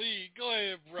 Take a lead. Go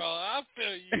ahead, bro. I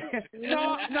feel you.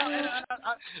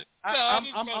 I'm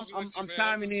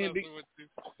chiming in.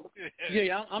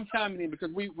 I'm chiming in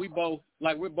because we're both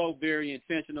very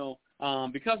intentional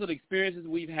because of the experiences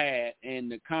we've had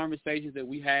and the conversations that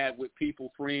we have with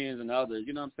people, friends, and others.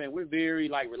 You know what I'm saying? We're very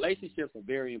relationships are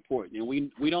very important, and we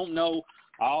don't know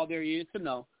all there is to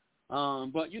know.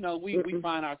 But, we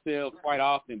find ourselves quite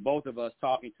often, both of us,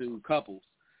 talking to couples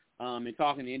and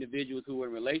talking to individuals who are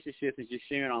in relationships and just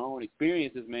sharing our own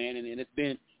experiences, man, and it's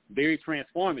been very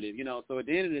transformative, So at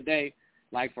the end of the day,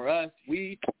 like for us,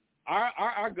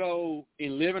 our goal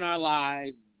in living our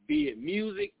lives, be it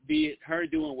music, be it her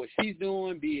doing what she's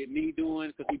doing, be it me doing,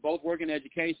 because we both work in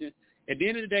education, at the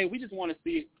end of the day, we just want to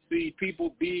see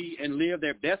people be and live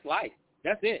their best life.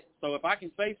 That's it. So if I can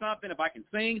say something, if I can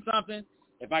sing something,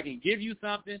 if I can give you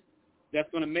something that's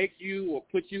going to make you or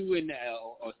put you in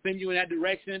or send you in that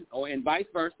direction or and vice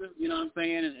versa, you know what I'm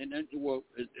saying? And as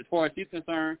far as she's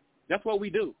concerned, that's what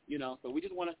we do, So we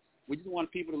just want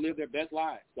people to live their best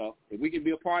lives. So if we can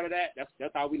be a part of that,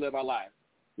 that's how we live our lives.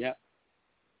 Yep.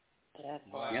 That's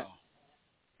wow.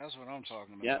 That's what I'm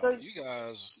talking about. Yep. You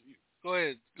guys, go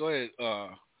ahead,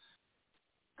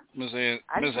 Miss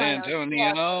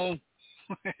Antonio.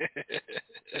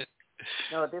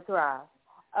 No, this is Rob.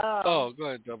 Go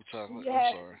ahead, double talk. I'm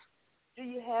sorry. Do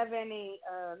you have any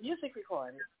music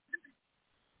recordings?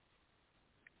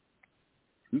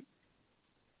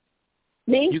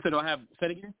 Me? You said I have. Say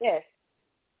it again. Yes.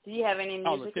 Do you have any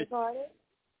music Letitia. recordings?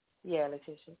 Yeah,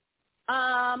 Letitia.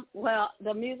 Well,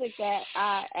 the music that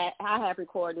I have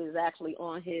recorded is actually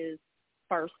on his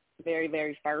very,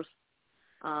 very first.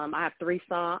 I have 3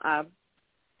 songs. I have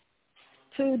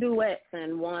 2 duets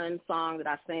and 1 song that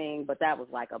I sing, but that was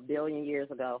like a billion years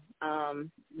ago.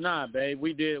 Nah, babe,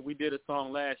 we did a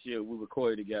song last year. We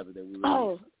recorded together that we released.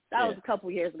 Oh, that was a couple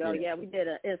years ago. Yeah. Yeah, we did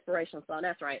an inspirational song.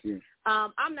 That's right. Yeah.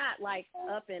 I'm not like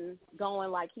up and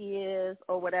going like he is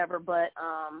or whatever, but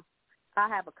I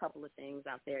have a couple of things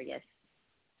out there. Yes.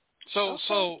 So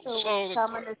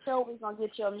come on the show, we're gonna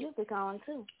get your music on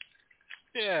too.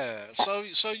 Yeah.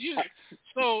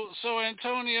 So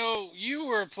Antonio, you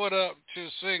were put up to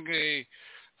sing a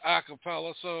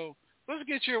cappella. So let's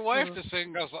get your wife to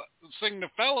sing the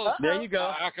fellas. There you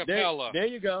go. Acapella. There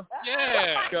you go.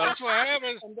 Yeah. That's what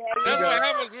happens. That's what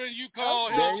happens when you call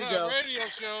Hilltop Radio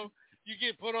Show. You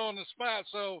get put on the spot.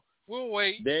 So we'll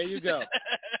wait. There you go.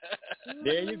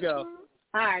 There you go.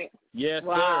 All right. Yes,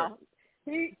 wow. Sir.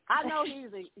 I know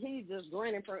he's just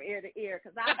grinning from ear to ear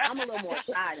because I'm a little more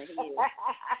shy than he is.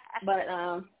 But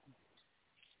all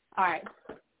right.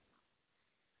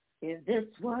 If this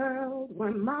world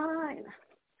were mine,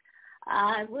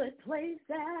 I would place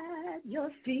at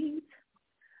your feet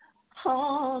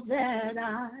all that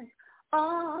I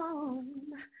own.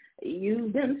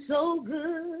 You've been so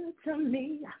good to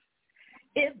me.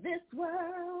 If this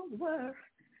world were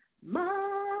mine,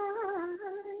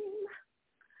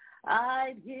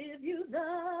 I'd give you the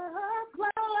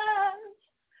flowers,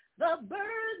 the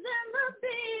birds and the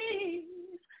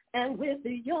bees, and with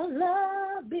your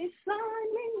love beside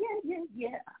me,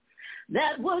 yeah.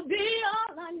 That would be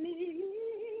all I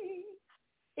need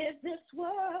if this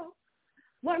world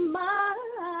were mine.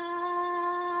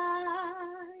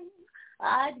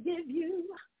 I'd give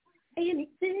you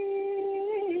anything.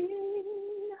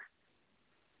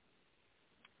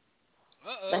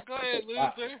 Go ahead,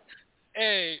 Luther.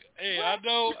 Hey, I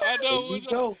know what's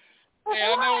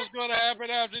going to happen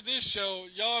after this show.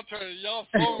 Y'all turn y'all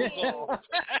phones off.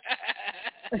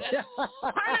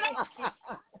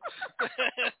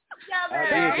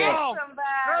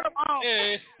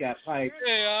 Hey,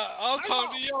 I'll talk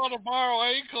to y'all tomorrow. I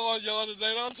ain't calling y'all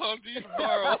today. I'll talk to you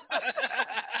tomorrow.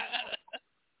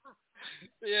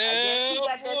 Yeah, you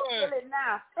got that feeling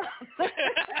now.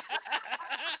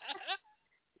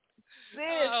 Sis,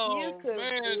 you could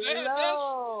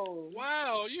blow.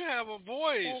 Wow, you have a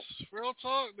voice. Real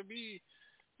talk to be,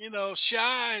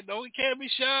 shy. No, we can't be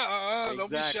shy. Exactly.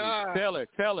 Don't be shy. Tell her,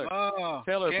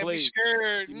 can't please. Be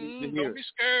scared. Don't be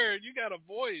scared. You got a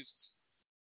voice.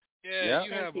 Yeah,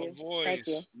 you have a voice. Thank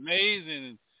you.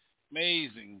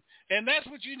 Amazing. And that's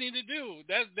what you need to do.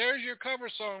 There's your cover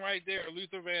song right there,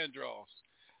 Luther Vandross.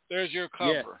 There's your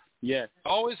cover. Yes.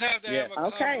 Always have to have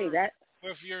a cover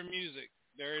with your music.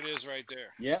 There it is right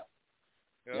there. Yep.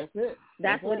 That's it.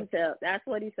 That's what he says. That's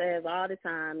what he says all the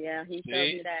time. Yeah, he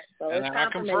tells me that. So and it's I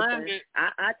confirmation. confirmed it.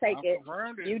 I take it.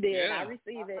 You did. Yeah. I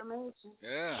receive it.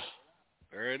 Yeah.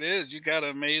 There it is. You got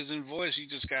an amazing voice. You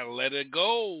just got to let it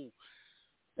go.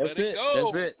 That's let it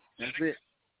go. That's it.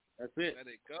 Let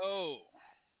it go.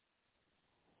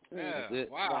 Yeah. It.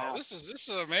 Wow. This is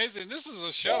amazing. This is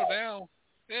a show now.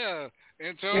 Yeah.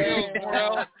 Antonio's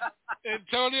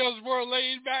more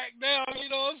laid back now, you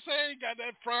know what I'm saying? Got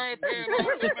that frying pan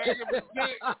on the back of his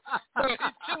neck. So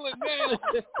he's chilling now.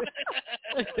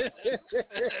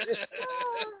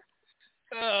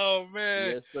 Oh, man.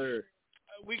 Yes, sir.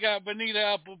 We got Benita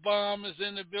Applebaum is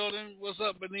in the building. What's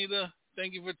up, Benita?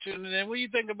 Thank you for tuning in. What do you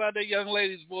think about that young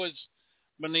lady's voice,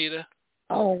 Benita?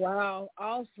 Oh, wow.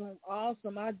 Awesome.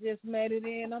 I just made it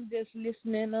in. I'm just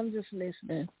listening.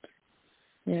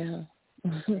 Yeah.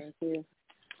 Thank you.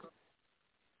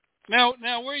 Now,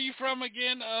 where are you from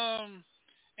again,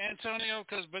 Antonio?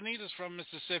 Because Benita's from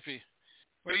Mississippi.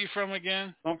 Where are you from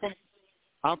again? I'm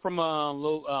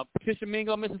from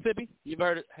Tishomingo, Mississippi. You've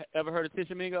ever heard of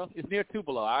Tishomingo? It's near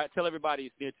Tupelo. I tell everybody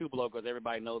it's near Tupelo because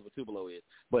everybody knows what Tupelo is.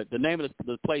 But the name of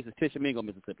the place is Tishomingo,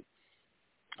 Mississippi.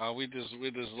 We just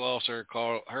lost her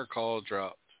call. Her call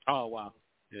dropped. Oh wow.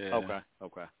 Yeah.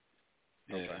 Okay.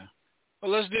 Yeah.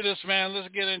 Well, let's do this, man. Let's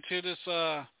get into this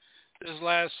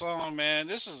last song, man.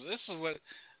 This is what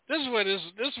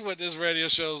this radio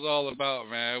show is all about,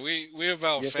 man. We're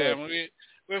about family.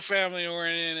 We're family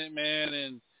oriented, man,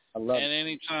 and And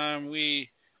anytime we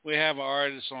have an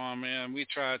artist on, man, we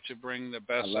try to bring the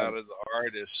best out of the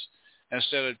artist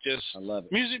instead of just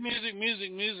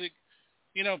music.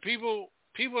 You know, people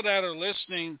that are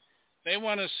listening, they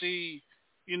want to see,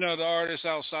 you know, the artist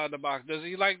outside the box. Does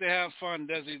he like to have fun?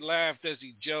 Does he laugh? Does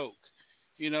he joke?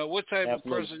 You know, what type of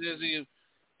person is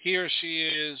he or she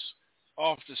is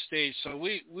off the stage? So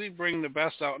we bring the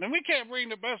best out. And we can't bring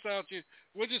the best out you.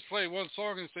 We'll just play one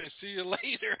song and say, see you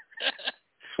later.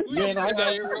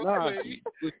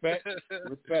 Respect.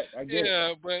 I get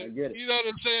it. But you know what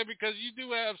I'm saying? Because you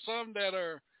do have some that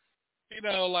are, you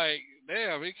know, like,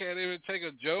 damn, he can't even take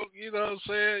a joke. You know what I'm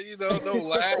saying? You know, no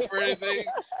laugh or anything.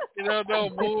 You know, no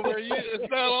move.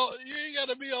 It's not all. You ain't got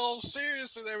to be all serious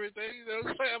and everything. You know,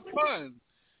 just have fun.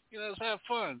 You know, just have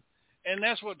fun. And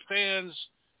that's what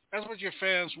your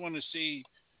fans want to see.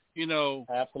 You know,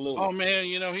 absolutely. Oh man,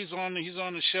 you know, he's on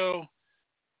the show.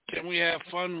 Can we have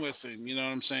fun with him? You know what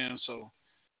I'm saying? So,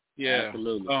 yeah,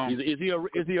 absolutely. Is he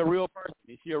a real person?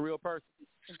 Is he a real person?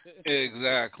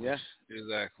 Exactly. Yeah.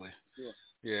 Exactly. Sure.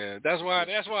 Yeah. That's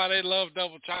why they love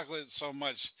Double Chocolate so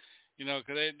much. You know,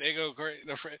 because they go great.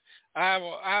 I have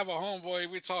a homeboy.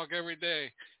 We talk every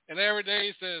day, and every day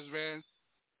he says, "Man,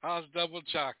 how's Double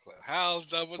Chocolate? How's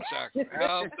Double Chocolate?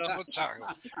 How's Double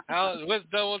Chocolate? What's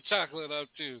Double Chocolate up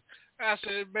to?" I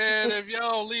said, man, if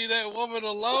y'all leave that woman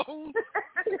alone.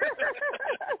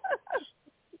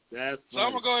 That's so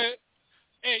I'm going to go ahead.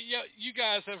 Hey, you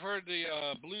guys have heard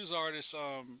the blues artist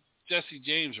Jesse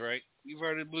James, right? You've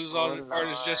heard the blues artist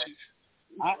Jesse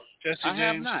James? I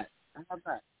have not.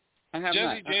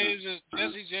 Jesse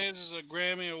James is a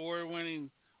Grammy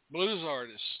Award-winning blues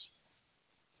artist.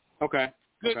 Okay.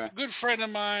 Good friend of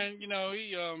mine. You know,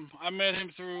 he I met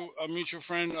him through a mutual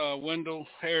friend, Wendell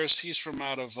Harris. He's from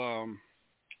out of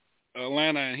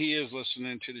Atlanta, and he is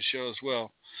listening to the show as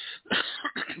well.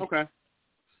 Okay.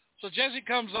 So Jesse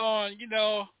comes on, you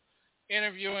know,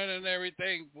 interviewing and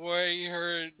everything. Boy, he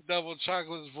heard Double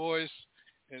Chocolate's voice,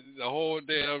 and the whole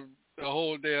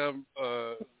damn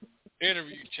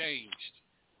interview changed.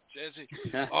 Jesse, he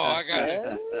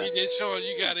just showing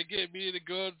you got to get me to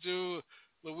go to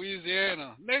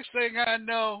Louisiana. Next thing I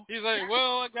know, he's like,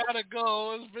 well, I gotta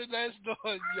go. It's been nice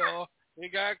knowing y'all. He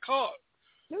got caught.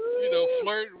 You know,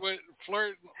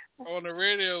 flirting on the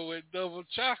radio with Double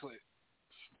Chocolate.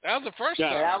 That was the first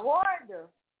time. I warned him.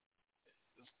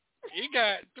 He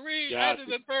got three. After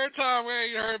the third time, I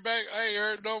ain't heard back. I ain't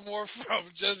heard no more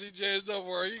from Jesse James no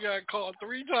more. He got caught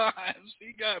 3 times.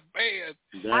 He got banned.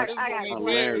 I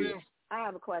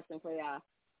have a question for y'all.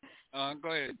 Go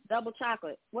ahead. Double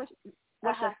Chocolate. What's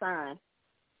your sign?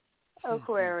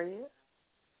 Aquarius.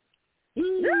 So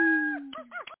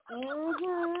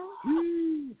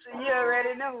you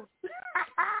already know.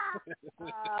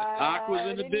 Aqua's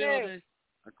in the building.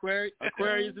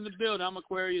 Aquarius in the building. I'm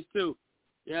Aquarius too.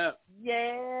 Yeah.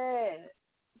 Yeah.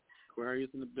 Aquarius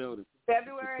in the building.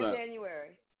 February and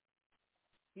January.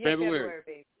 You're February,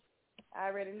 baby. I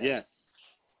already know. Yes.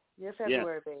 You're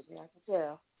February, baby. I can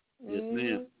tell. Yes,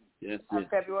 ma'am. Yes, I'm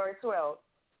February 12th.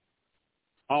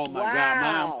 Oh my God,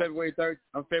 I'm February 13th.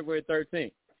 I'm February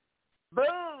 13th.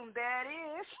 Boom, that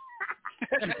is.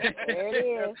 There it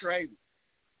is. That's crazy.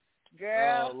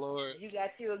 Girl, oh, Lord. You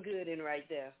got you a good one right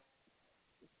there.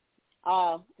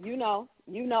 You know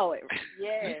it.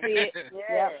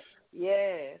 Yeah.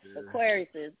 Yes.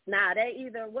 Aquariuses. Now they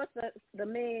either the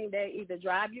mean they either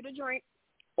drive you to drink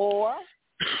or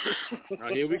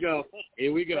here we go.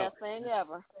 Best thing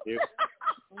ever.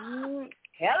 Hello.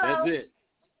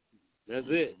 That's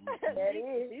it. That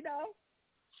is, you know.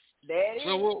 That is.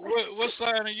 So what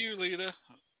sign are you, Lita?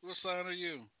 What sign are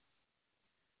you?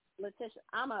 Letitia.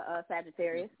 I'm a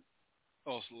Sagittarius.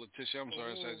 Oh, so Letitia. I'm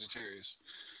sorry, Sagittarius.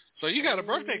 So you got a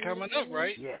birthday coming up,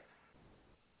 right? Yeah.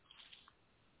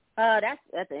 That's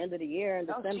at the end of the year in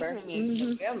December.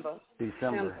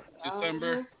 December.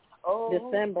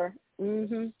 December.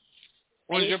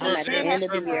 When's your birthday? At the end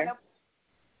of the year.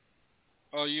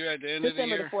 Oh, you at the end of the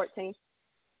year? December the 14th.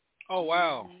 Oh,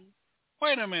 wow.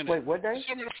 Wait a minute. Wait, what day?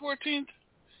 December the 14th?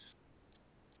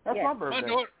 That's my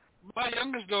birthday. My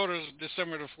youngest daughter is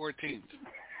December the 14th.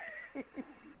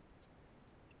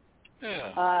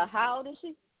 Yeah. How old is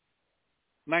she?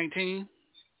 19.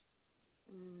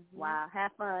 Wow,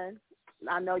 have fun.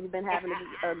 I know you've been having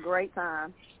a great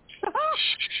time.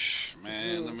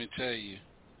 Man, let me tell you.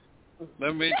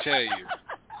 When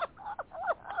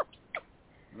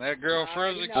that girl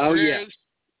first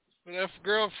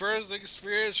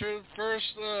experienced, her first,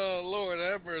 Lord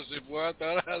have mercy, boy, I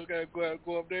thought I was going to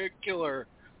go up there and kill her.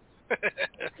 I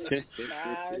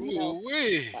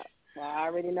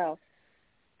already know.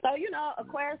 So,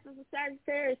 Aquarius and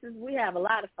Sagittarius, we have a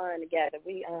lot of fun together.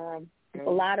 We it's a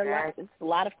lot of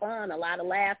fun, a lot of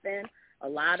laughing, a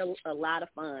lot of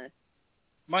fun.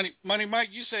 Money Mike,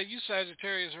 you said you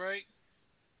Sagittarius, right?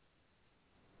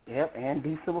 Yep, and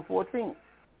December 14th.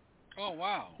 Oh,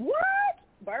 wow. What?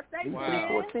 Birthday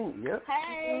December 14th, yep.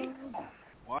 Hey.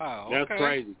 Wow. That's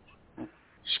crazy.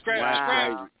 Scrap.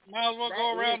 Wow. Might as well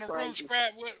go around the room. Crazy.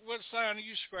 Scrap. What sign are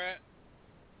you, Scrap?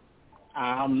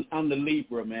 I'm the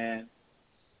Libra, man.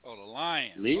 Oh, the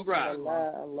Lion. Libra. I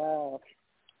love.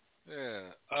 Yeah.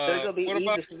 So it's gonna be what easy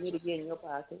about, for me to get in your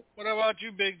pocket. What about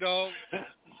you, big dog?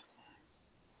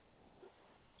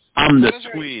 I'm the That's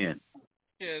right. twin.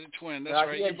 Yeah, the twin. That's Oh,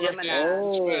 right. you're Your birthday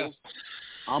Gemini. is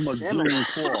I'm a June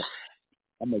 4th.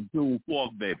 I'm a June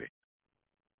 4th, baby.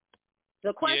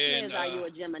 The question Yeah, is, are you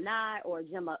a Gemini or a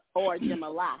Gemini? I'm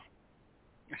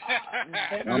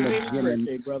a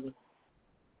Gemini, brother.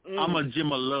 I'm a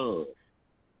Gemini.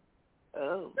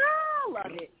 Oh.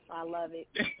 I love it.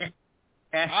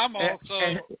 I'm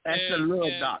also that's a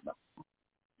love doctor.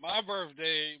 My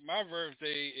birthday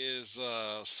is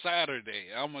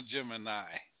Saturday. I'm a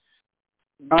Gemini.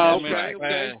 Oh, I'm in a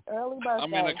class. Early birthday.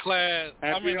 I'm in a class.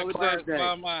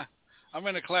 I'm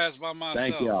in a class by myself.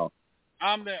 Thank y'all.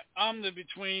 I'm the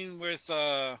between with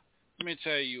let me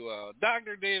tell you,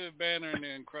 Dr. David Banner and the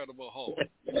Incredible Hulk.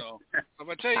 If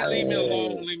I tell you leave me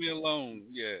alone, leave me alone.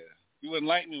 Yeah, you wouldn't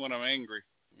like me when I'm angry.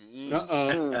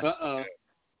 Mm-hmm.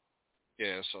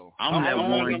 Yeah, so I'm that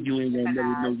one you ain't gonna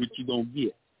never know what you gonna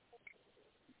get.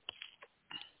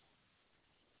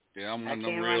 Yeah, I'm one of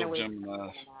them real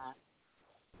Geminis.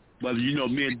 But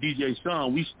me and DJ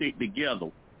Sean, we stick together.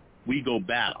 We go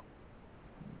battle.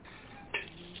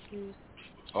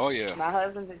 Oh yeah. My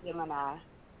husband's a Gemini.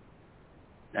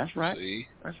 That's right. See?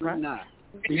 That's right. Nah.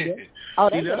 Oh,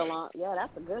 they get along. Yeah,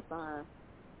 that's a good sign.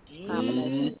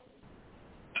 Combination.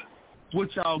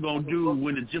 What y'all gonna do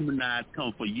when the Geminis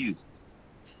come for you?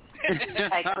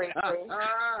 Like Chris.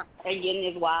 And get in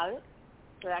his wallet.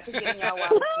 So I can get in your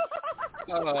wallet.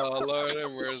 Oh Lord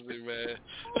have mercy, man.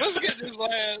 Let's get this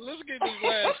last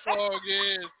song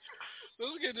in.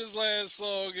 Let's get this last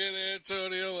song in,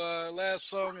 Antonio. Last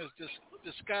song is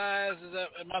Disguise.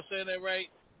 Am I saying that right?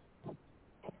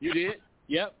 You did?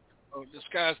 Yep. Oh,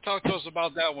 Disguise. Talk to us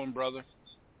about that one, brother.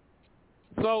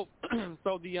 So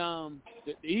the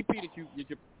EP that you're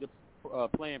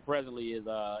playing presently is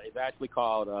actually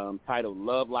called titled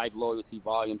Love Life Loyalty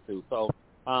Volume 2. So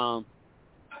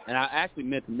and I actually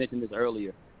meant to mention this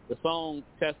earlier. The song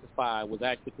Testify was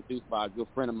actually produced by a good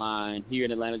friend of mine here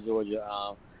in Atlanta, Georgia.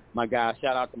 Shout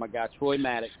out to my guy Troy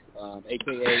Maddox,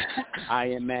 a.k.a. I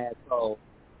Am Mad. So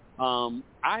I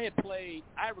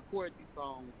recorded these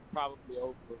songs probably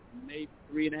over maybe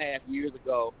 3.5 years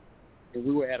ago, and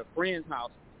we were at a friend's house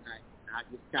tonight. And I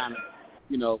just kind of,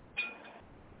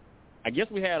 I guess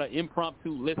we had an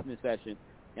impromptu listening session.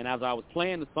 And as I was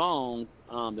playing the songs,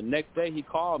 the next day he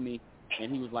called me, and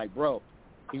he was like, bro,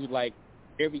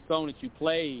 every song that you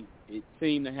played, it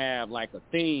seemed to have like a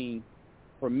theme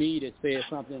for me that said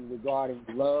something regarding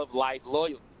love, life,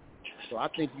 loyalty. So I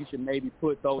think you should maybe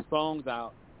put those songs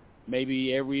out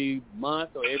maybe every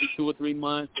month or every 2 or 3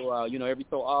 months or, every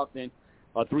so often,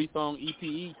 a 3-song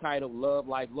EPE titled Love,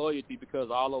 Life, Loyalty, because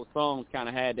all those songs kind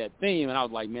of had that theme. And I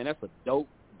was like, man, that's a dope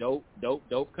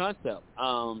concept.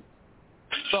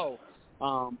 So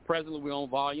presently we're on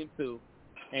Volume 2.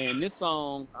 And this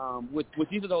song, with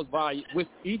each of those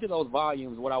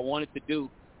volumes, what I wanted to do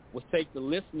was take the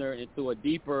listener into a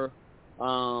deeper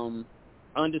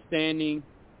understanding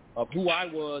of who I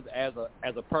was as a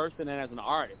person and as an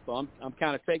artist. So I'm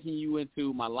kind of taking you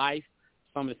into my life,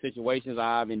 some of the situations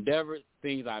I've endeavored,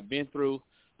 things I've been through.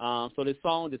 So this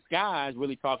song Disguise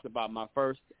really talks about my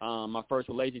first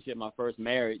relationship, my first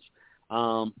marriage.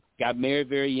 Got married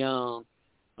very young.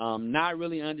 Not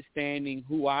really understanding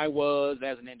who I was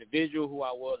as an individual, who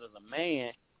I was as a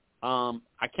man.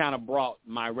 I kind of brought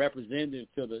my representative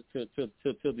to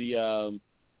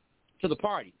the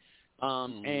party,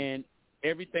 and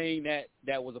everything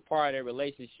that was a part of that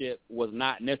relationship was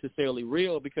not necessarily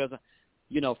real because,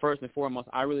 first and foremost,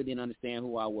 I really didn't understand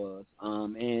who I was,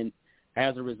 and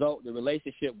as a result, the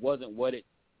relationship wasn't what it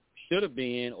should have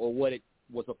been or what it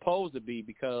was supposed to be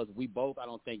because we both, I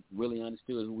don't think, really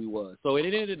understood who we was. So at the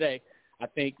end of the day, I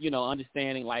think,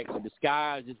 understanding like a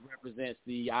disguise just represents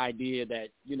the idea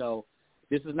that,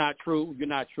 this is not true. You're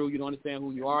not true. You don't understand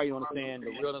who you are. You don't understand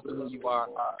the realness of who you are.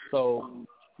 So,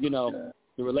 the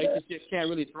relationship can't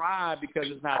really thrive because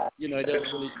it's not, it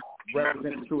doesn't really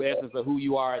represent the true essence of who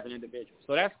you are as an individual.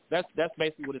 So that's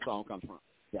basically where the song comes from.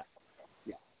 Yeah.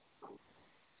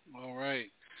 All right.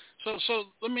 So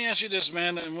let me ask you this,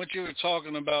 man. And what you were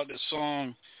talking about, this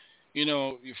song, you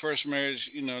know, your first marriage,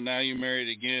 you know, now you're married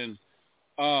again.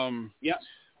 Yeah.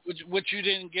 What you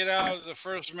didn't get out of the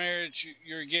first marriage,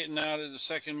 you're getting out of the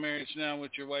second marriage now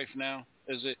with your wife now.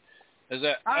 Is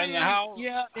that? And how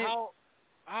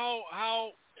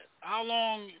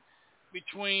long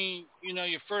between, you know,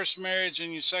 your first marriage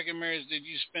and your second marriage did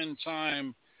you spend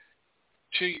time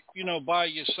to, you know, by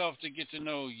yourself to get to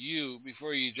know you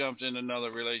before you jumped in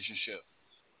another relationship?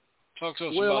 Talk to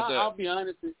us about that. I'll be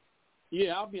honest.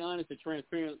 I'll be honest and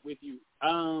transparent with you.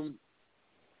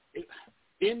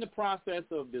 In the process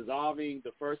of dissolving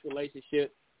the first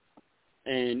relationship,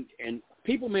 and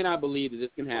people may not believe that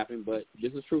this can happen, but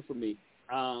this is true for me.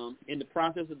 In the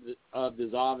process of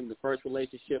dissolving the first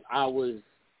relationship, I was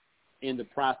in the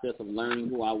process of learning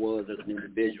who I was as an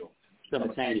individual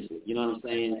simultaneously. You know what I'm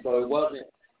saying? So it wasn't.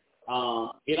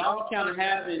 It all kind of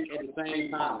happened at the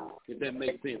same time, if that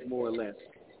makes sense, more or less.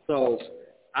 So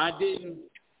I didn't.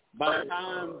 By the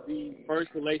time the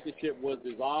first relationship was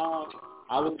dissolved,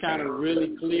 I was kind of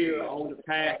really clear on the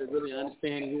path of really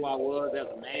understanding who I was as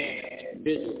a man and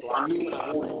individual. So I knew what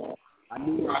I wanted. I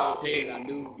knew where I was headed. I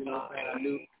knew, you know what I'm saying? I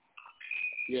knew.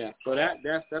 Yeah. So that's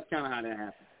kind of how that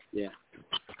happened. Yeah.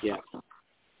 Yeah.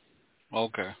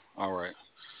 Okay. All right.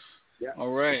 Yeah.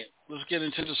 All right. Let's get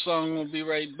into the song. We'll be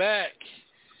right back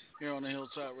here on the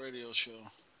Hilltop Radio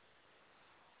Show.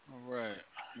 All right.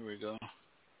 Here we go.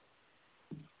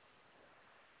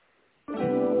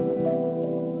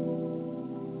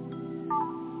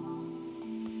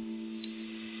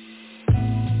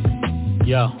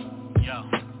 Yo.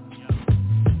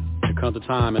 There comes a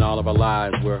time in all of our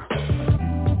lives where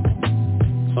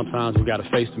sometimes we got to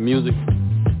face the music.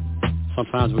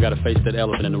 Sometimes we got to face that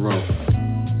elephant in the room.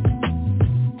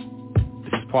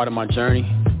 This is part of my journey.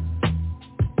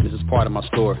 This is part of my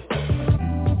story.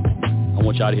 I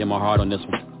want y'all to hear my heart on this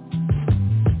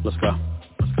one. Let's go.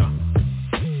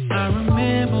 I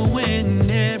remember when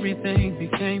everything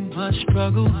became a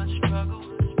struggle.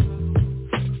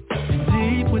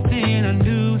 Deep within I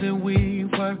knew that we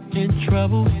were in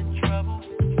trouble.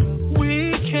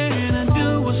 We can't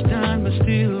undo what's done, but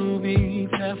still be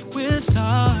left with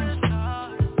scars.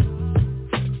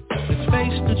 Let's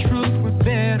face the truth, we're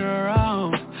better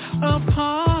off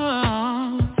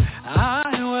apart. I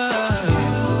was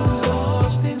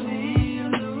lost in the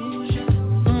illusion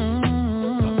of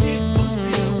people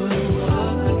feel it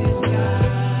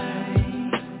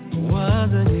was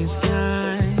a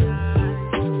disguise.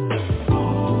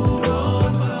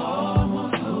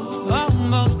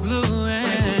 Almost blue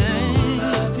and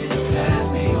love didn't pass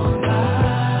me on by.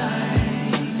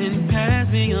 Didn't pass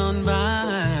me on by.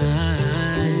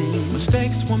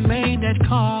 Mistakes were made that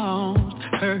caused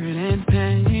hurt and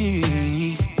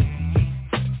pain.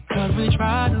 'Cause we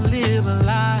tried to live a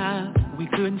life we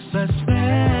couldn't sustain.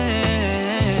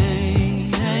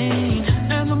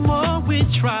 And the more we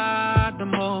tried, the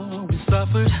more we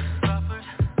suffered.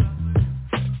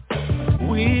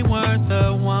 We weren't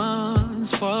the ones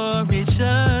for each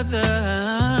other.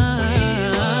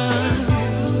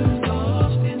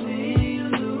 Lost in the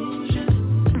illusion.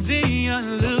 The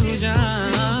illusion.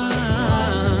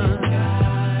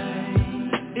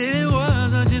 It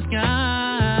was a disguise.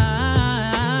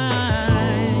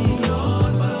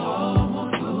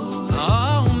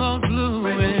 Almost blew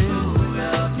it.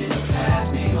 Love didn't pass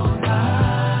me on by.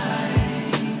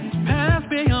 Pass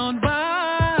me on by.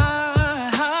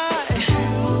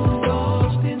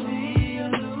 Lost in the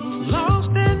illusion.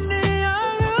 Lost in the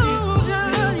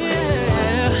illusion,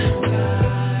 yeah.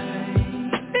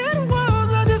 It was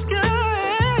a disguise.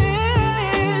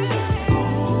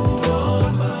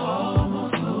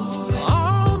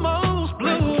 Almost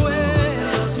blew it.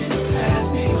 Love didn't pass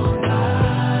me on by.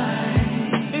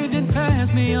 It didn't pass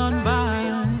me on by.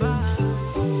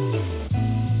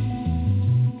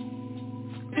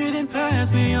 It didn't pass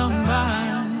me on by.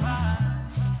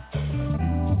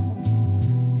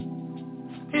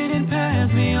 It didn't pass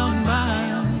me on by.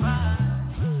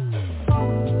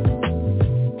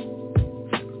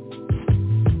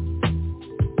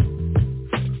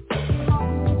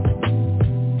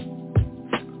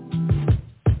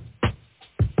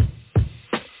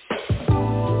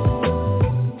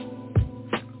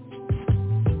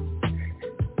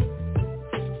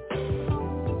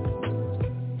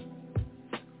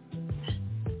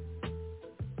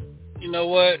 You know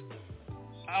what?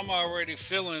 I'm already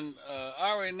feeling. I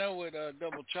already know what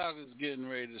Double Chocolate's getting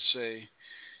ready to say,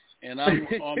 and I'm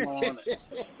on it.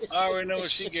 I already know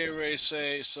what she getting ready to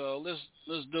say. So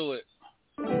let's do it.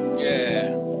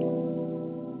 Yeah,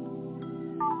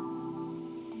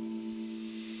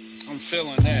 I'm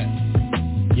feeling that.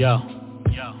 Yo.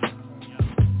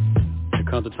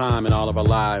 comes a time in all of our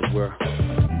lives where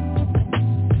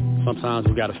sometimes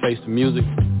we got to face the music.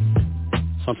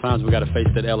 Sometimes we got to face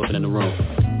that elephant in the room.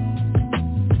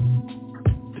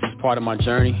 This is part of my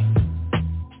journey.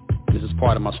 This is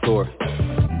part of my story.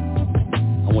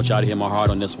 I want y'all to hear my heart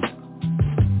on this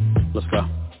one. Let's go.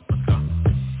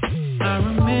 I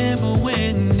remember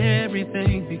when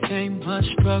everything became a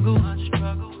struggle. And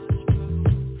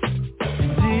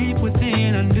deep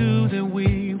within I knew that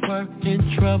we were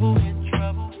in trouble.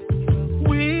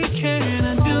 We can't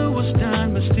undo what's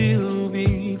done, but still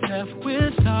be left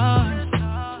with scars.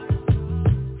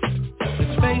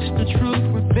 Let's face the truth,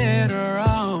 we're better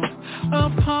off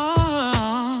apart.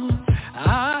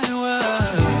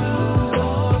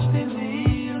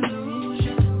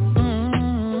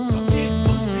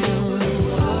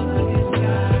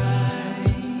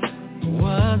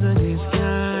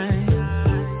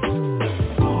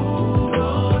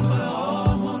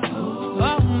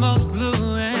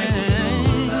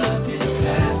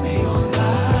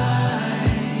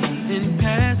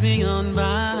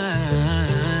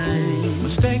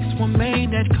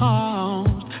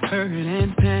 Caused hurt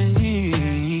and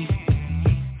pain,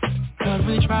 'cause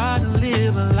we tried to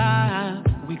live a life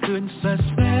we couldn't sustain.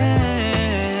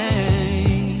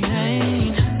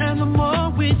 And the more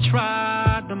we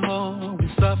tried, the more we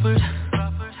suffered.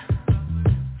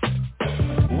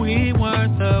 We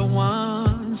weren't the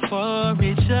ones for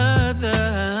each other.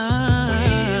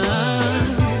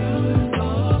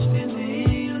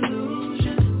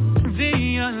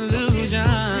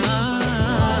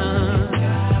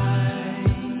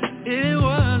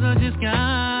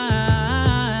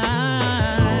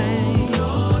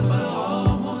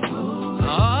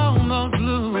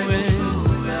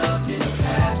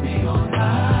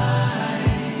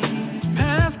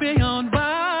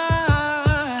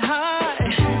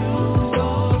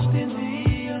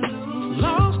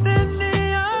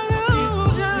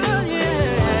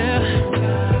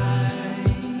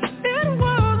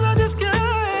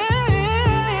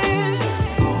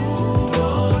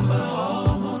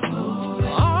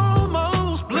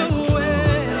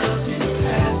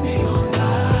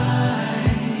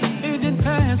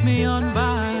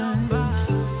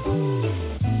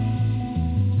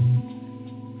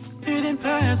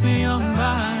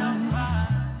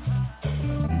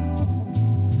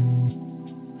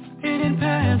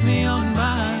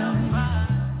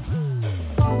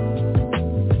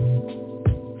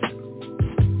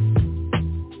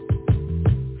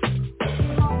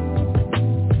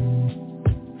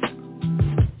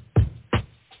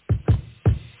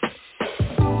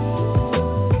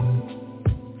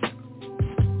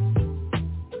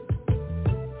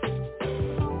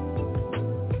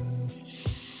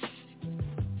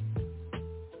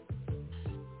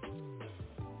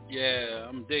 Yeah,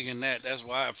 I'm digging that. That's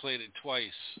why I played it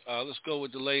twice. Let's go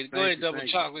with the lady. Go ahead, Thank you, Double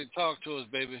Chocolate. Talk to us,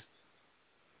 baby.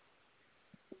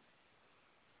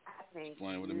 I think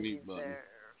Playing with a mute button.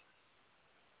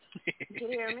 Can you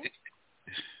hear me?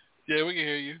 Yeah, we can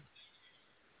hear you.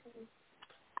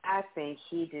 I think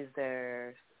he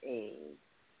deserves a...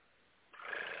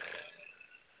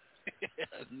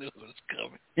 I knew it was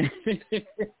coming.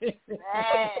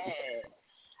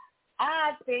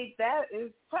 I think that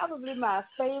is probably my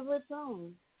favorite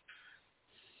song.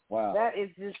 Wow. That is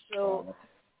just so,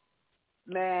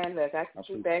 man, look, I can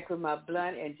sit back with my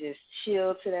blunt and just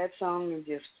chill to that song and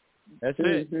just That's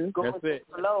it. go That's with it.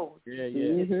 the flow. Yeah.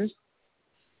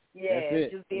 Yeah,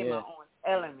 just be in my own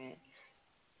element.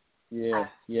 Yeah.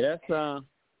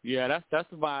 That's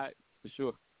the vibe for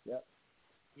sure. Yep.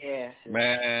 Yeah.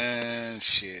 Man,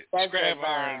 shit. That's Scrap that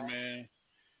Iron, vibe. man.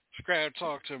 Scrap,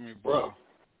 talk to me, bro.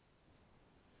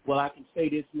 Well, I can say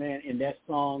this, man. In that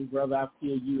song, brother, I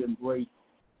feel you embrace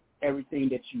everything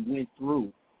that you went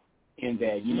through. In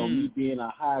that, you know, me being a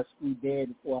high school dad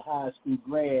before a high school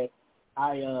grad,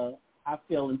 I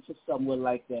fell into somewhere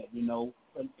like that, you know.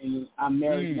 And I'm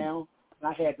married now, and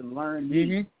I had to learn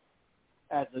me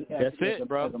as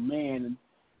a man, and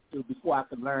so before I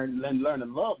could learn and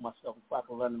love myself, before I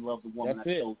could learn and love the woman I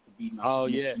chose to be my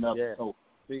significant other. So,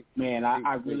 man,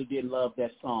 I really did love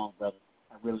that song, brother.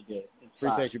 I really did.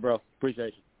 Appreciate you, bro.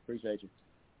 Appreciate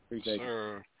you.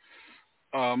 Sir.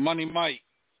 Money Mike,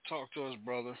 talk to us,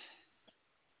 brother.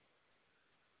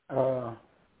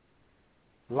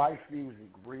 Life music,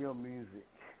 real music,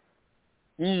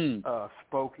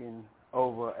 spoken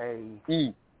over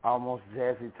a almost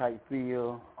jazzy type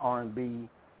feel, R&B,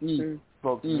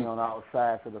 spoke to me on all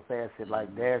sides of the facet. Like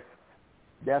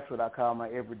that's what I call my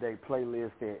everyday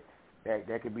playlist.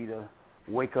 That could be the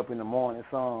wake up in the morning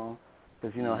song,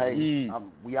 because you know, hey,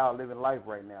 we all living life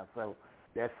right now, so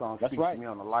that song speaks to me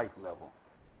on a life level.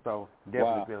 So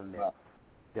definitely feeling that.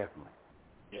 Definitely.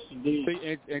 Yes, indeed.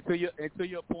 And to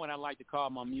your point, I like to call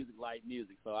my music like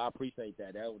music. So I appreciate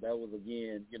that. That was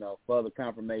again, further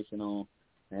confirmation on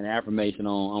and affirmation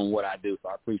on what I do. So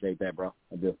I appreciate that, bro.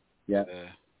 I do. Yeah.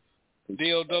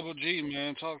 D-O-double-G,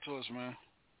 man. Talk to us, man.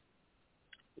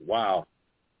 Wow,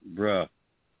 bruh.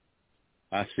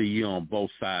 I see you on both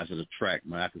sides of the track,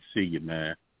 man. I can see you,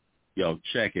 man. Yo,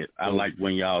 check it. I like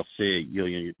when y'all said, you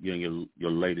and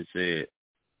your lady said,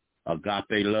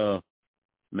 agape love.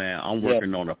 Man, I'm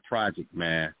working on a project,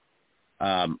 man.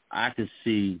 I can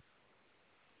see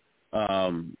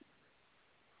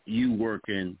you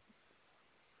working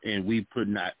and we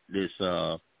putting out this,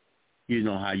 how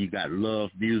you got love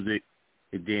music,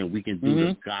 and then we can do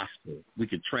the gospel. We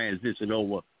can transition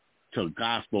over to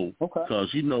gospel because,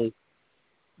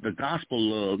 the gospel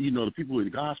love, the people with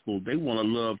the gospel, they want to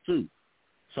love too.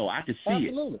 So I can see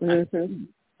it.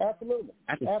 Absolutely.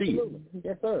 I can see it.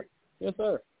 Yes, sir. Yes,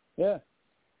 sir. Yeah.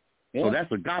 So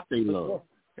that's agape love. Sure.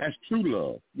 That's true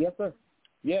love. Yes, sir.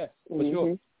 Yes, for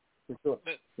sure. For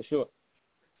sure.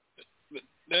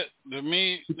 That to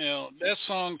me now, that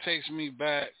song takes me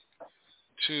back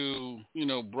to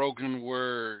Broken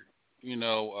Word.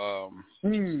 Wow.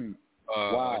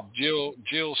 Jill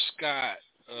Scott.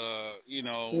 Wow.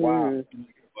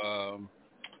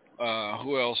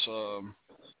 Who else?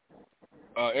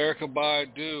 Erykah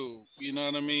Badu. You know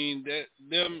what I mean?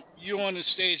 Them. You on the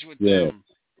stage with them.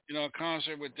 A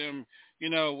concert with them.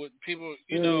 With people.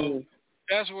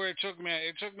 That's where it took me.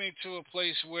 It took me to a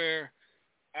place where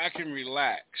I can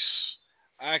relax.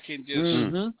 I can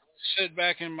just sit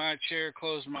back in my chair,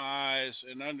 close my eyes,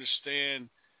 and understand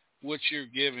what you're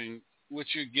giving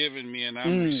me, and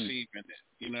I'm receiving it.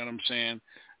 You know what I'm saying?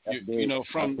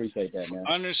 From I appreciate that, man.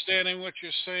 Understanding what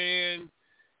you're saying,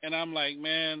 and I'm like,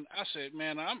 man, I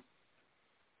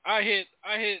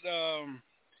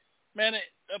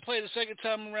played the second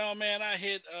time around, man. I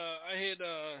hit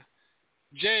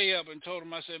Jay up and told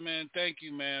him, I said, man, thank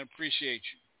you, man, appreciate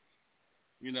you.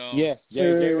 Yes,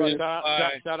 Jay Ross.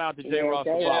 Shout out to Jay Ross,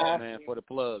 man, for the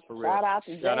plug, for real. Shout out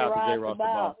to Jay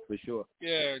Ross, for sure.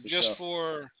 Yeah, just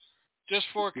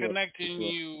for connecting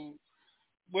you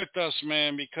with us,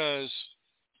 man, because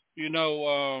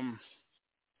I'm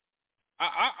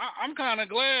kind of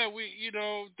glad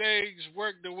things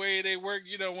worked the way they worked.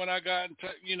 When I got in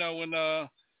touch, when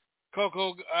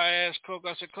Coco, I asked Coco,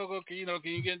 I said, Coco, can you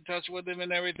get in touch with him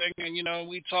and everything? And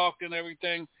we talked and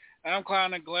everything. And I'm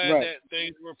kind of glad that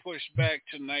things were pushed back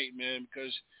tonight, man,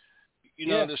 because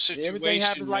the situation. Everything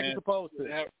happens like it's supposed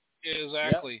to.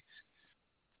 Exactly. Yep.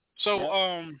 So,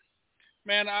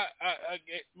 man,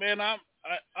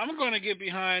 I'm going to get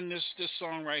behind this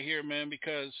song right here, man,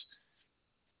 because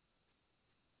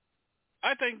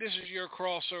I think this is your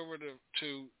crossover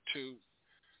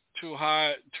to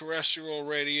high terrestrial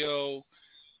radio,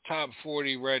 top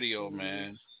 40 radio,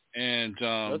 man. And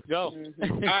let's go.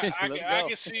 I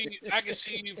can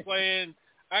see you playing.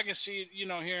 I can see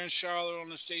here in Charlotte on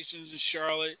the stations in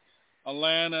Charlotte,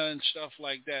 Atlanta, and stuff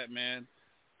like that, man.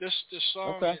 This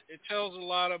song it tells a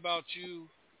lot about you,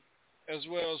 as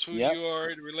well as who you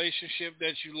are, the relationship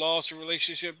that you lost, the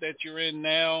relationship that you're in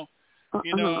now. I'm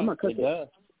gonna cook it.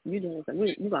 You doing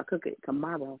something? You gonna cook it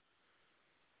tomorrow?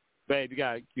 Babe, you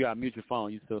got mute your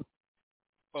phone. You still?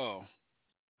 Oh.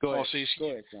 Go ahead. Oh, see,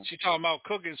 she talking about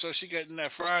cooking, so she getting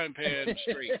that frying pan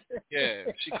straight. Yeah,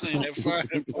 she cleaned that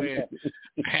frying pan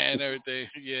and everything.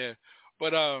 Yeah,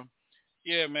 but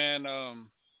yeah, man.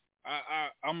 I'm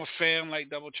a fan, like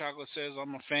Double Chocolate says.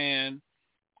 I'm a fan.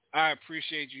 I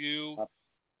appreciate you.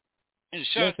 And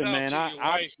shout out to your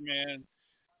wife, man.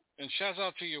 And shout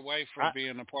out to your wife for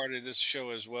being a part of this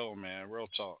show as well, man. Real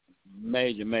talk.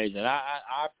 Major.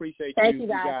 I appreciate Thank you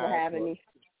guys for having me.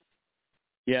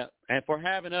 Yeah, and for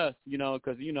having us,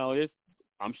 because it's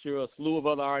I'm sure a slew of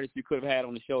other artists you could have had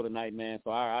on the show tonight, man.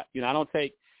 So I don't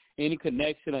take any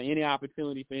connection or any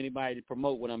opportunity for anybody to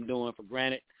promote what I'm doing for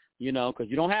granted, because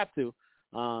you don't have to.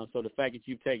 So the fact that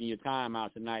you've taken your time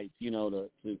out tonight, to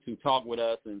talk with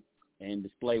us and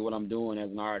display what I'm doing as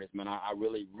an artist, man, I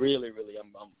really, really, really,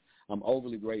 I'm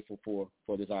overly grateful for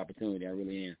this opportunity. I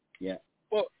really am. Yeah.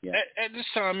 Well, at this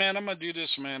time, man, I'm gonna do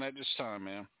this, man. At this time,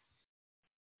 man.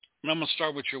 And I'm going to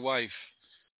start with your wife.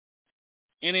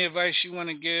 Any advice you want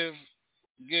to give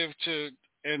to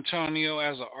Antonio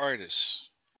as an artist?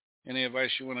 Any advice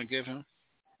you want to give him?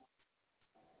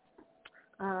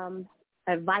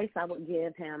 Advice I would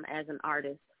give him as an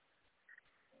artist.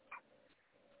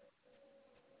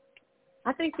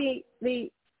 I think his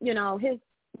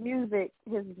music,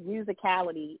 his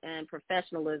musicality and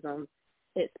professionalism,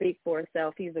 it speaks for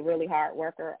itself. He's a really hard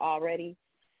worker already.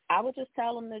 I would just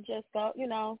tell him to just go,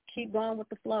 keep going with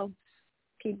the flow.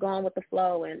 keep going with the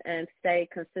flow and stay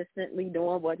consistently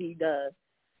doing what he does.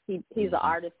 He's an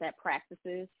artist that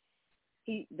practices.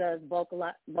 He does vocal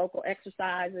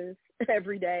exercises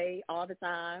every day, all the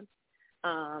time.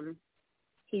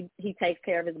 He takes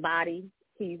care of his body.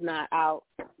 He's not out,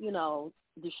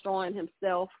 destroying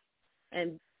himself.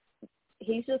 And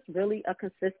he's just really a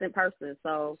consistent person.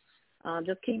 So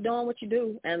just keep doing what you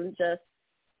do and just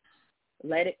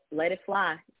let it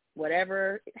fly.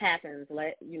 Whatever happens,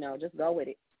 just go with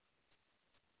it.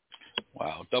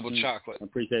 Wow, double chocolate. I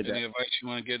appreciate that. Any advice you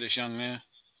want to give this young man?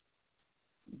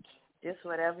 Just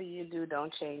whatever you do,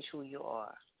 don't change who you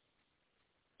are.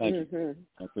 Thank you.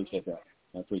 I appreciate that.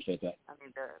 I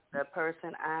mean, the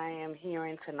person I am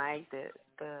hearing tonight, the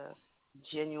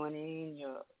genuinity in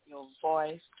your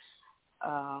voice,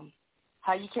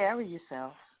 how you carry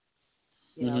yourself.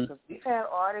 Because we've had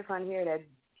artists on here that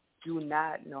do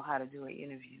not know how to do an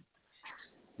interview.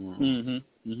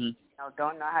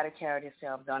 Don't know how to carry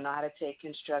themselves, don't know how to take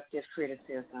constructive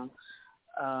criticism.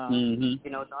 Don't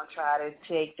try to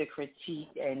take the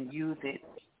critique and use it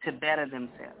to better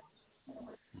themselves.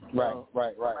 Right.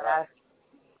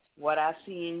 What I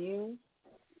see in you,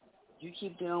 you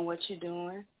keep doing what you're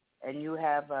doing, and you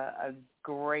have a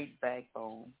great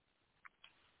backbone.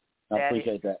 I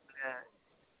appreciate that.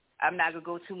 I'm not going to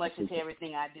go too much into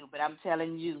everything I do, but I'm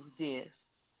telling you this.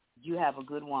 You have a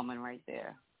good woman right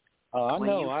there. Oh, I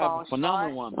know. I have a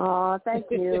phenomenal woman. Oh, thank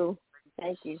you.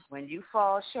 Thank you. When you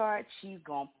fall short, she's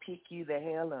going to pick you the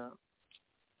hell up.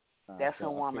 That's a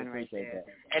woman right there.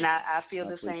 That. And I feel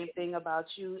the same thing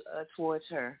about you towards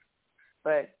her.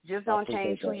 But just don't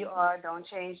change who you are. Don't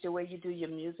change the way you do your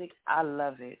music. I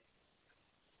love it.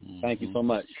 Thank you so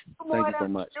much. Thank you so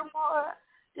much.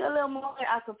 Do a little more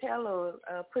acapella.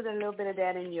 Put a little bit of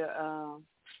that in your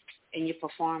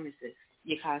performances,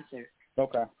 your concert.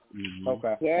 Okay.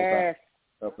 Okay. Yes.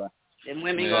 Okay. And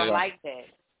women gonna like that.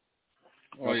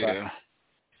 Oh yeah.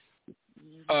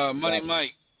 Money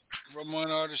Mike, from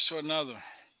one artist to another.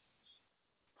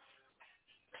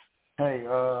 Hey,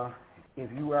 if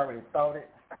you already thought it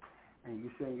and you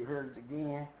said you heard it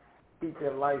again, keep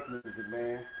that life music,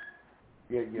 man.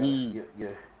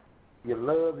 Your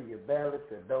love and your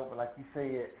ballads are dope, but like you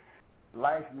said,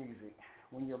 life music.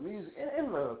 When your music,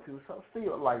 and love too, so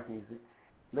still life music.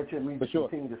 Let your music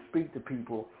continue to speak to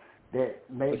people that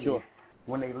maybe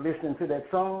when they listen to that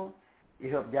song,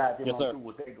 it help guide them through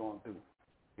what they're going through.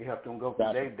 It help them go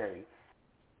through their day.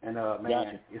 And,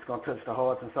 it's going to touch the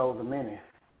hearts and souls of many.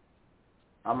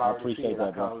 I'm already seeing it.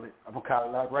 I'm going to call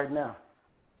it out right now.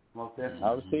 Most definitely.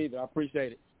 I receive it. I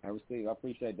appreciate it. I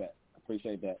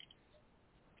appreciate that.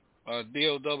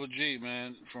 D-O-double-G,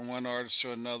 man, from one artist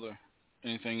to another.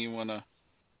 Any advice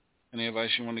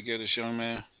you want to give this young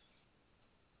man?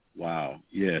 Wow.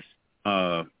 Yes.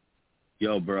 Yo,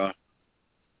 bro.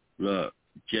 Look,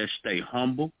 just stay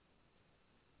humble.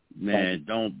 Man,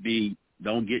 don't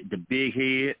get the big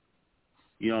head.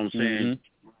 You know what I'm saying?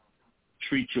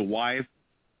 Treat your wife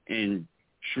and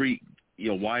treat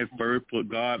your wife first, put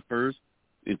God first,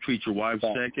 and treat your wife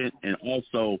second. And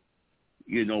also,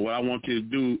 what I want you to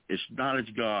do is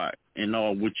acknowledge God in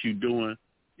all what you're doing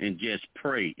and just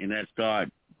pray and ask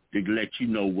God to let you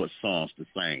know what songs to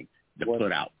sing, to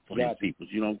put out for His people.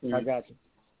 You know what I'm saying?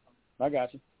 I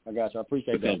got you. I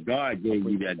appreciate that. Because God gave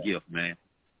you that gift, man.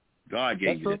 God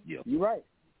gave you that gift. You're right.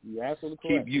 You're absolutely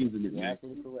correct. Keep using it, man. You're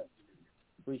absolutely correct.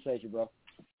 Appreciate you, bro.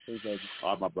 Appreciate you.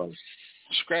 All right, my brother.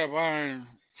 Scrap Iron,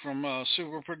 from a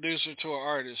super producer to an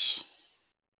artist.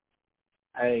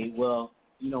 Hey, well,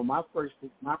 my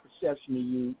perception of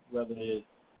you, brother, is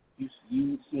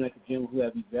you seem like a gentleman who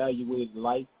have evaluated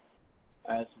life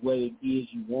as what it is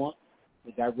you want,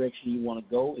 the direction you want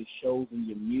to go. It shows in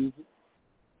your music.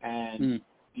 And,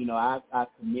 I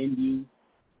commend you,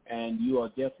 and you are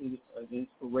definitely an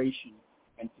inspiration,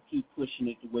 and to keep pushing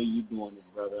it the way you're doing it,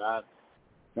 brother.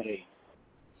 That's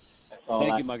all.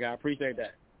 Thank you, my guy. I appreciate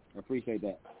that.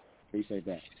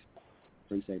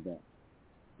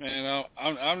 Man,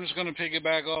 I'm just going to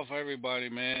piggyback off everybody,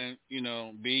 man.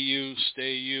 Be you,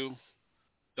 stay you.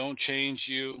 Don't change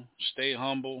you. Stay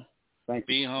humble.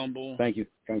 Be humble. Thank you.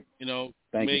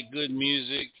 Make good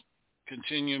music.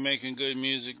 Continue making good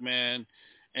music, man.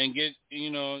 And get,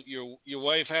 your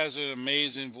wife has an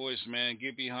amazing voice, man.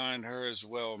 Get behind her as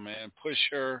well, man. Push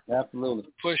her.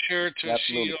 Absolutely. Push her till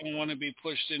she don't want to be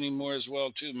pushed anymore as well,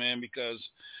 too, man, because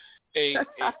a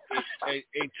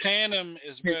tandem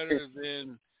is better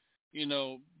than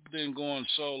going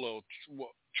solo.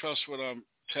 Trust what I'm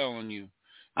telling you.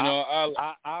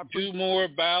 I do more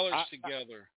ballads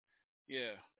together.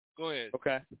 Yeah. Go ahead.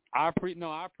 Okay. I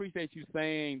appreciate you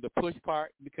saying the push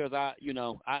part because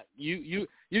you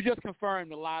just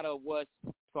confirmed a lot of what's.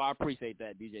 So I appreciate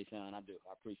that, DJ Sean. I do.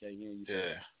 I appreciate hearing you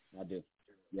say that. I do.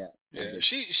 Yeah. Yeah.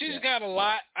 She's got a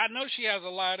lot. I know she has a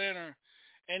lot in her,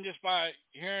 and just by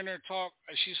hearing her talk,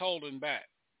 she's holding back.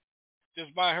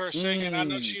 Just by her singing, I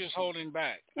know she's holding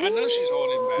back. I know she's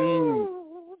holding back.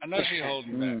 I know she's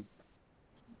holding back.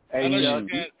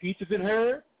 Hey, Peaches and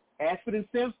her, Ashford and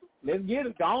Simpson. Let's get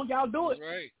it. Go on, y'all do it.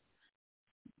 That's right.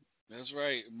 That's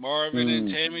right. Marvin and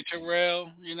Tammy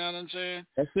Terrell, you know what I'm saying?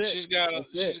 That's it. She's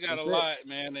got a lot,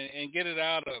 man, and get it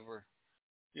out of her.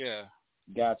 Yeah.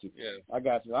 Got you. Yeah. I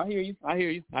got you. I hear you.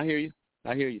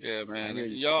 Yeah, man.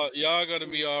 Y'all gonna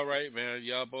be all right, man.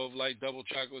 Y'all both, like Double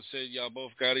Chocolate said, y'all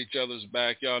both got each other's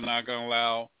back. Y'all not gonna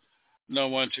allow no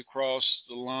one to cross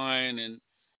the line,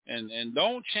 and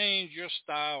don't change your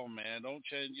style, man. Don't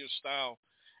change your style.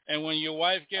 And when your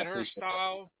wife get her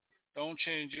style, don't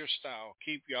change your style.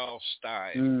 Keep y'all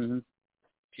style. Mm-hmm.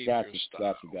 Keep your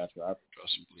style. Got you.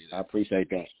 Trust and believe that. I appreciate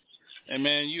that. And,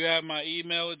 man, you have my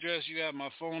email address. You have my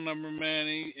phone number, man.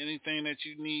 Anything that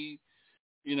you need,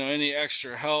 any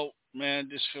extra help, man,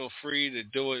 just feel free to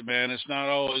do it, man. It's not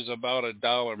always about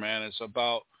 $1, man. It's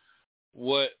about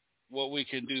what we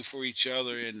can do for each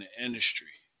other in the industry.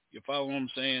 You follow what I'm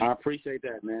saying? I appreciate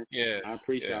that, man. Yeah. I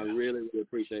really, really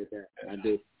appreciate that. I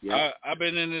do. Yeah. I've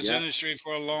been in this industry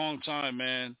for a long time,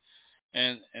 man.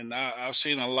 And I've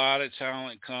seen a lot of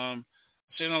talent come.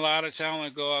 I've seen a lot of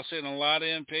talent go. I've seen a lot of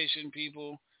impatient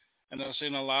people, and I've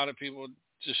seen a lot of people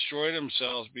destroy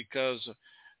themselves because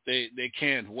they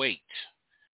can't wait.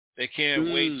 They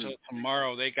can't wait till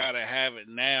tomorrow. They got to have it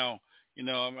now.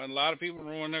 A lot of people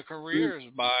ruin their careers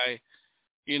by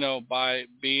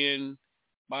being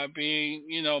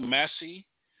messy,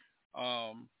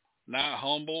 not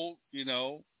humble,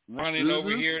 running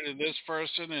over here to this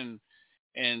person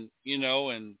and being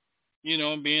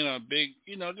a big,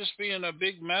 just being a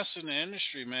big mess in the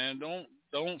industry, man.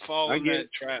 Don't fall in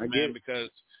that trap, man, because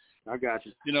I got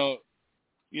you.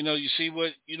 You see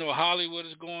what, Hollywood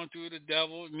is going through, the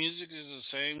devil. Music is the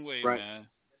same way, man.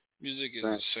 Music is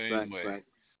the same way. Right.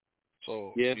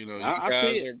 So, yeah,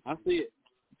 I see it.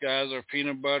 You guys are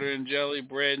peanut butter and jelly,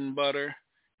 bread and butter.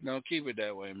 Keep it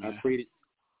that way, man. I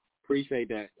appreciate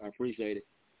that. I appreciate it.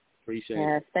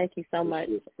 Yes, thank you so much.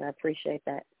 I appreciate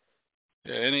that.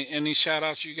 Yeah, any shout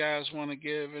outs you guys want to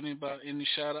give? Anybody? Any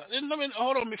shout out? And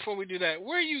hold on before we do that.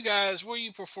 Where are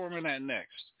you performing at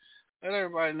next? Let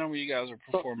everybody know where you guys are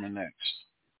performing next.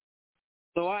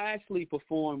 So I actually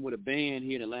performed with a band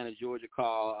here in Atlanta, Georgia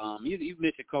called you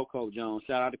mentioned Coco Jones.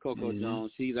 Shout out to Coco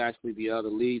Jones. She's actually the other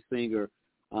lead singer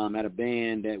at a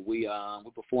band that we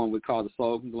perform with called the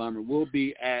Soul Conglomerate. We'll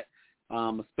be at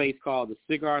a space called the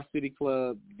Cigar City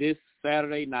Club this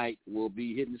Saturday night. We'll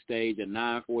be hitting the stage at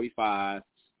 9:45.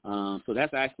 So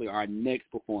that's actually our next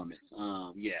performance.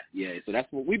 So that's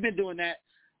what we've been doing that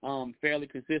fairly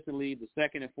consistently, the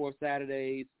second and fourth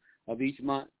Saturdays of each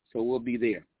month. So we'll be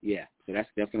there. Yeah. So that's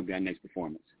going to be our next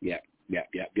performance. Yeah.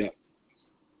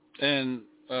 And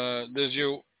does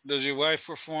your wife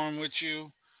perform with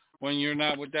you when you're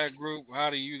not with that group? How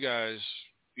do you guys,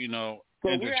 So intertwine?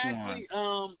 we're actually,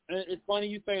 it's funny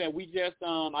you say that. We just,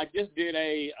 I just did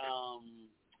a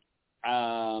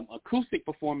acoustic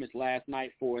performance last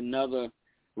night for another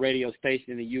radio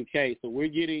station in the UK. So we're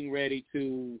getting ready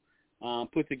to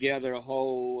put together a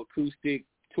whole acoustic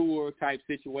tour type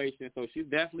situation. So she's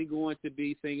definitely going to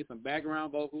be singing some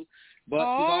background vocals, but she's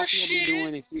also going to be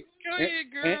doing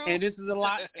it. And this is a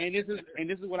lot. And this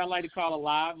is what I like to call a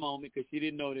live moment because she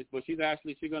didn't know this, but she's going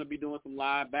to be doing some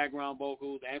live background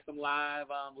vocals and some live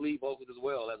lead vocals as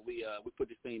well as we put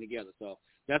this thing together. So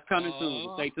that's coming soon.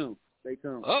 So stay tuned. Stay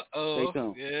tuned. Stay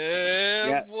tuned.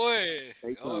 Yeah, boy.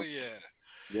 Stay tuned. Oh yeah.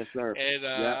 Yes, sir. And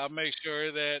I'll make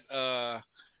sure that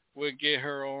we'll get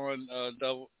her on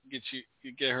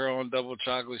get her on Double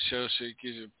Chocolate Show so you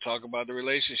can talk about the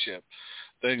relationship,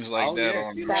 things like that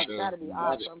on the show. That'd be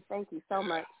awesome. Thank you so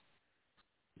much.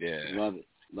 Yeah,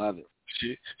 love it.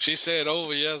 She said,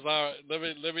 "Oh yes, let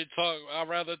me talk. I'd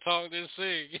rather talk than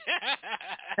sing."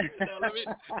 let me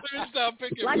stop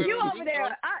picking. Like you over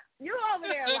there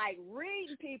like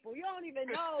reading people. You don't even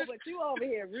know, but you over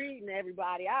here reading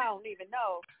everybody. I don't even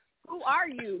know. Who are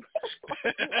you?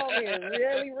 You over here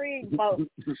really reading folks.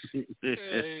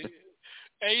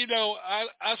 Hey,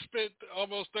 I spent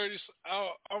almost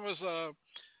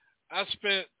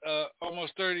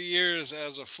 30 years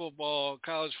as a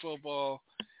college football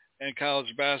and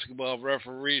college basketball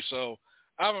referee. So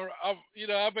I've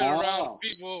been around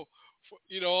people,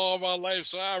 all my life.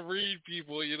 So I read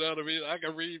people. You know what I mean? I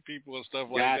can read people and stuff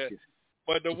like that.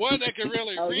 But the one that can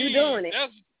really read, you doing it.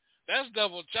 that's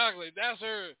Double Chocolate. That's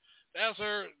her.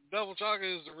 Double Chocolate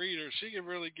is the reader. She can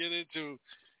really get into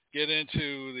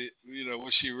the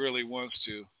what she really wants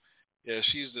to. Yeah,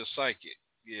 she's the psychic.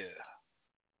 Yeah.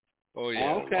 Oh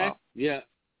yeah. Okay. Wow. Yeah.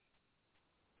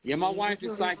 Yeah, my wife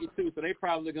is psychic too, so they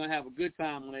probably gonna have a good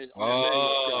time when they.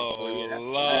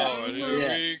 Lord, here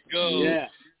we go. Yeah.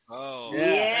 Oh.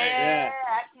 Yeah.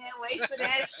 I can't wait for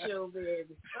that show,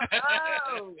 baby.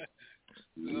 Oh.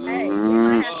 Hey, we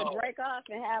might have to break off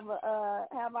and have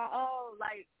our own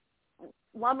like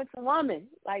woman to woman.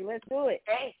 Like, let's do it.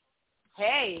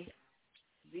 Hey,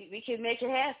 we can make it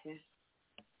happen.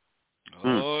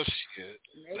 Oh shit!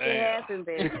 Make it happen,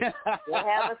 baby. We'll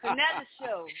have us another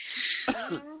show.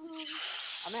 I'm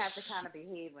gonna have to kind of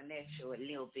behave on that show a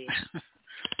little bit.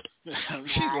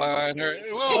 She's lying.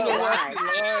 Well, why?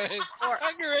 She's lying.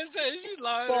 I can say she's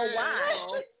lying. For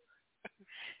why?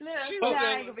 Look, I ain't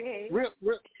gonna behave. Real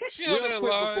quick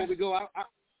before we go,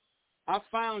 I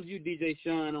found you, DJ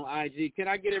Sean, on IG. Can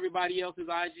I get everybody else's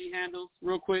IG handles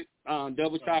real quick?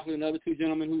 Double Chocolate and the other two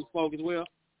gentlemen who spoke as well.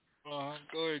 Go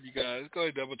ahead, you guys. Go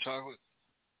ahead, Double Chocolate.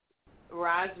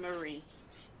 Rosemarie.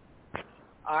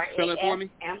 Spell it for me.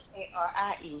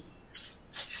 RASMARIE.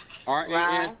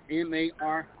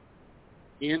 RASMARMARE.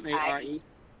 MARIE.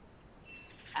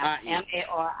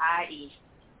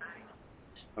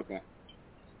 Okay.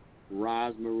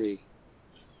 Rosemarie.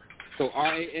 So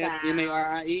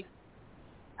RASMARIE?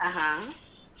 Uh-huh.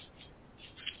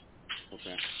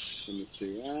 Okay. Let me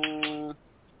see.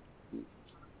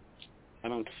 I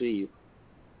don't see you.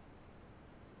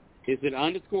 Is it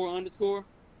underscore? It's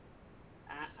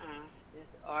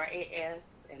RAS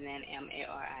and then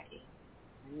MARIE.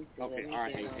 Okay,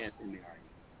 RASMARE.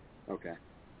 Okay.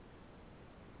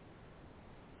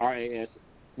 RAS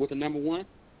with the number 1?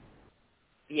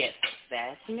 Yes,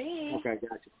 that's me. Okay,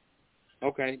 gotcha.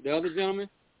 Okay, the other gentleman?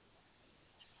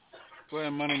 Go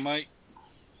ahead, Money Mike.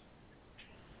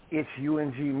 It's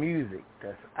UNG Music.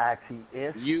 That's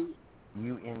ITS.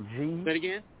 UNG. Say it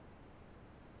again.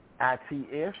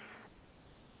 ITS.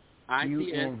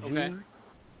 ITS.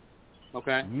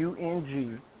 Okay.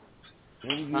 UNG.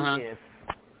 NUS.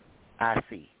 IC.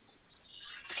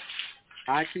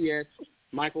 ITS.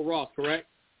 Michael Ross, correct?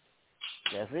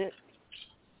 That's it.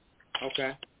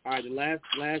 Okay. All right. The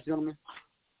last gentleman.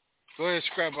 Go ahead,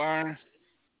 Scrap Iron.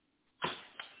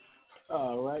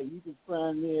 All right. You can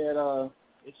find me at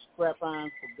it's Scrap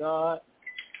Iron for God.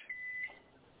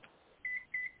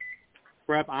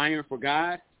 Scrap Iron for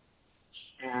God.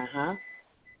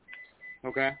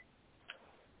 Okay.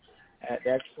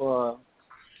 That's for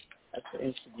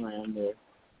Instagram there.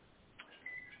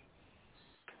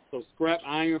 So Scrap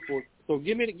Iron for. So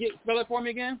spell it for me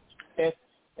again.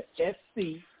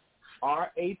 SCRAP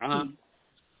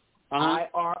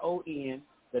IRON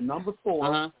the number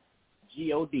 4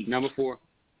 GOD. Number 4.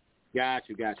 Got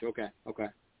you. Okay.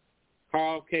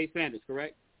 Carl K. Sanders,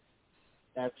 correct?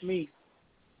 That's me.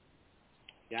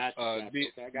 Gotcha.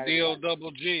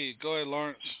 D-O-double-G. Go ahead,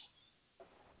 Lawrence.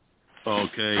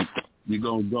 Okay. You're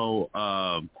going to go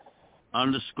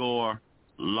underscore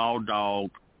Law Dog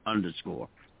underscore.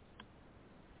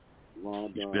 Law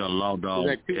Dog. Spell Law Dog.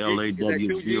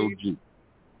 LAWGOG.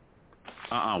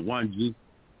 1G.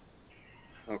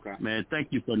 Okay. Man, thank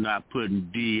you for not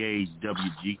putting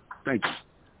DAWG. Thank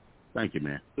you,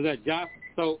 man. So that Josh.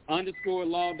 So underscore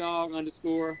Law Dog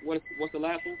underscore. What's the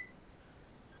last one?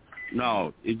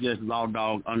 No, it's just Law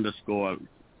Dog underscore.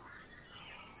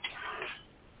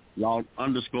 Law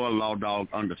Dog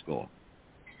underscore.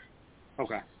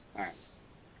 Okay. All right.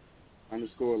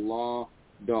 Underscore Law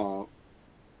Dog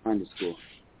underscore.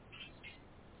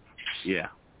 Yeah.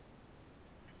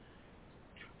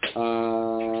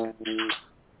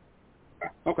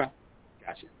 Okay.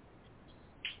 Gotcha.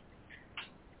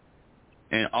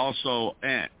 And also,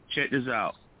 check this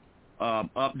out.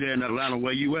 Up there in Atlanta,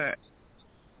 where you at?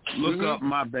 Look up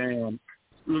my band.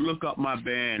 Look up my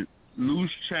band,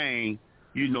 Loose Chain.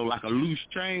 You know, like a loose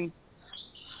chain.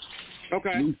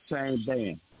 Okay.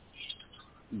 LooseChainBand.com.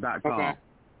 Okay.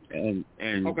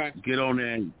 And get on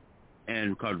there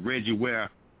and cause Reggie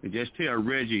Ware, and just tell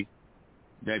Reggie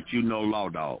that you know Law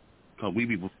Dog, because we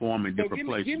be performing different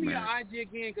places, give me man. your IG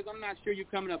again, because I'm not sure you're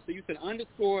coming up. So you said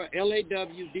underscore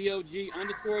LAWDOG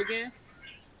underscore again?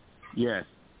 Yes.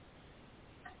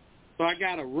 So I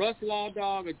got a Russ Law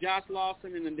Dog, a Josh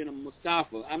Lawson, and then a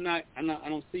Mustafa. I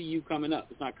don't see you coming up.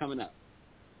 It's not coming up.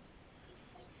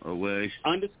 Oh, well,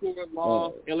 underscore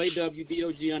Law,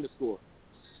 LAWDOG underscore.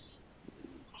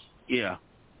 Yeah.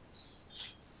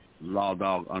 Law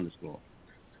Dog underscore.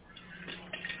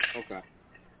 Okay.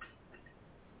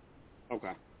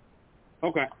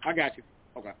 I got you.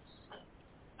 Okay.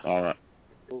 All right.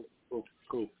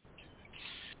 Cool.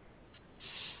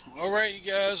 All right, you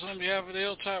guys, on behalf of the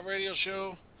Hilltop Radio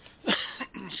Show,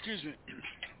 excuse me,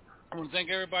 I want to thank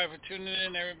everybody for tuning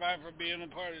in, everybody for being a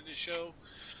part of the show.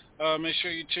 Make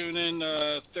sure you tune in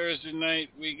Thursday night.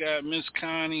 We got Miss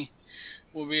Connie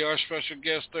will be our special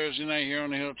guest Thursday night here on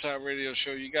the Hilltop Radio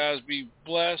Show. You guys be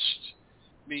blessed,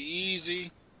 be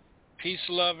easy, peace,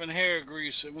 love, and hair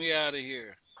grease, and we out of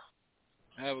here.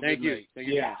 Have a good night. Thank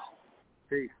you. Yeah.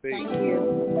 Peace. Thank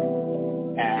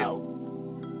you. Out.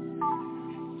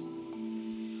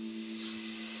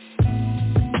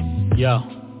 Yo.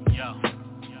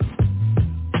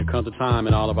 There comes a time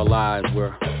in all of our lives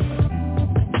where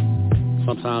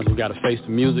sometimes we got to face the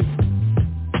music.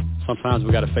 Sometimes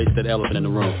we got to face that elephant in the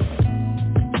room.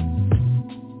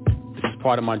 This is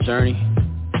part of my journey.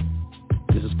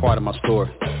 This is part of my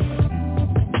story.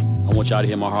 I want y'all to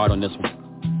hear my heart on this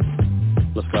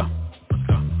one. Let's go.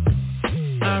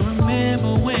 I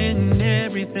remember when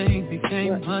everything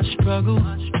became a struggle.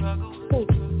 And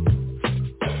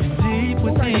deep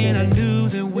within I knew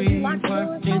that we were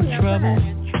in trouble.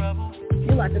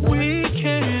 We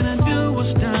can't undo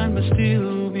what's done, but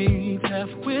still be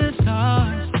left with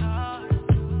stars.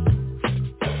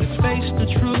 Let's face the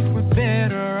truth, we're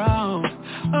better off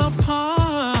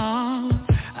apart.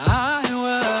 I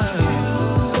was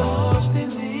lost in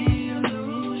the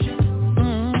illusion.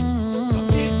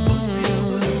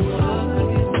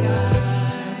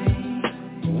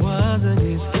 Was a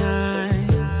disguise.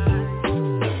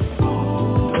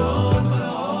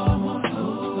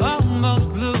 Almost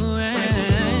blue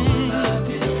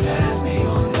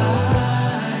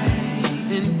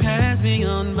and pass me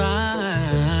on by.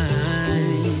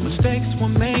 Mistakes were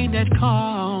made that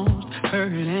caused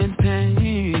hurt and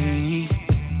pain.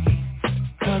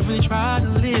 'Cause we tried to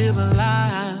live a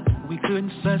life we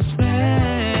couldn't sustain.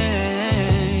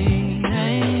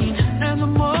 And the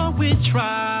more we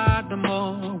tried, the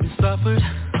more we suffered.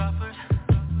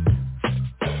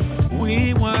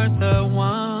 We weren't the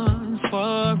ones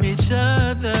for each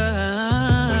other.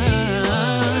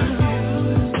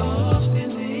 Lost in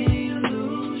the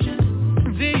illusion.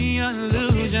 The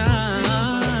illusion.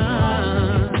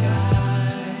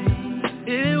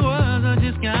 It was a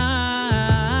disguise.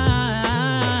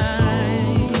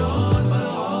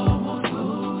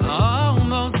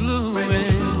 Almost blue.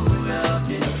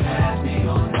 Pass me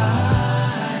on by.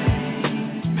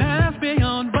 Pass me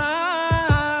on by.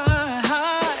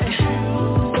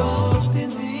 Lost in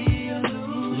the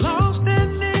illusion. Lost in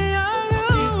the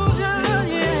illusion,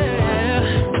 yeah.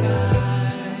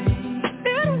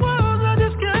 It was a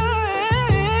disguise.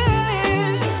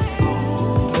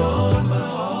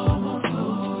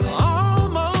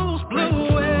 Almost blew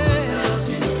away.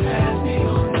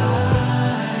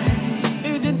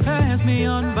 It didn't pass me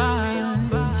on by.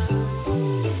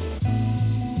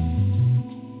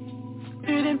 It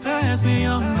didn't pass me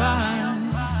on by.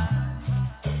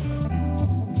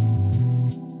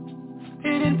 It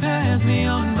didn't pass me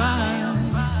on by.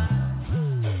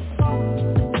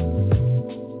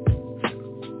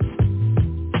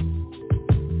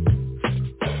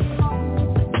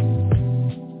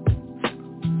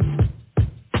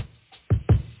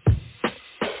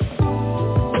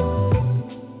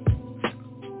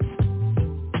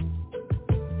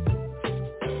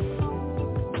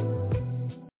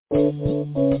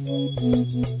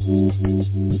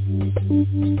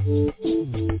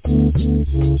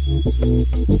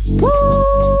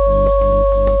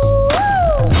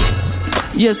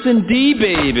 Yes, indeed,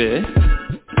 baby.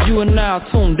 You are now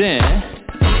tuned in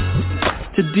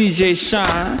to DJ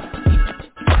Shine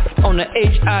on the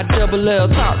HILL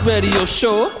Top Radio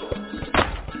Show.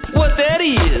 What that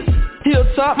is,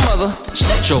 Hilltop mother,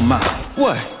 shut your mouth.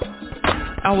 What?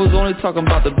 I was only talking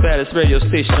about the baddest radio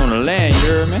station on the land, you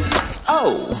heard me?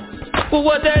 Oh, well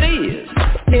what that is?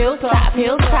 Hilltop.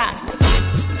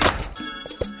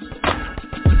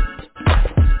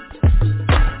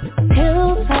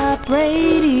 Hilltop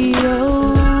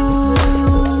Radio.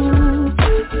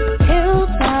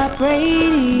 Hilltop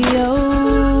Radio.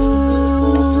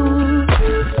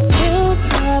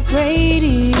 Hilltop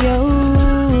Radio.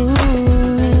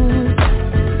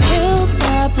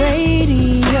 Hilltop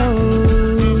Radio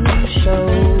Show.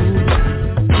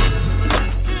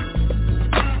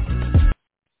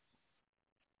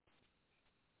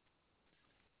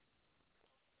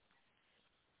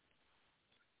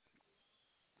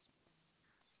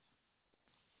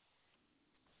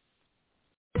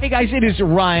 Hey guys, it is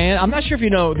Ryan. I'm not sure if you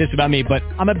know this about me, but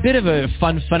I'm a bit of a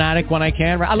fun fanatic when I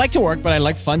can. I like to work, but I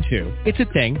like fun too. It's a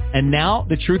thing. And now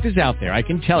the truth is out there. I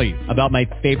can tell you about my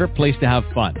favorite place to have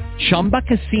fun. Chumba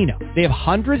Casino. They have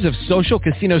hundreds of social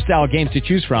casino style games to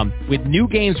choose from with new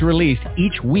games released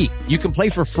each week. You can play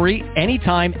for free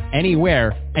anytime,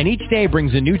 anywhere. And each day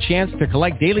brings a new chance to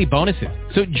collect daily bonuses.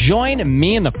 So join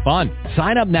me in the fun.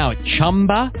 Sign up now at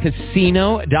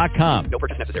ChumbaCasino.com. No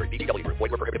purchase necessary. VGW Group.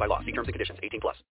 Void where prohibited by law. See terms and conditions. 18+.